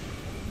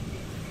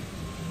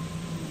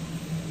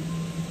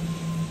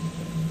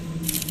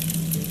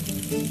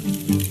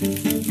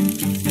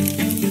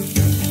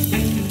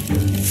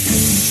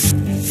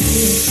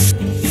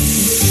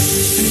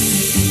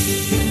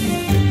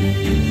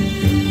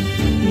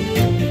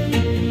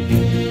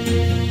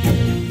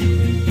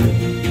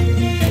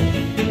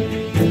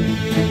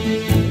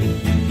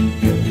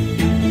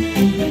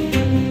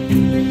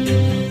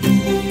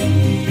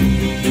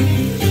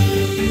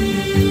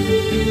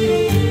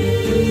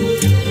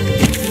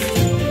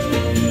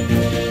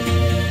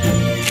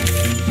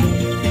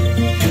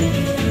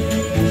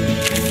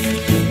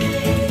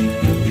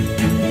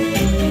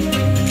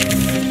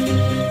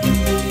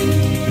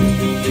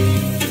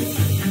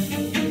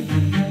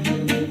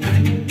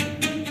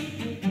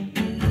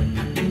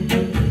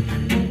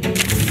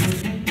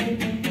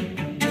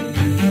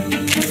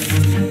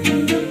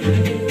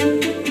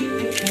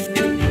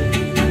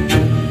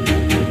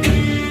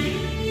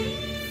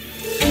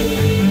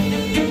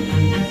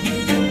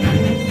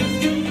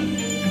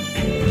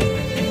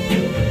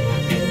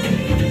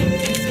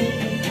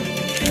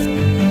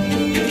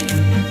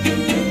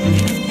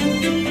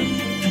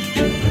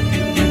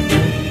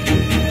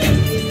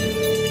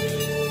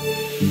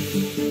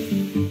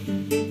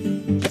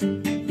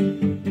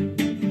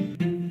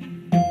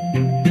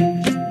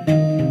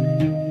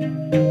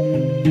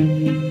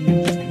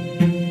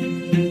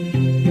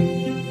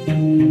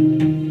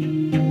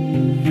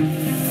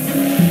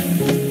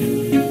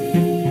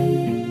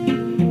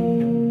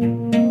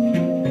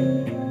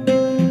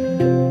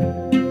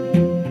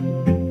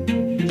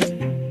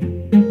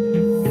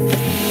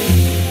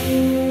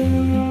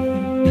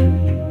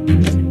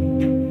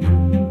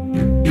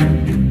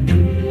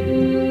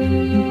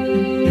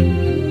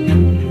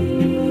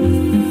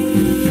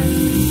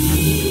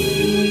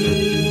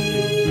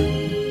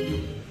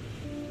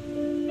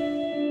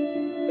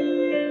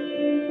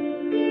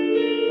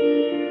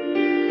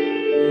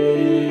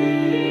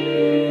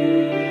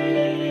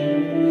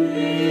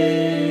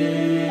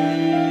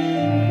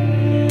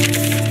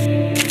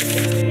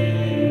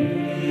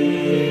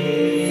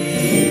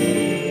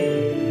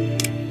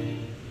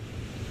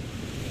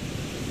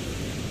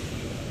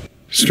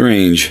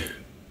 Strange.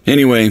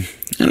 Anyway,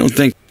 I don't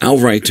think I'll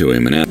write to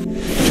him and ask.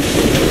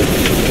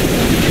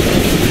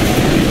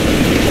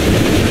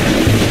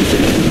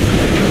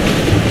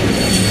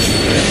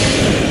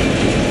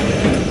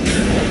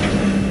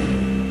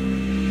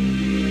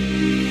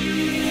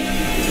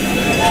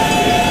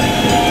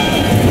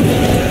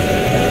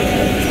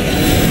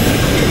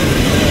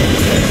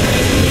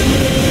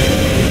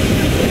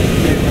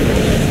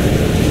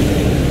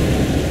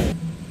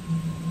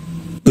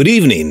 Good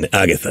evening,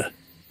 Agatha.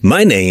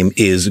 My name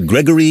is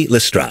Gregory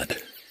Lestrade.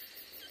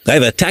 I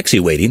have a taxi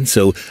waiting,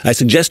 so I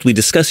suggest we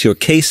discuss your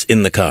case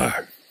in the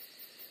car.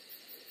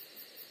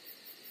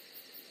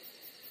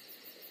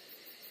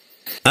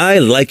 I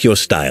like your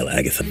style,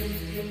 Agatha.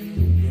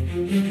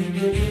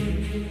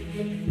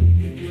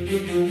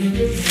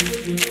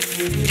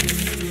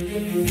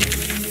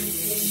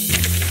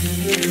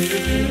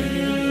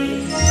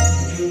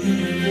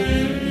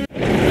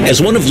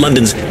 As one of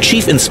London's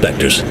chief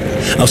inspectors,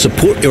 I'll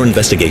support your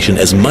investigation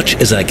as much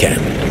as I can.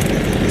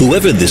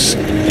 Whoever this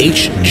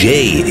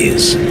H.J.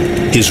 is,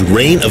 his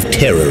reign of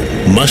terror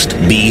must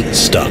be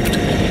stopped.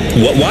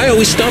 Why are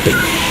we stopping?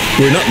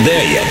 We're not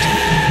there yet.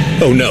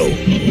 Oh no,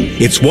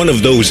 it's one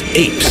of those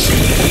apes.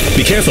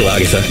 Be careful,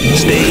 Agatha.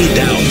 Stay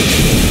down.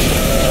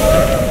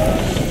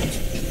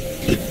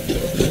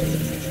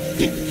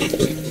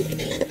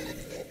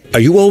 Are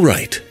you all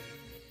right?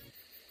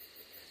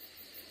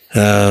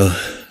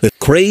 The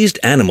crazed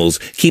animals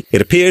keep...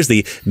 It appears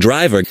the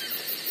driver...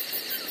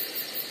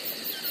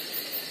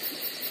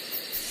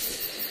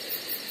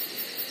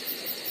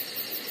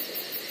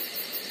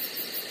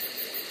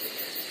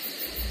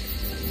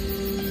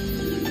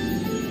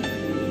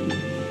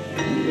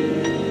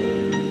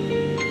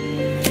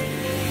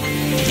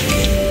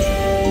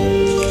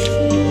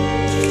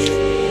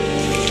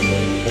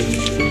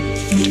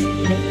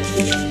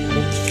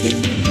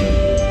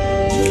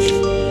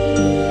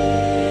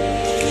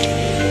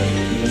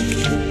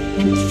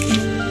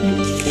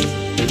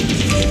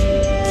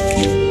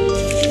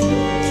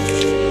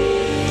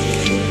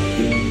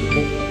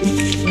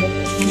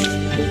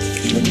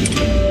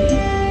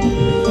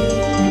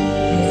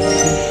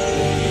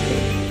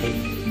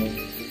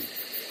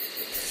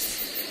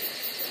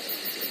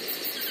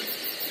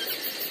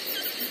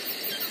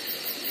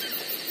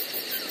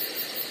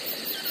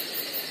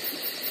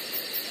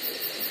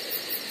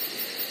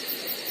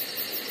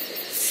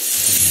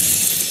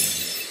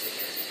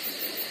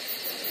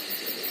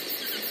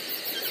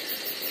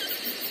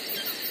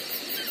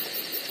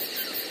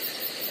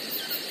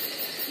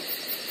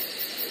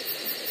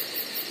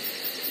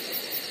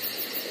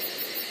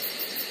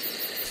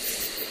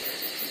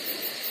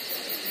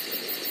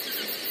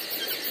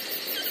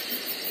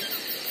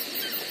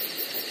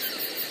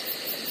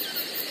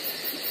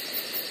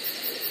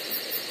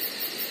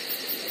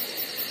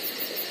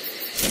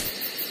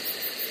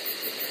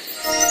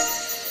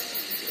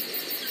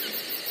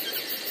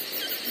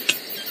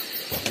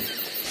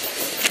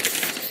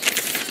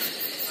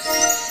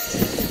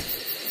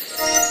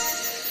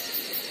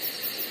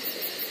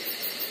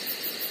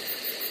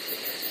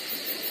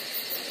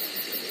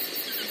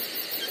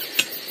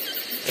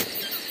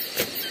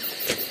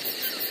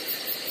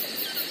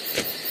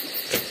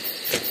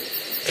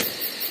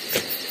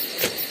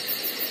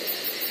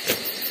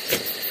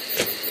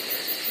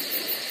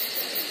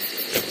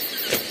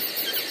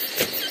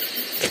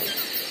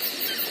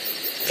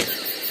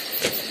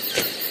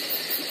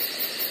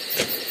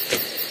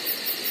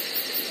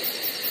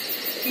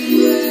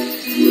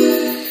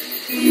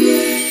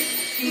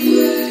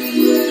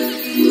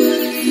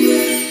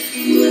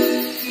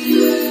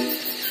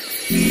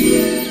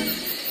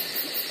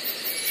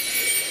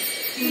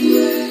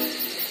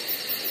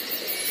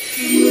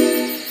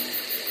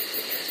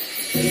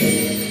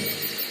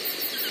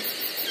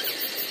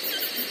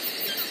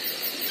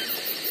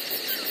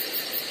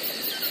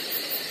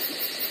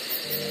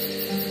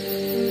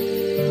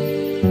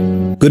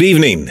 Good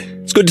evening.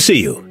 It's good to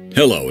see you.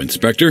 Hello,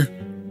 Inspector.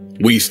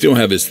 We still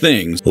have his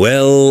things.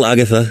 Well,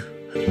 Agatha,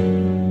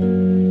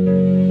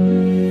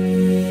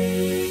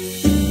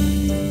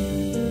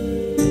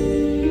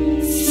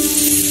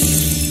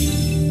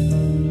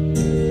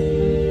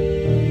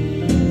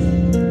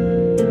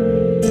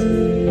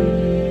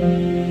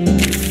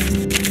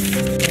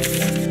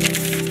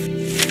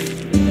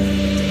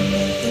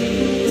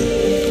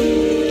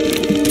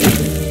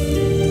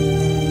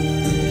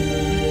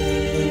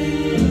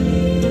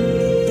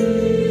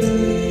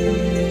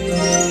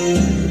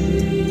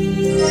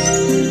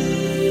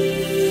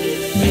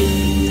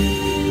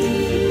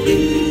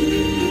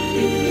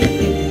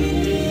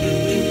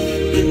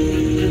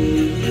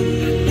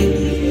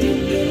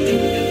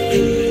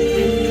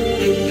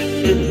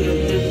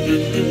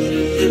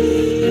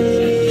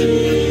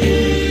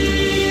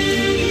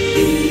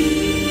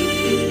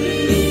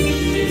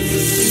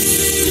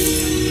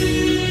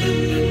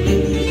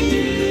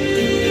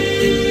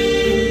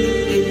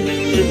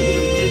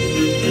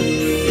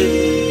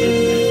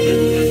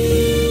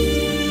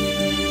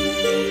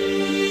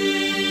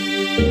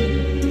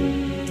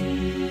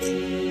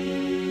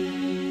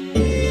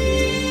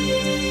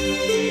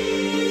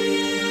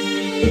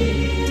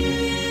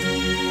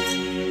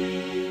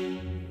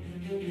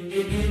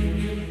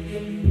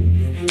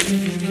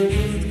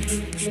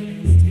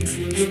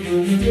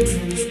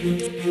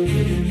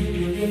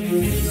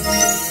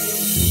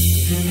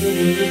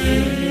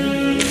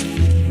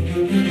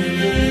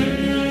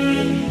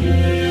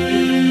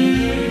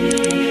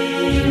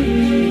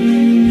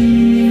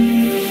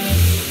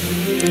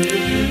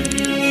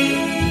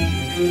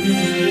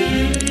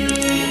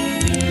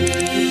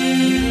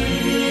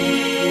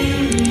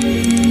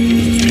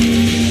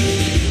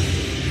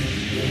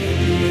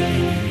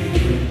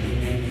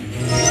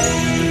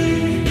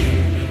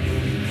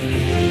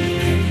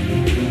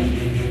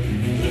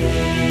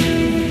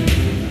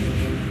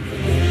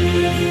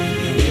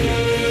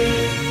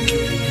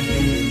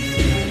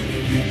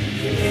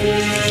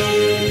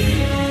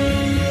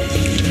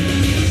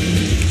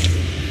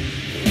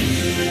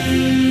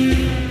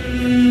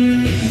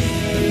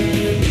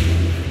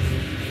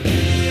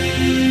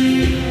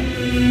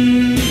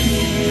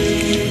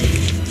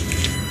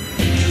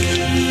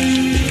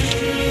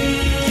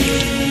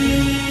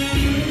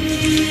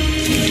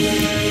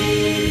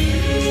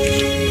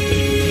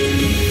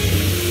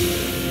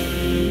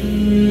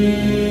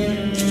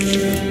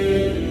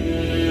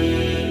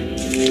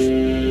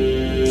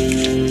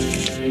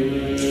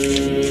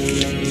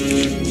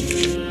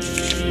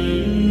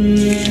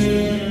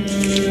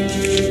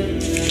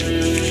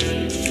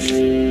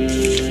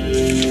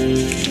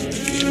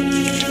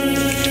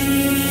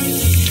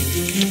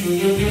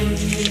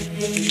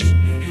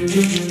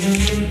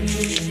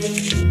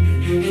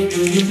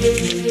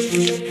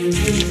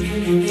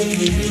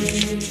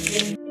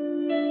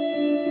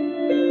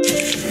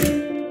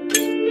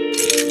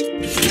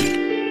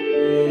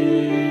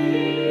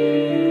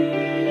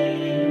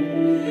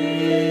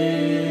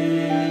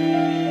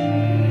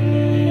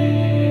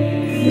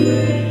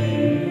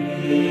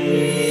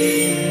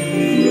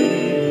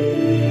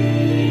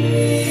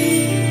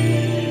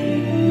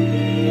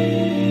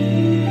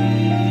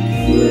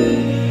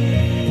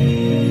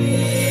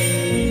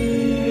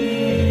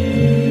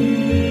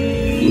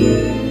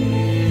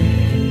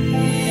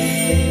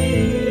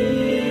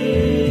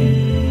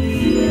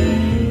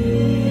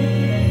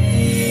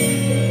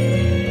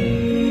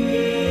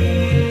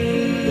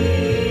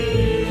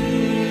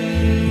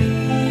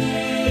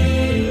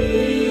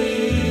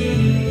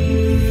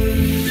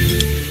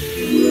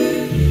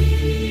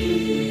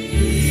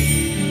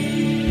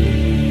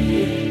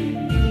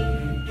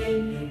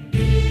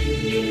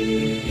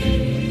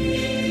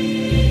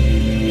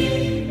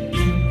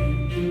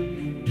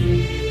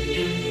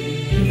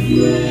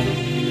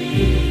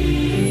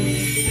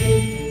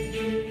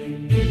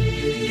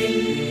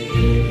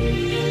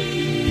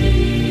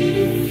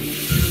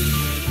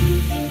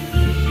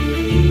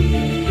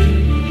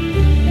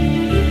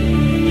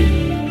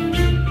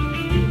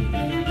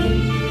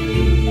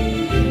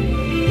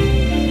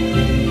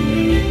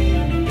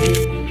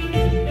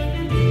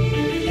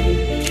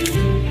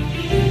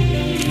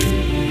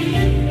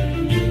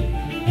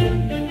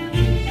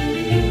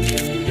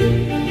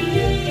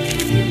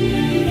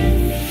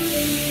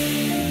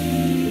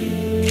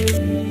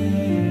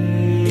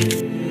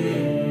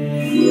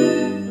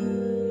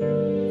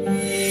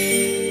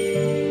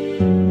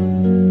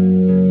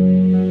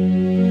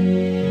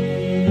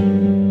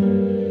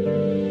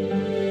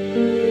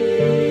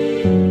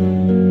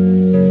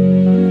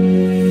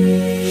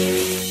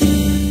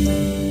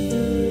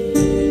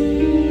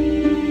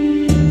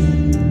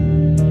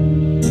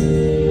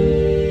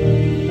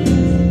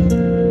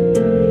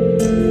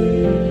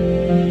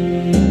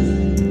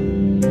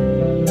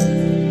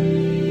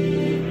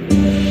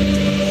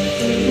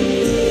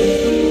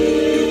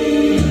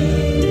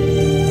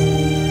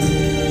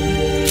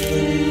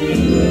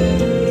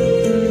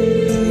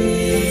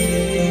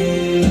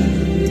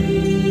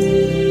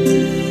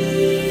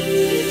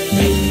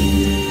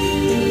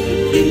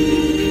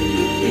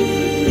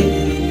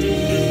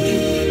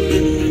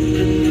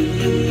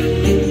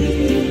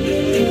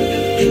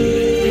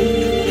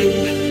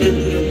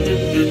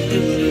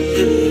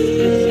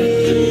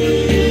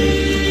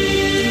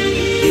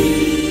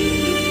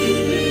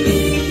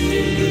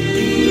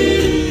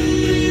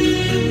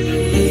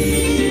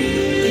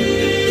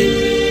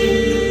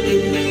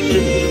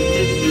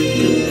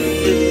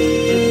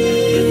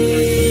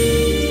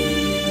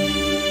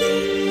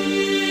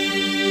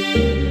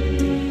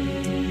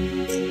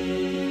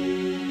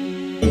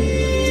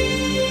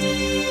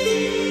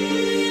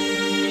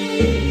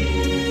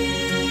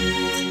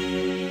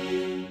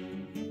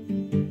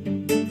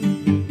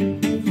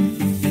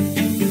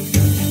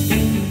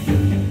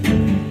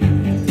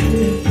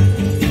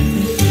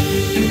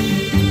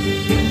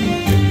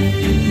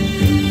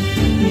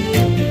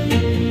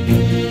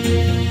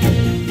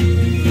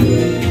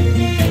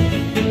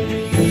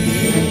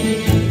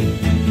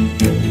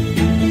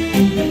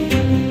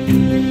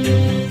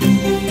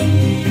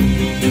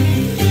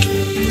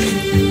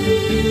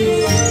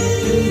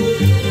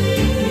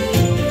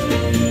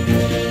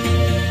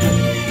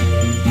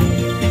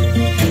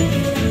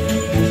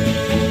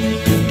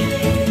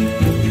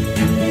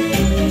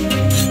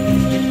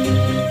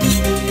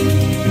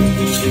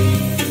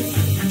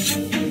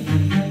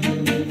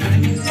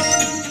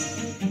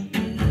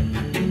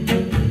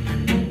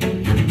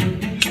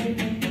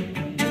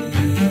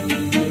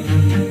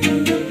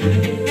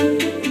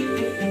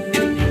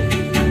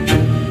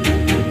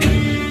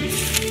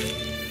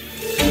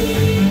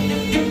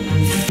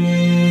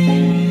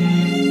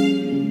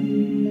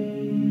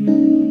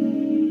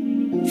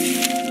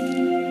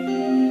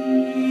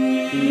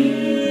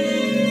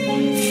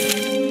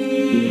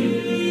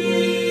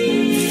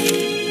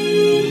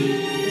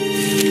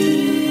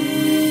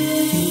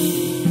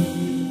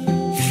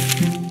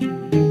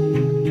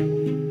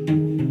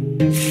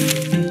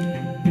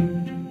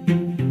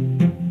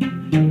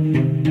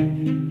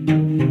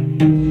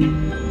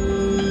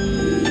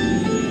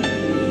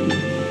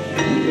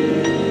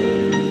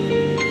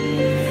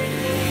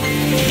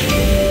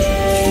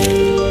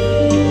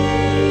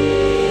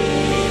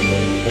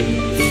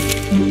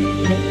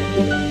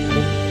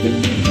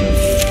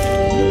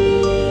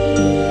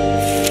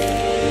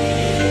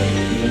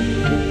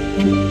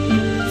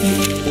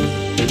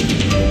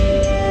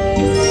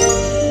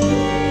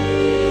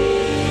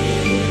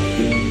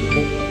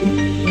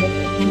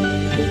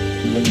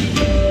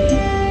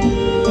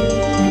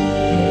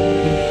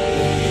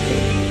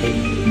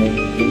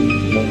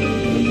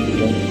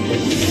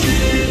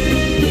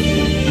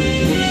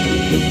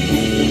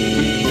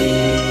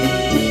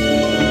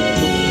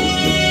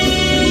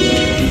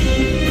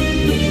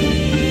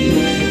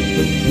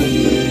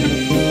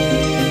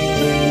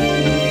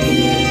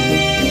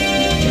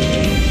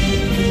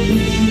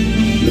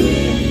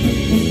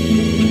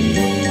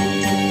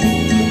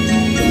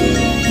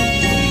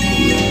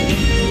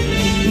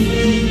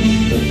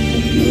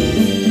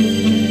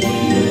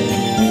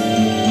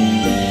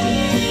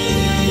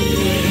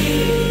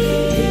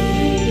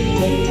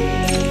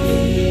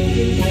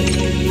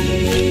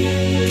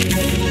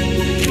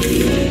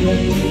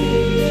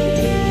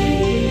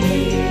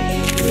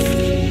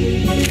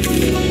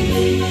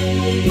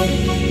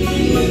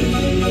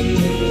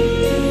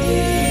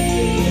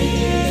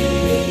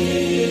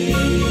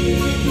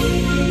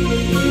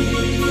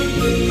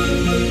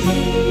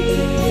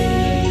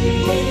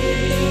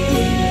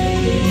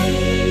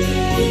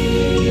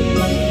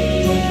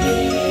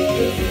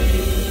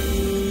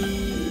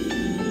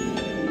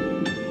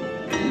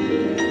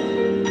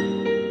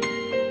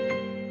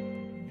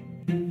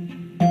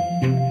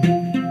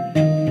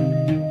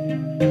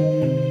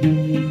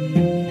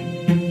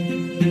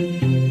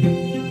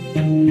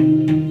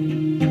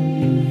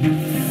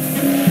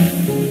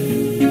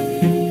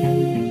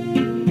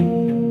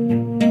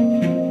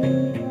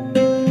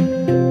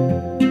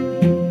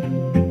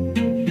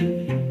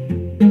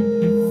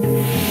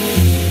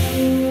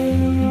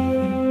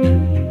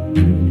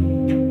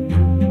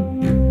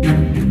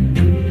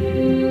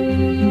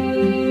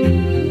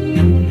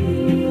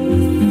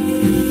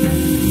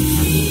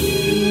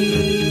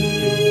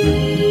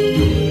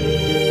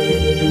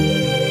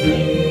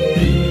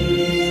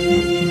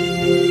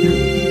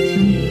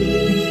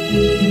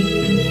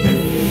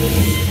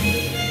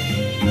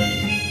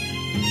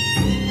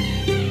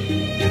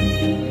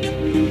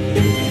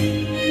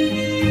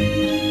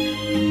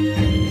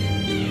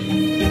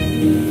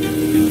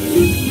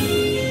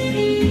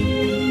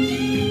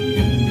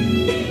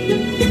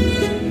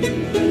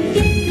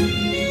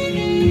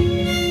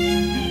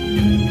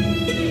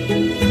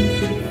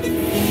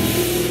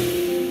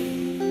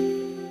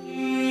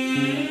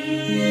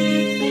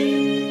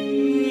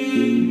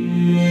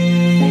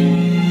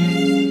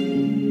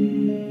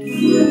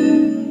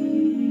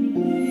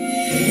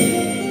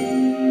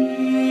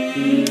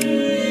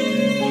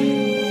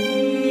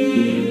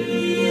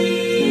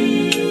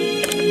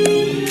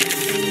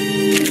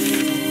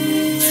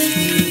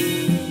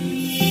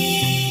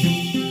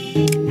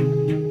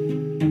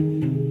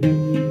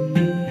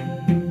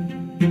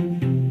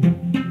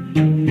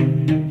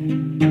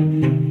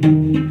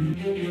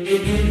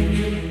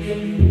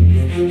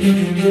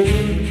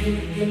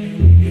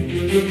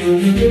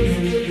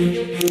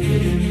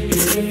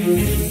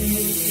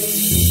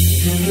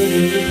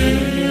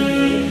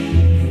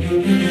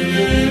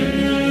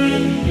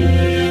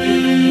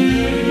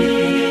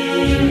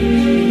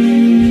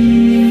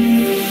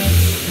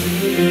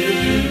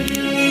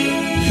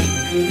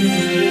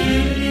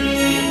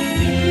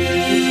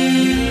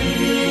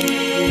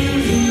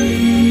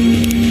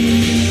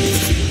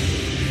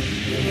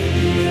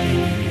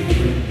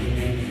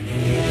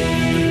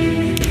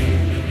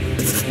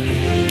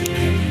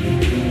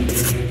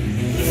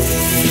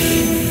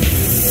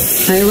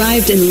 I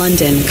arrived in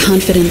London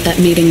confident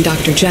that meeting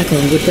Dr. Jekyll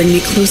would bring me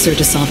closer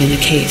to solving the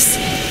case.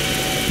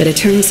 But it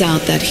turns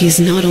out that he's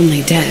not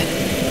only dead,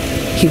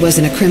 he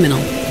wasn't a criminal.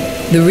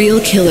 The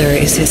real killer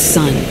is his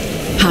son,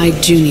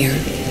 Hyde Jr.,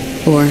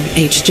 or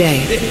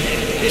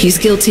HJ. He's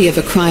guilty of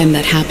a crime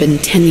that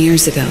happened 10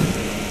 years ago.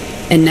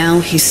 And now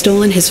he's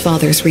stolen his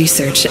father's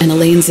research and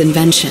Elaine's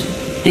invention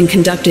and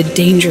conducted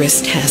dangerous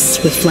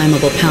tests with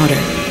flammable powder.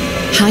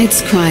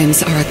 Hyde's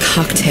crimes are a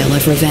cocktail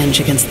of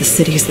revenge against the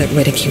cities that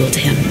ridiculed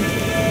him.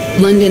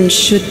 London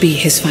should be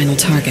his final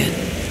target.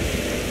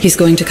 He's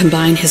going to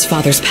combine his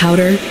father's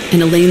powder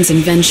and Elaine's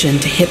invention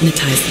to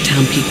hypnotize the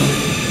town people.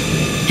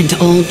 And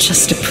all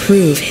just to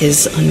prove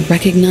his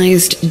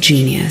unrecognized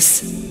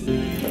genius.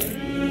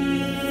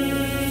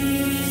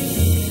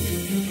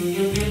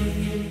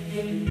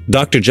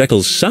 Dr.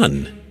 Jekyll's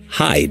son,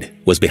 Hyde,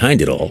 was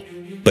behind it all,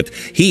 but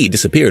he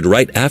disappeared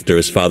right after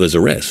his father's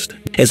arrest.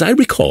 As I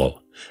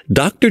recall,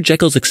 Dr.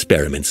 Jekyll's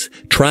experiments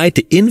tried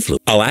to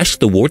influence. I'll ask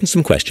the warden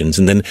some questions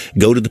and then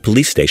go to the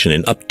police station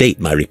and update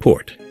my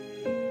report.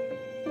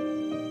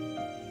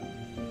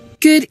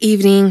 Good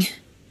evening.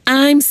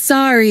 I'm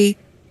sorry,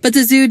 but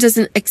the zoo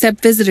doesn't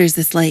accept visitors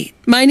this late.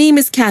 My name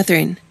is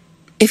Catherine.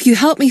 If you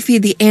help me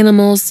feed the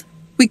animals,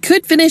 we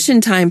could finish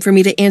in time for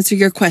me to answer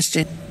your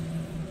question.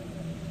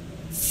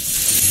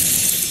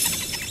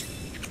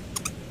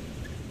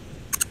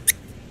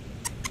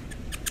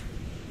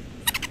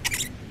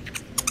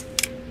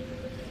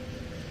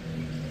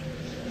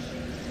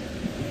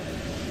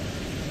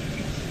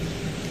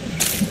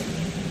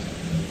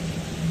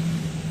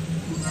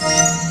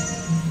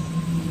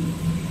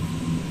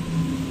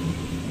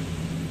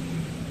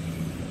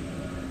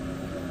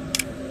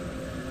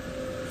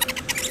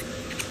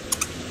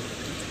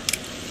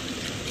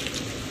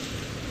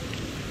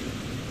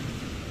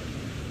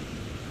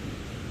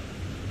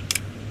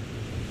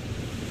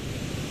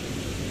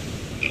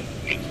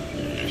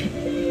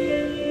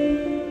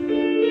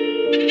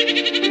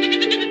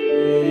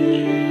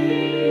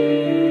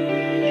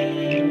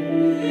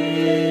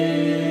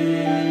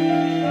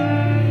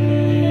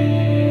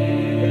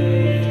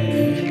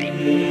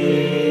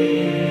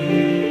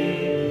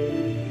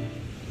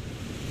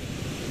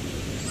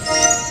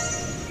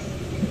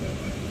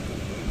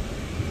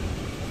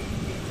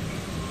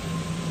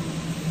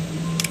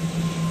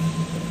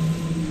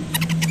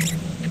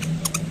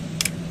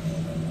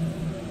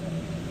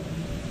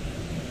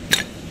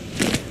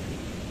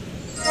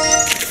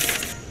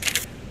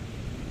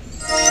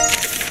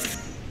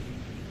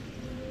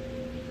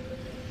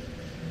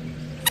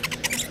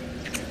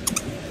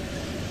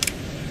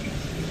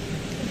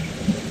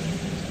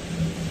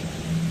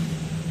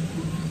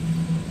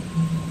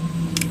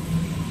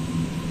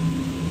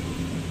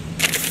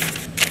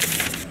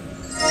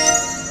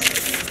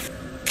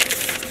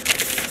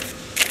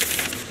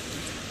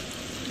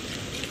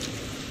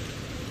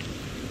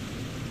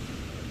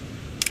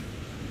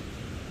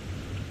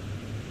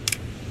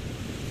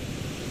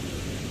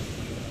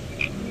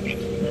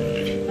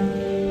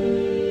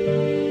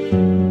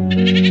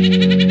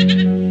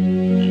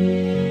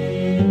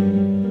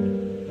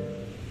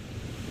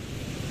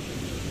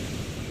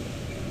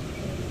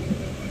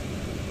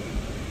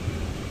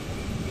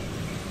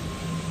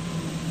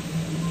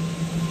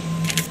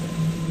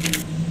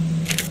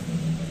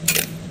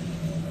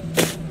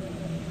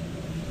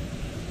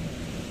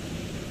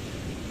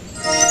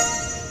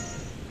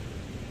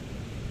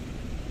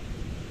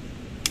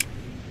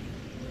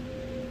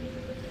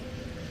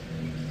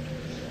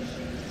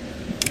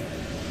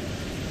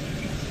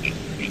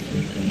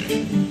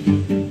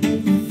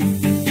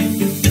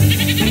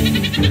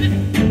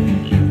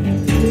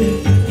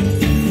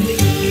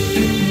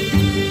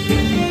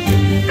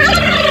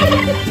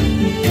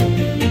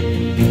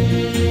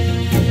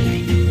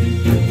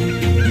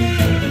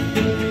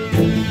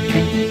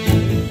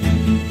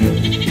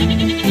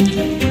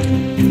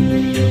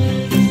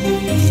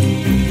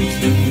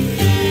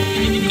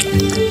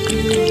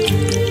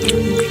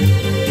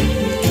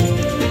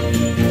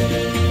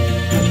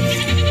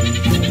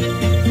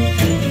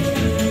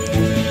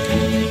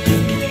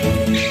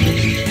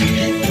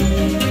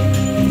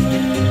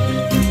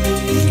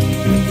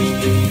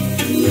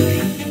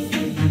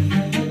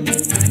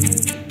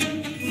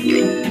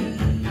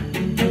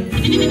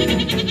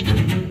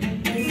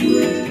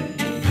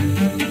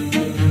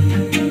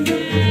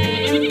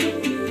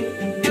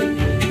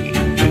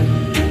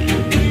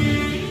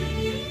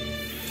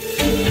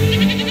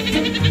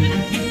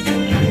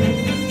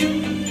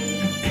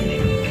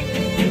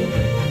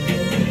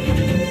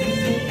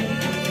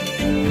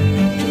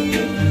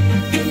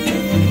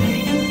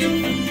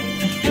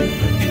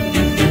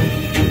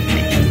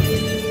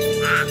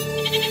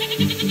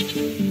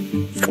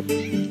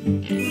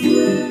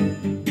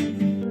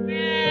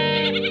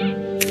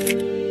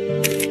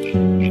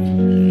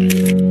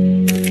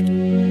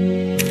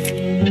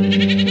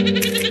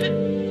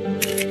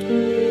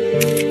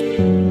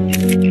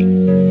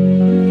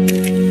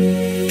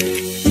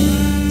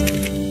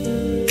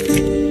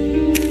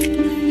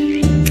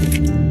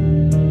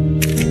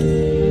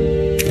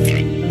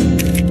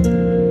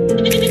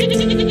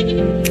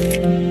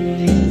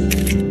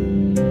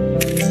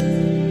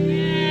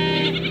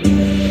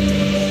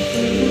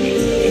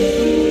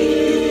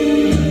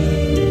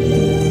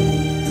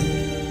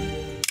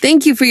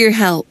 Thank you for your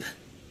help.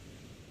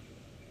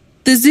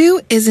 The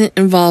zoo isn't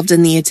involved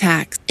in the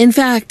attacks. In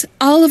fact,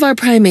 all of our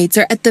primates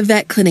are at the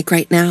vet clinic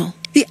right now.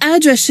 The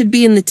address should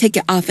be in the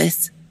ticket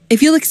office.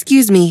 If you'll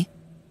excuse me,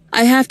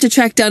 I have to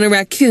track down a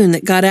raccoon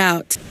that got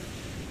out.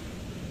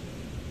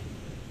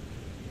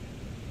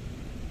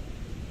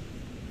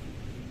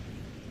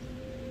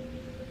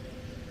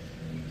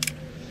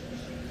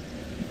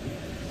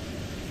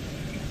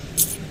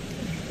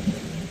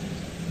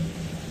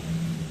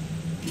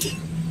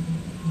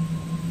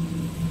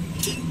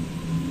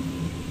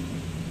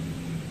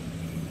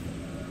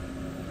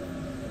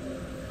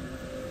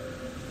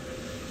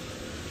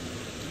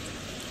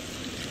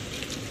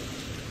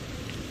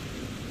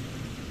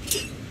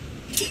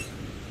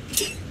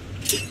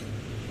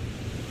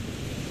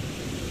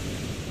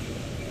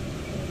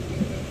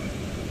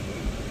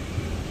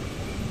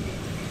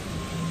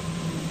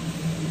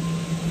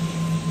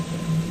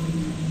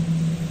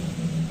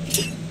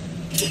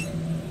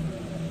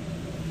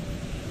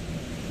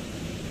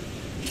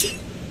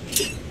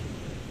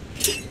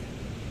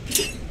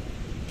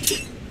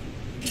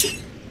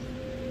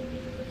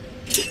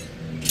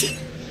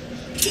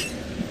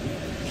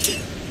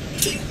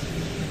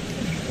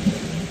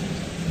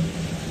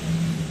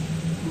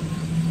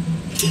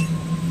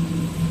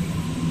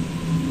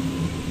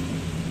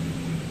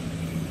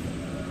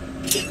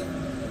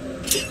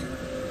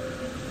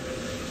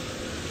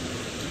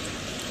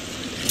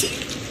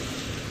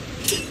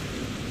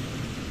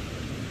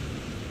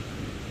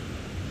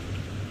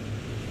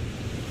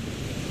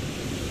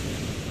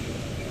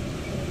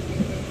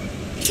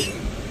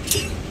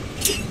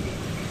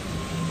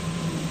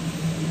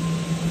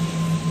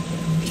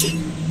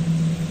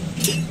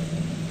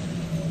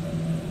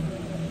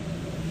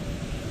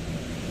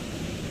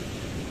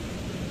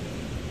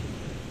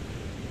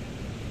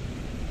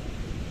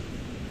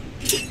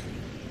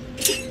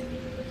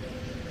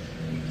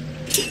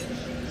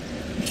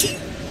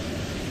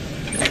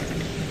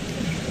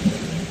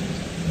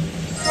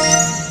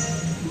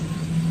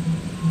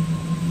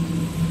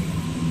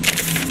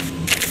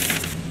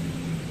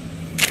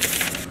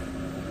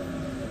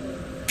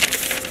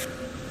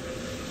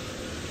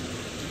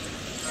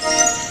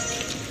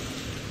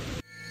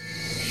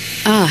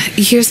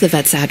 Here's the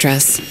vet's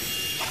address.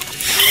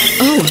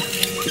 Oh,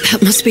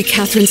 that must be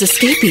Catherine's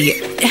escapee.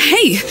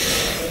 Hey,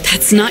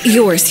 that's not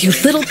yours, you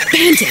little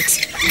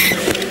bandit.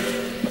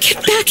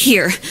 Get back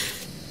here.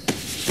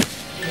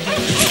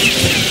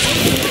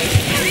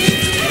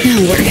 Now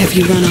where have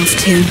you run off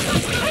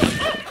to?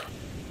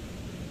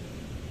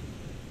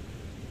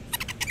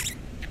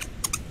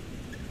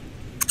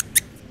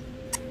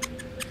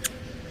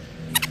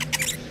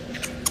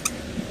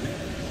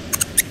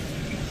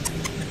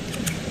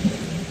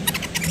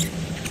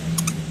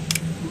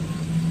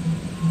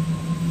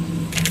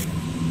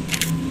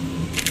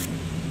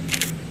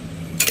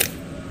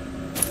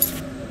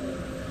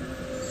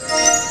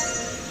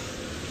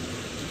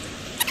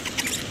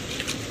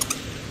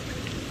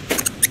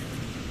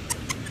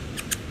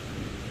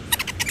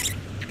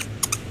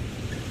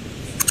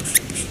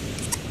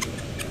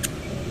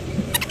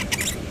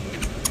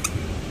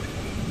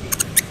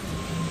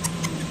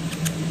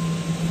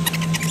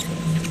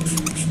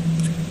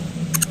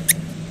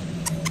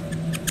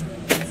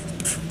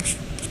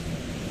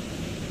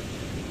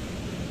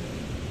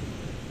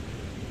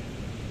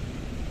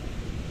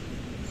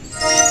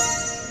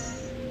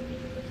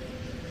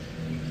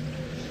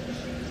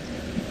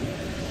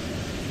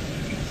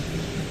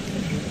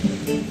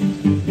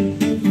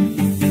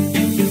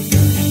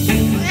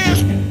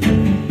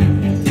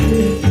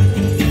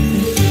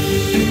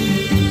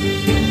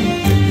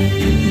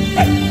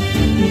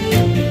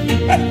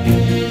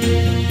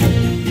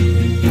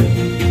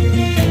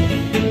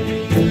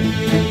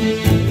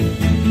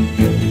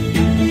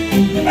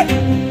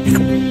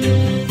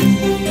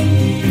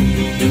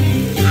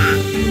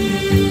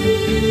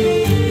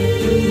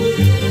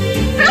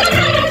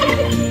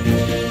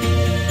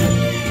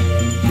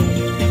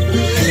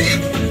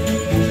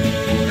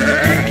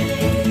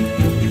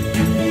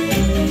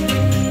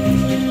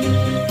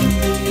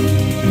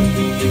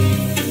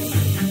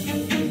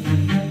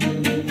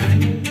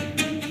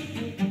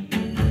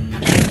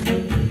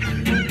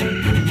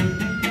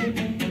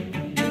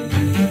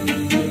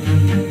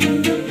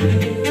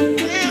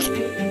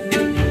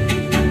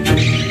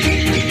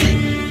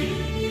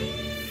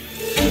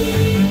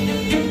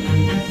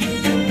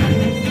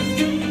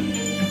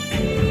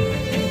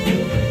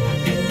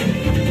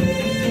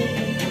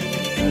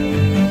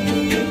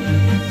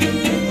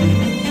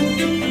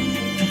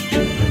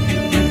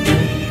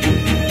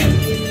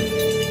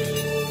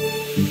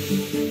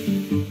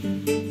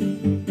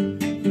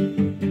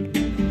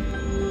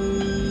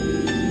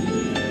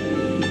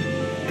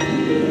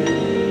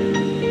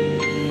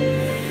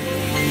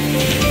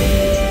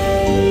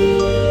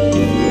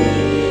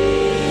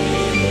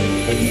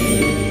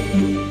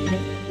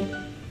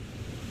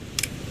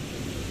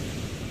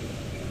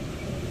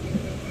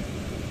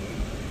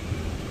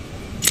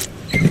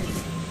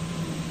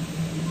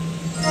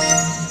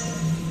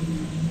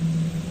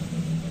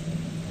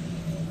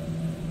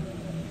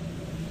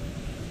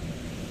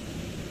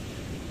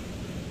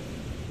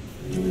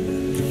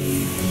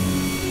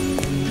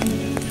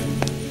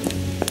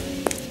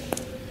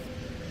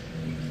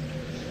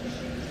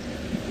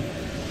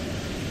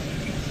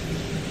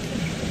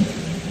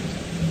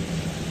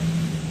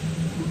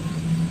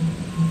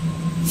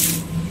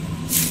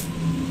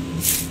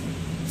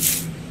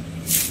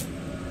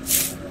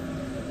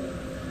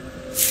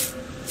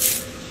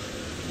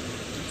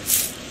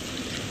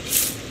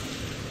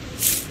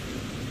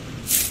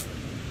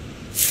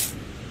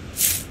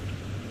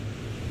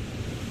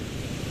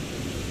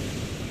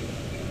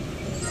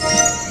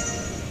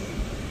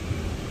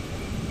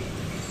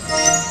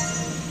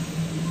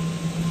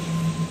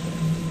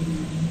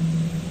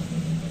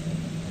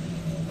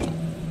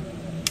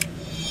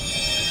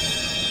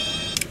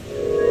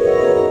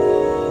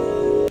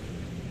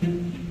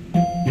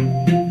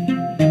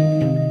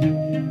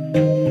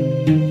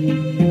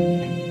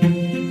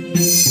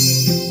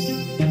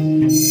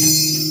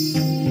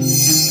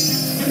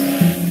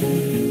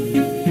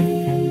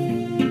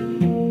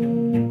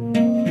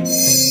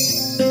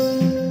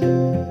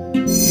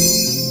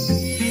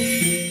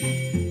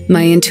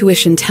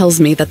 intuition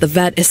tells me that the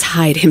vet is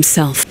Hyde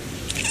himself.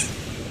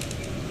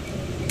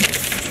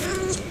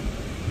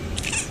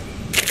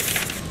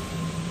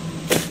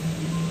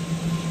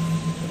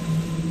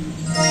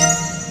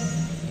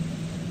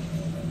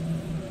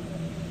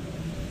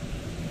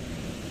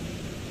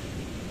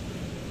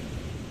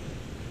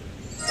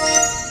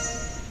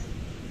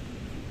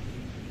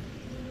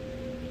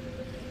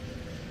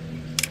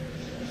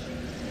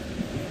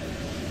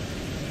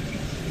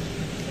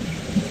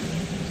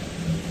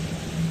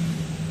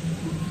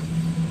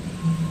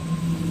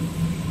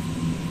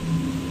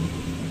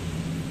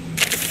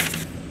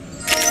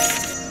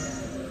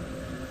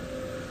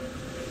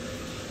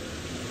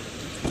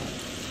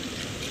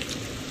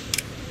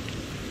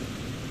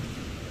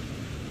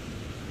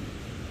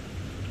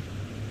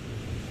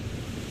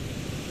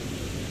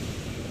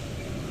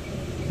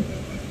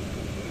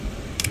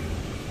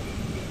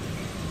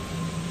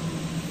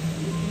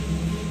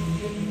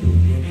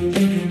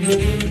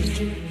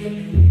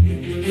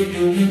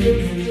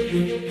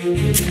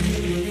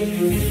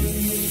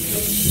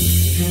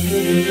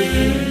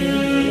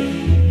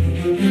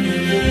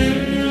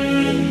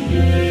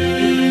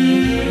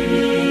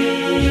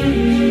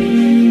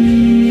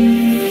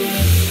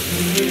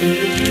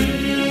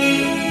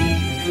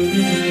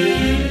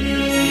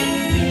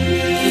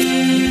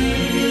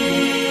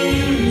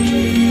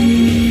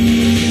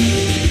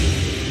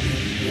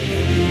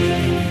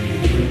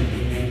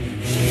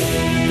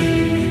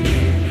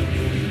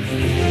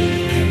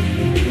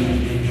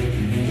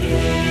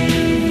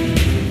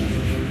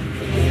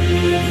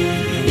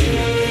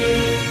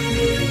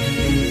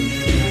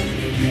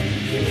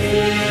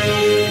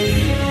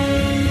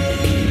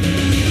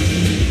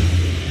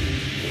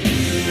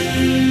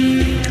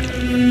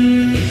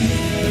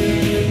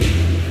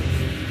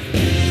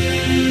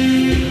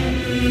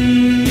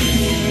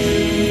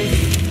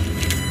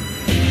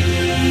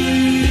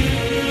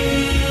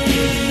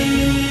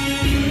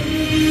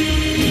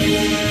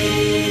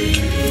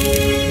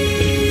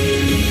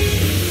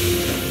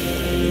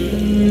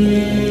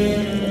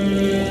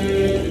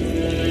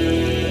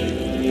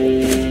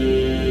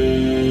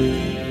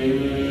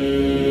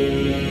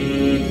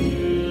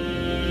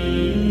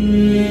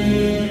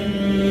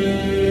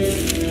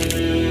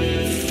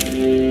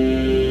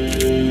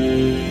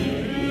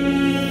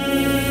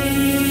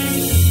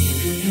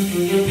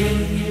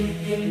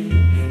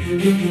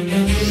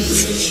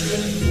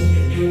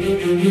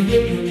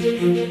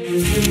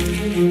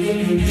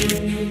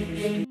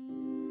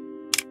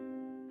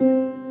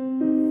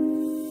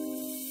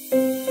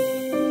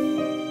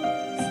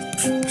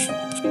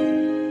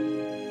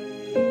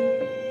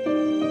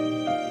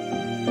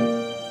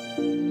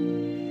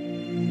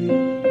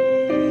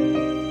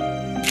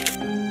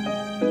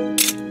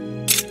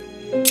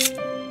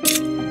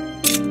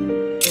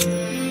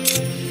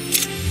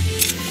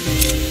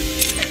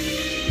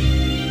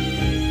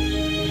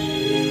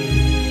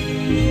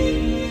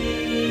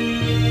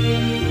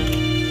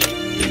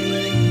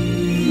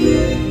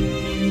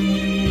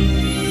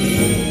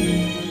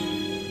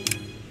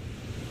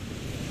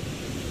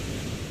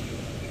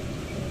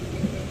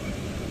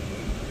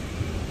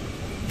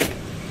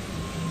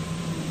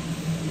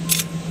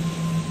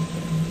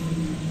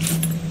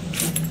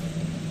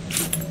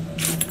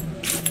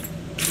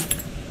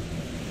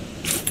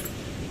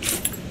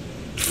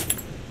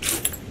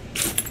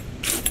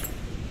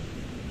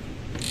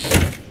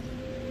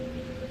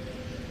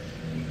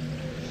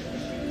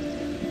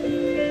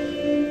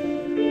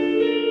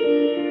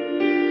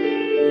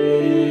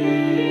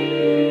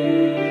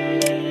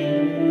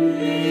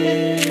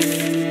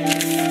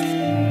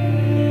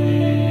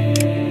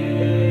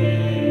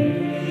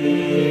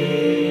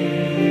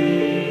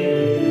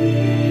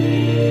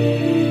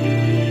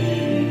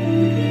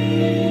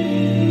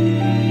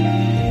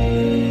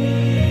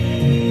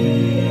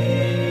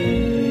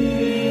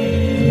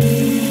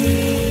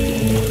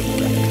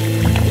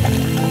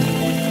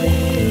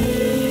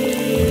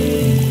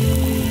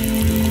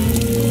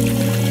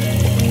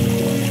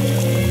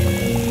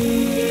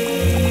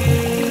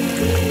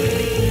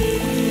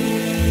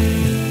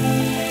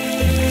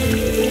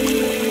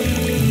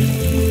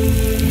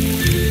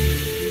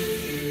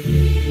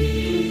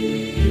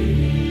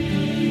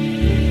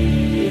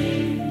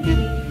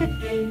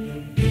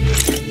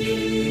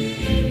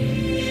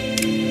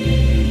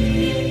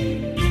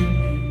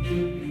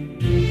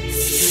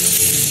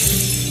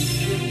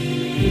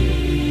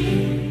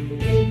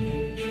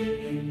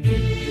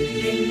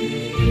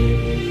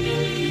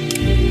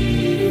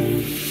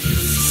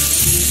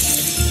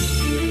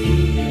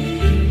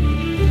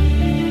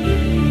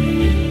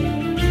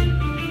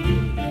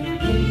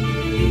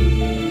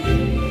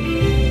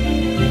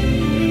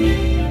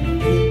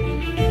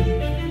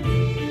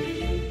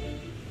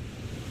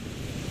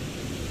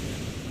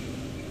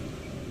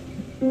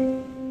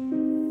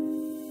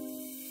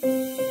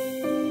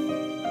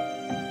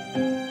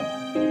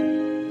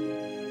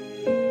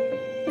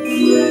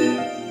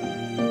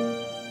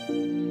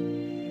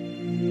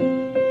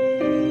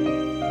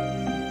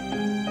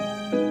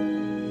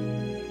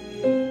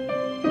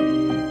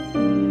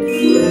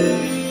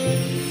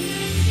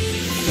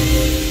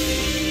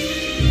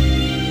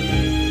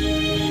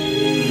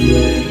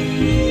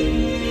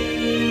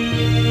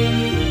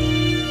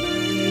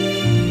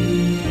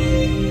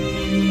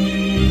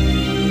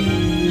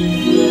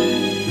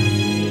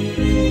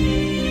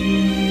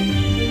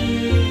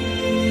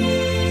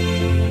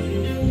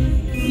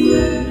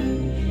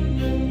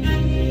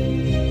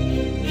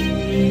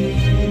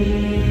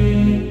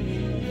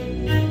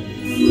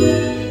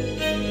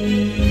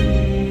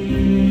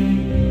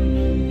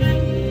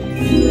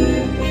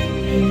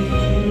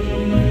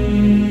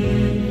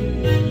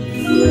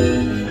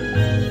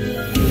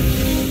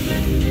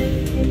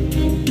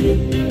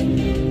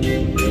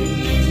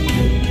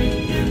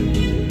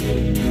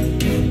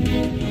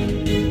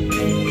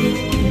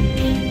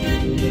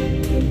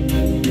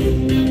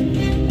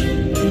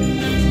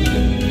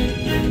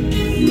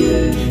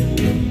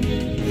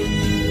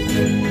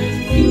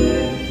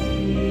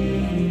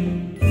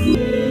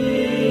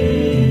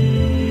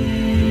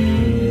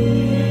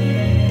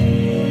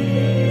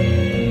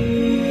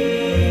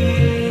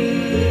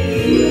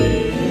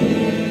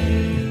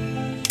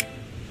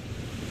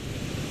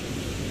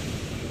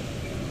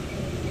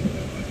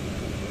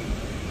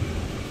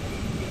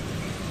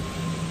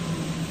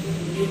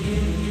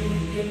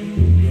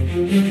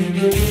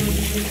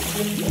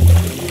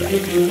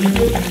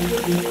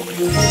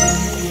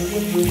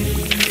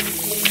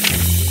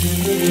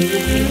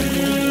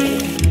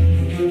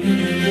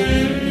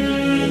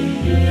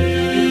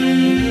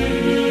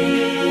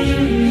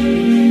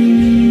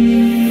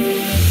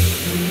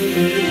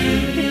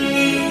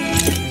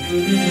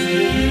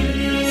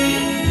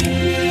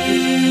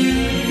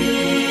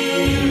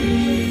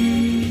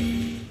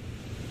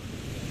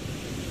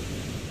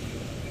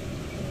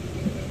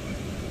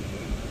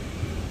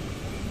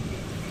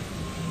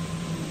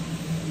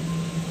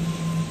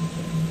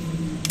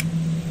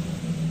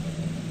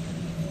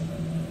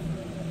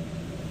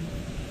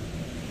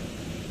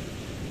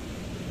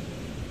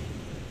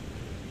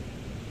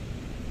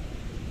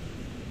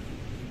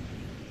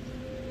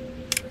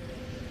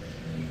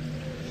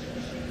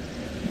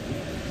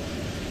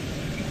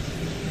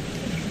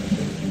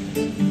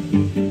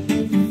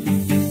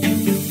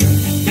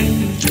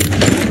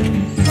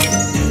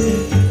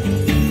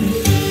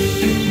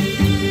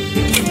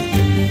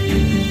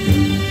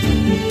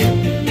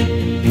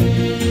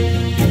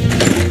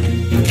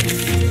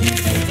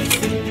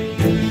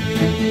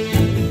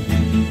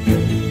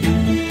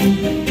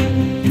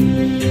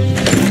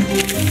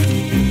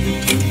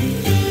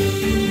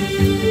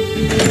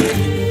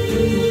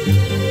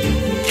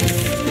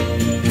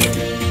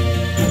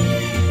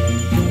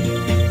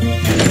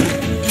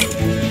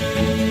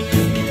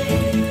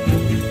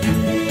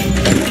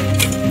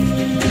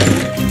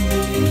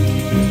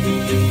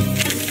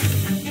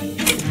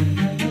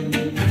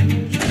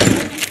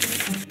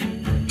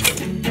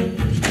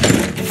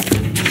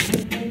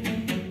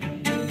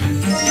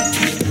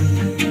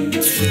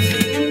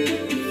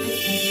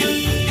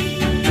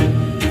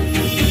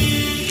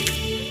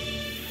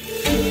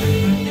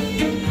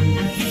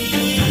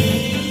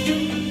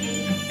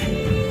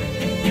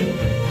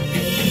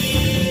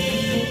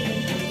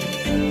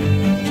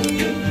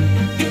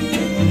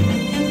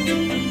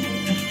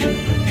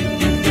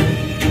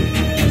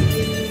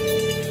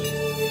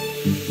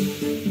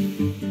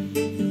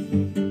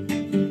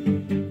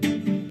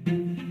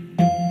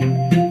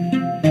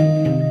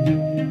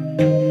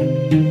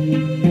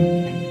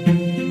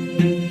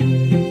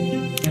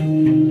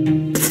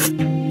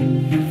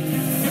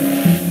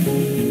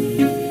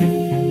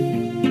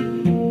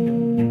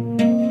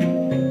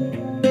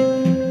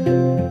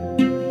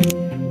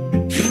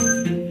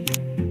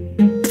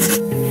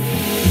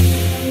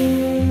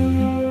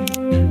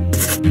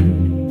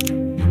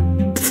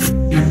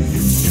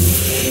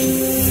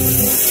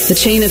 The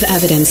chain of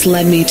evidence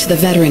led me to the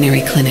veterinary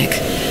clinic.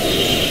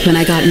 When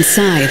I got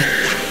inside,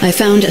 I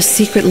found a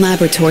secret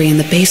laboratory in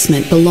the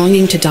basement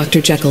belonging to Dr.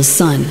 Jekyll's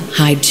son,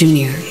 Hyde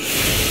Jr.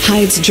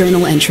 Hyde's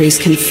journal entries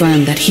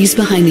confirm that he's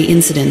behind the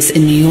incidents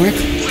in New York,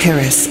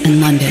 Paris,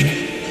 and London.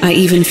 I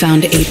even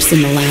found apes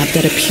in the lab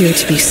that appear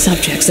to be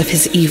subjects of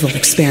his evil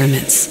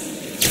experiments.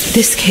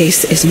 This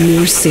case is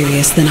more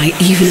serious than I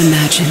even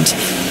imagined.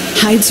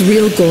 Hyde's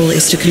real goal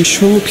is to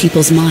control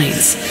people's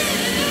minds.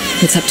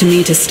 It's up to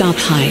me to stop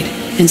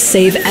Hyde and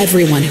save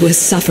everyone who has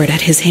suffered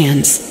at his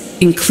hands,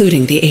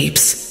 including the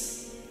apes.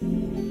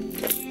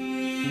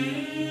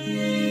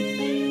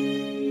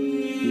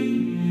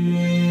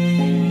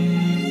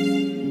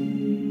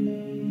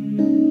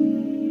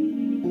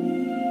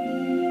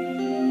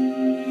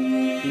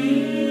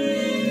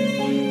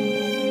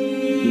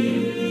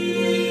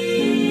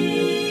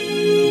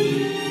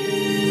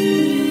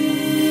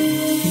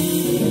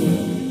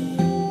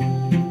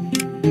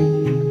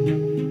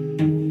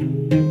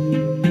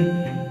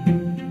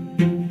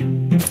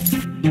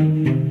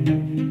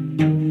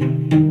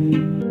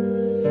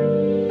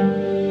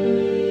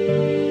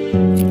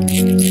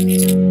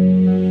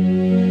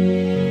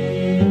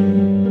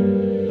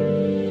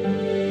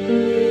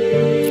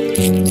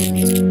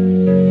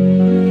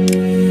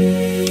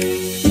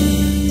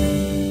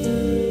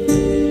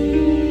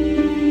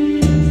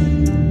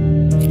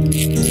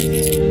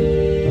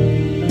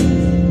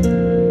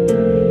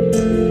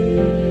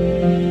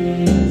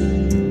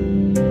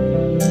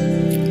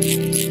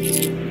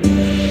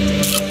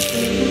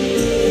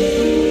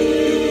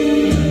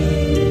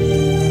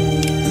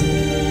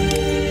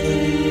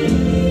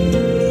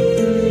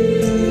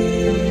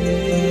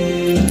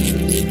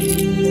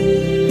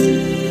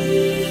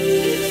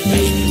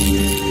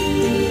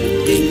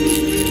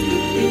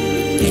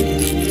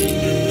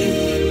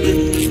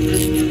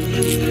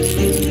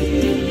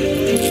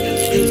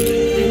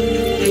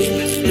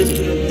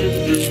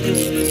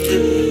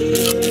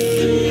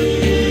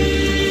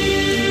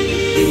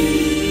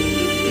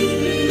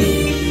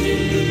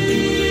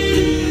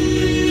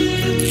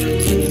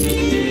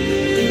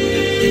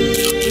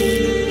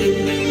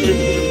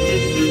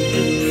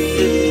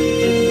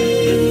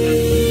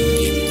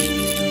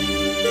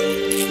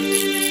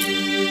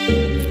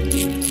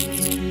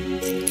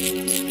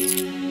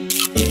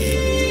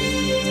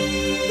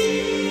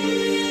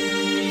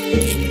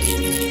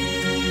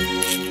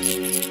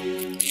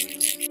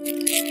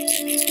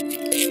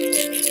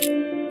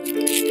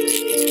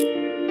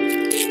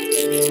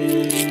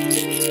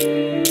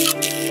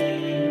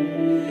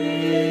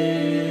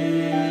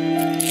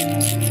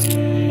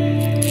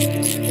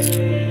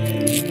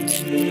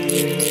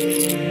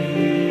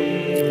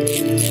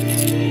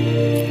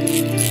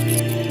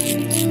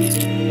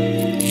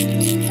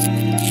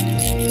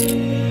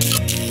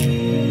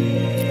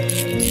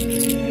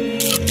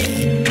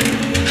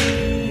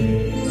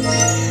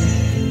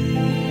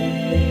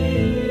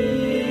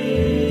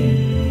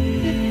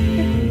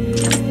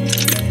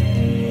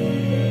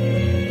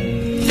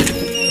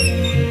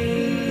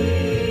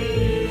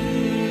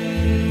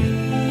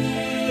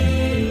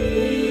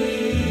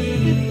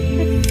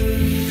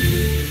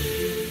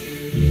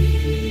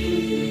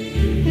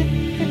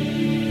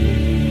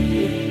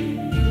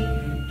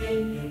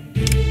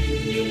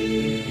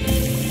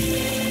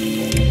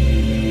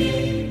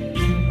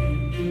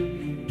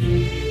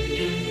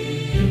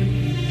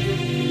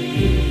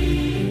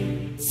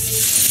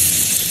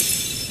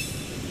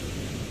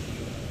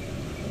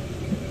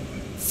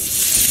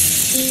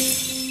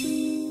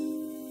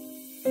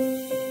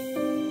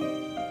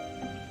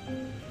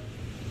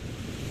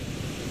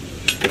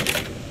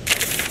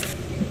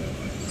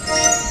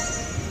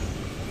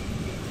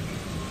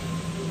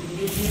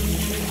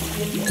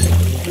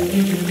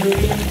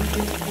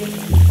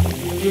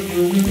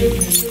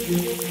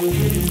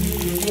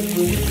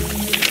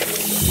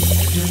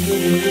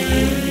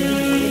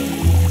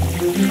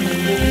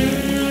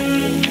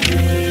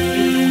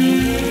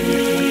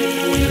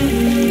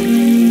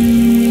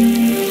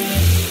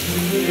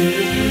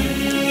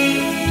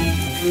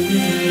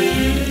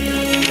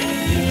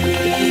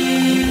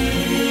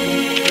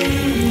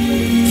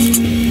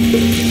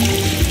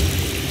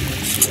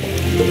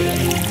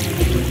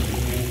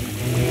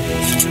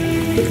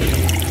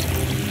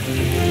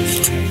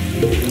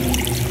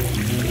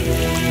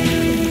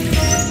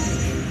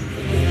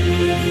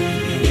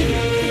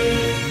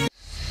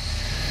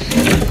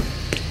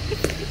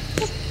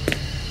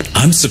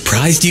 I'm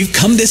surprised you've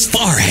come this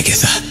far,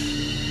 Agatha.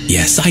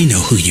 Yes, I know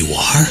who you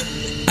are.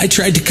 I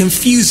tried to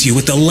confuse you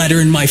with the letter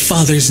in my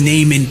father's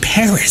name in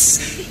Paris.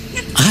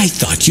 I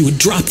thought you would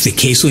drop the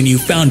case when you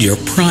found your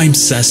prime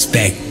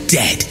suspect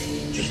dead.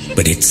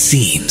 But it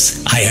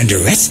seems I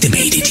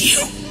underestimated you.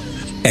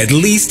 At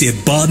least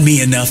it bought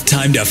me enough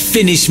time to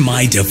finish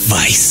my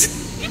device.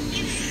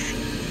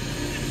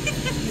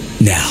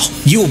 Now,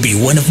 you'll be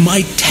one of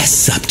my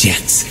test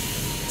subjects.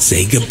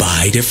 Say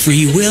goodbye to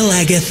free will,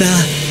 Agatha.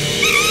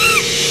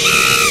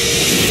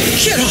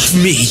 Get off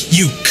me,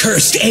 you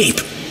cursed ape!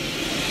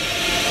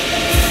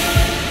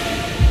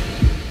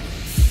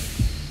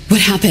 What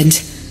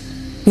happened?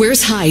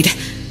 Where's Hyde?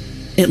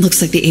 It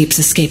looks like the apes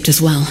escaped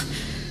as well.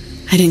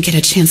 I didn't get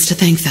a chance to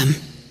thank them.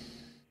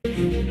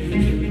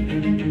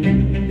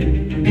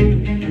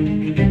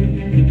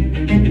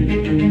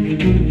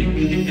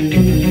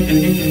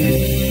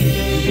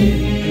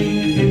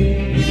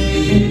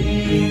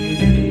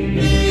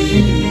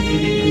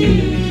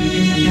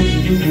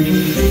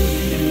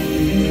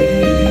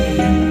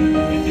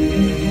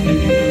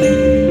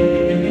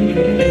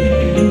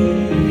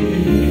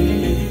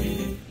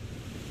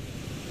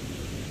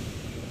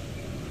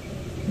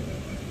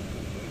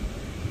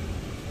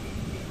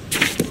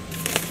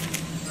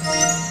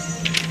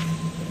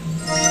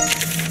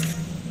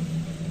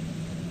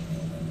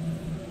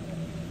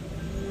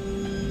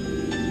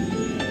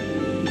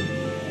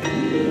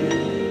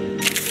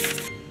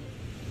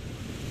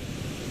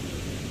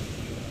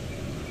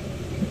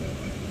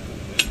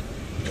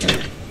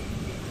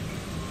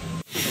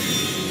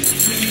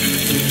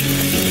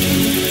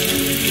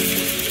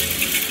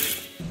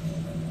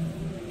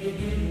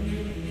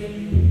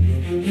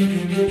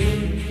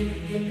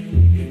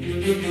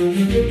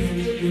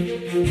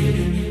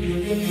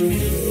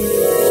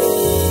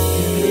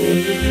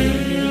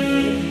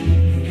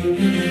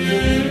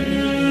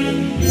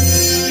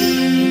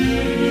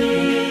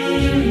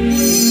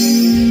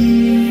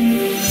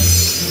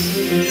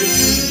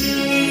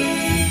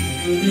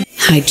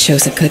 Hyde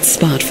chose a good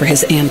spot for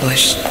his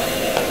ambush.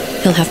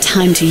 He'll have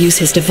time to use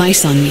his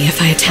device on me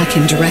if I attack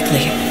him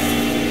directly.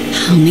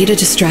 I'll need a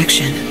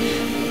distraction.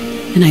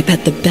 And I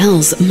bet the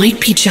bells might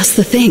be just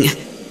the thing.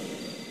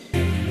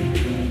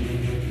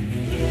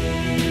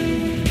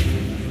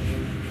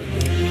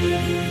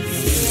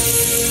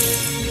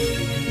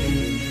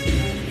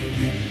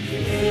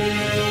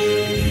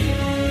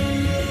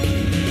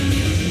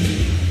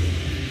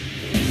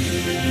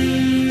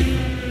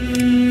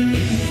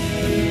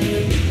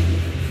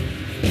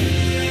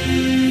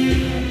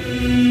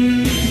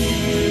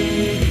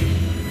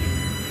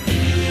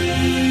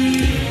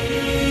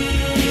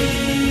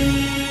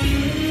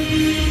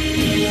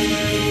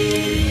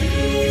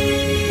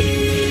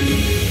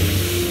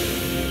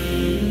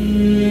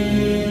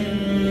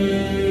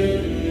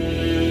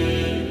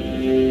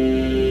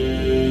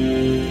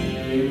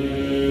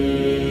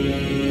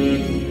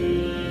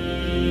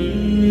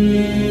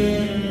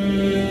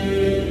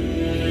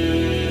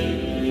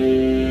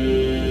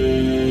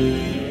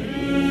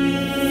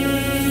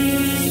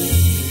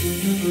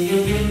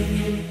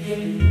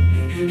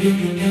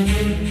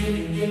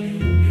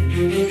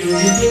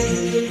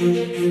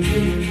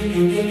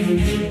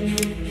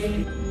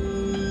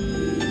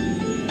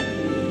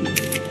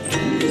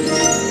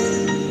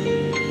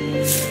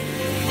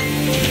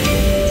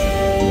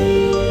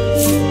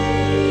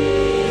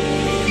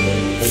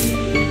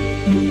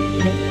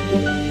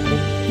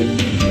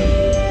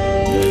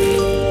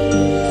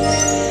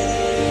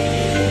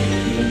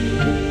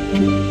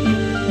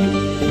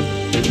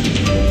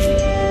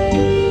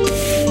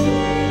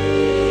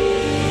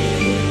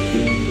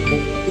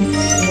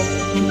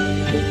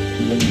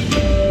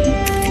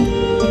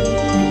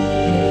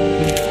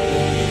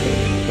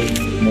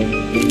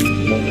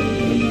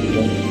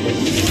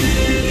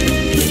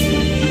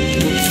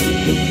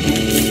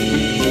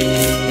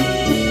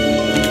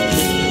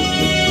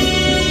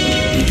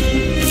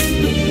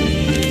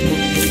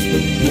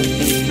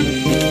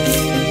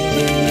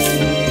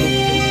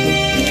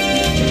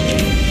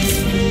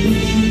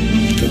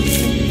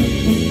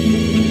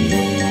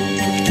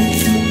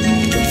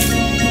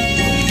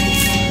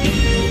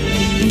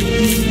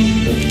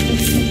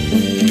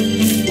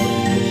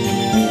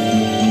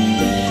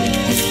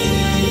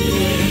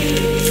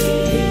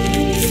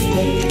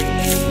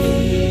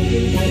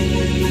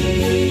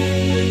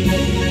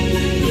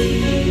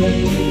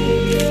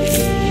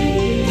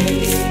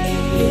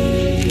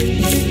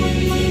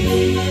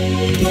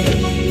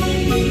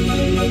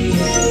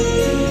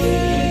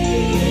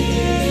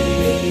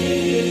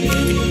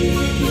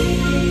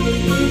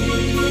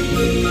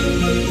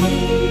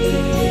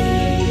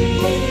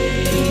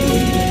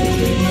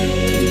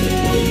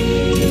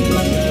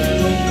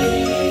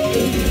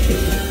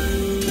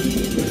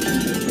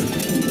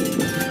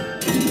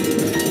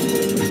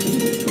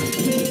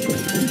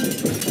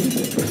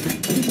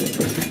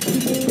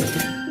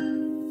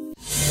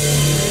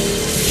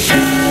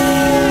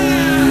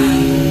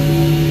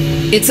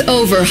 It's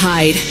over,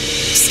 Hyde.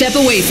 Step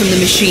away from the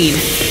machine.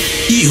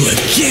 You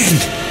again!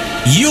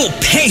 You'll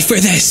pay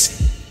for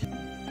this!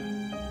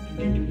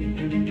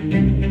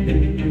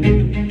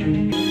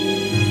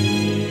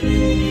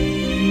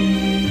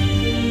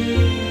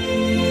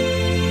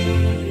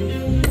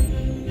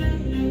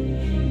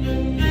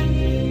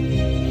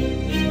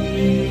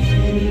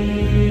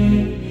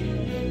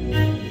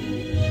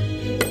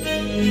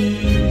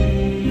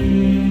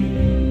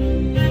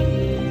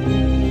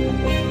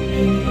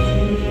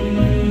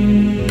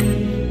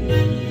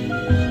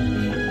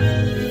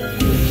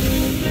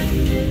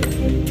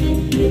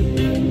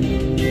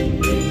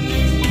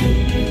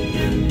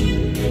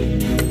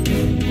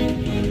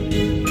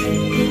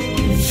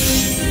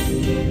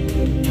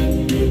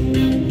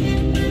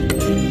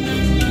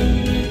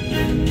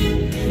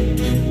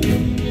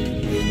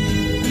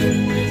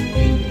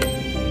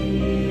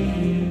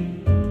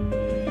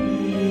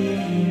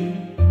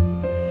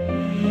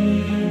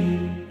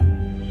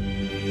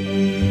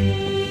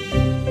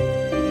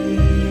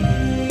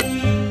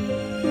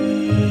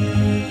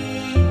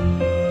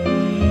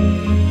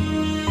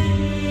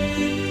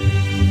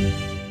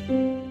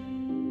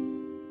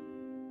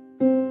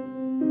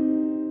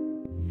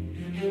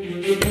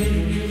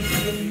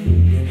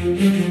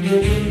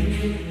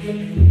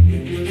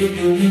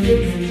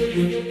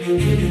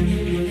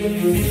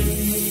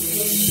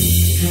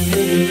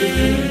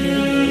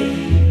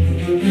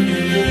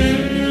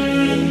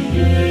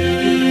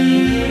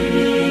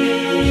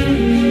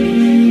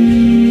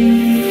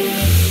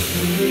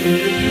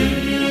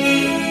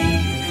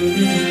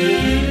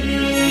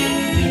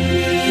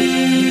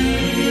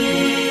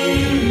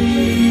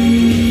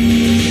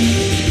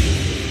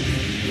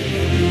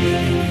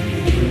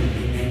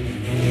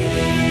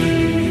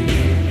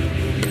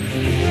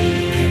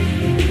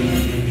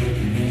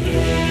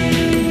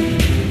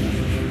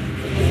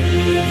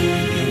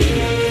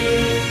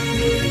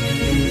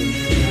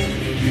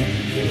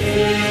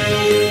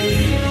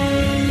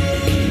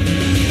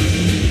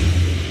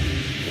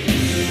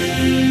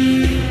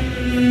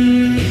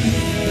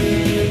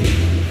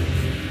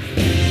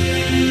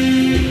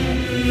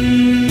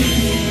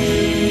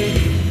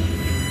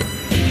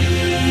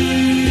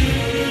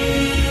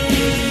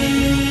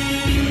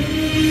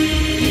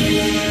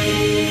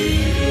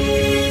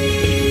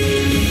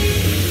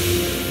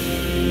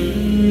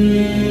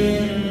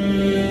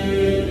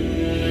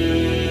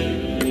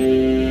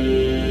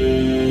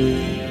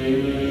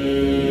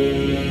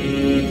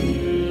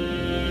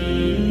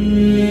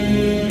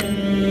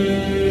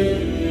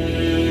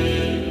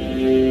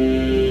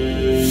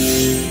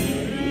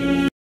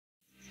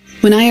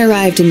 When I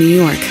arrived in New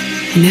York,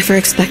 I never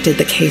expected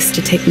the case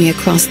to take me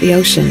across the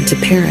ocean to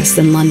Paris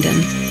and London.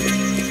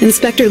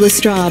 Inspector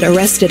Lestrade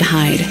arrested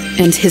Hyde,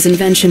 and his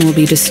invention will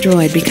be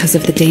destroyed because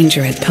of the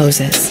danger it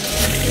poses.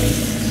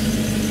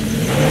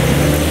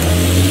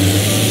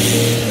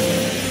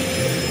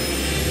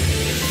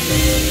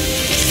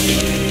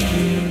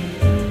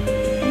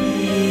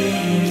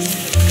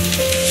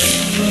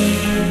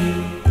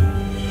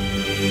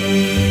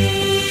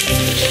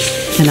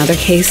 Another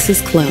case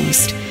is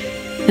closed,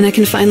 and I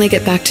can finally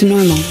get back to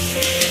normal.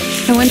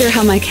 I wonder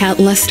how my cat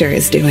Lester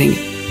is doing.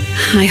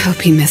 I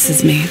hope he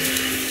misses me.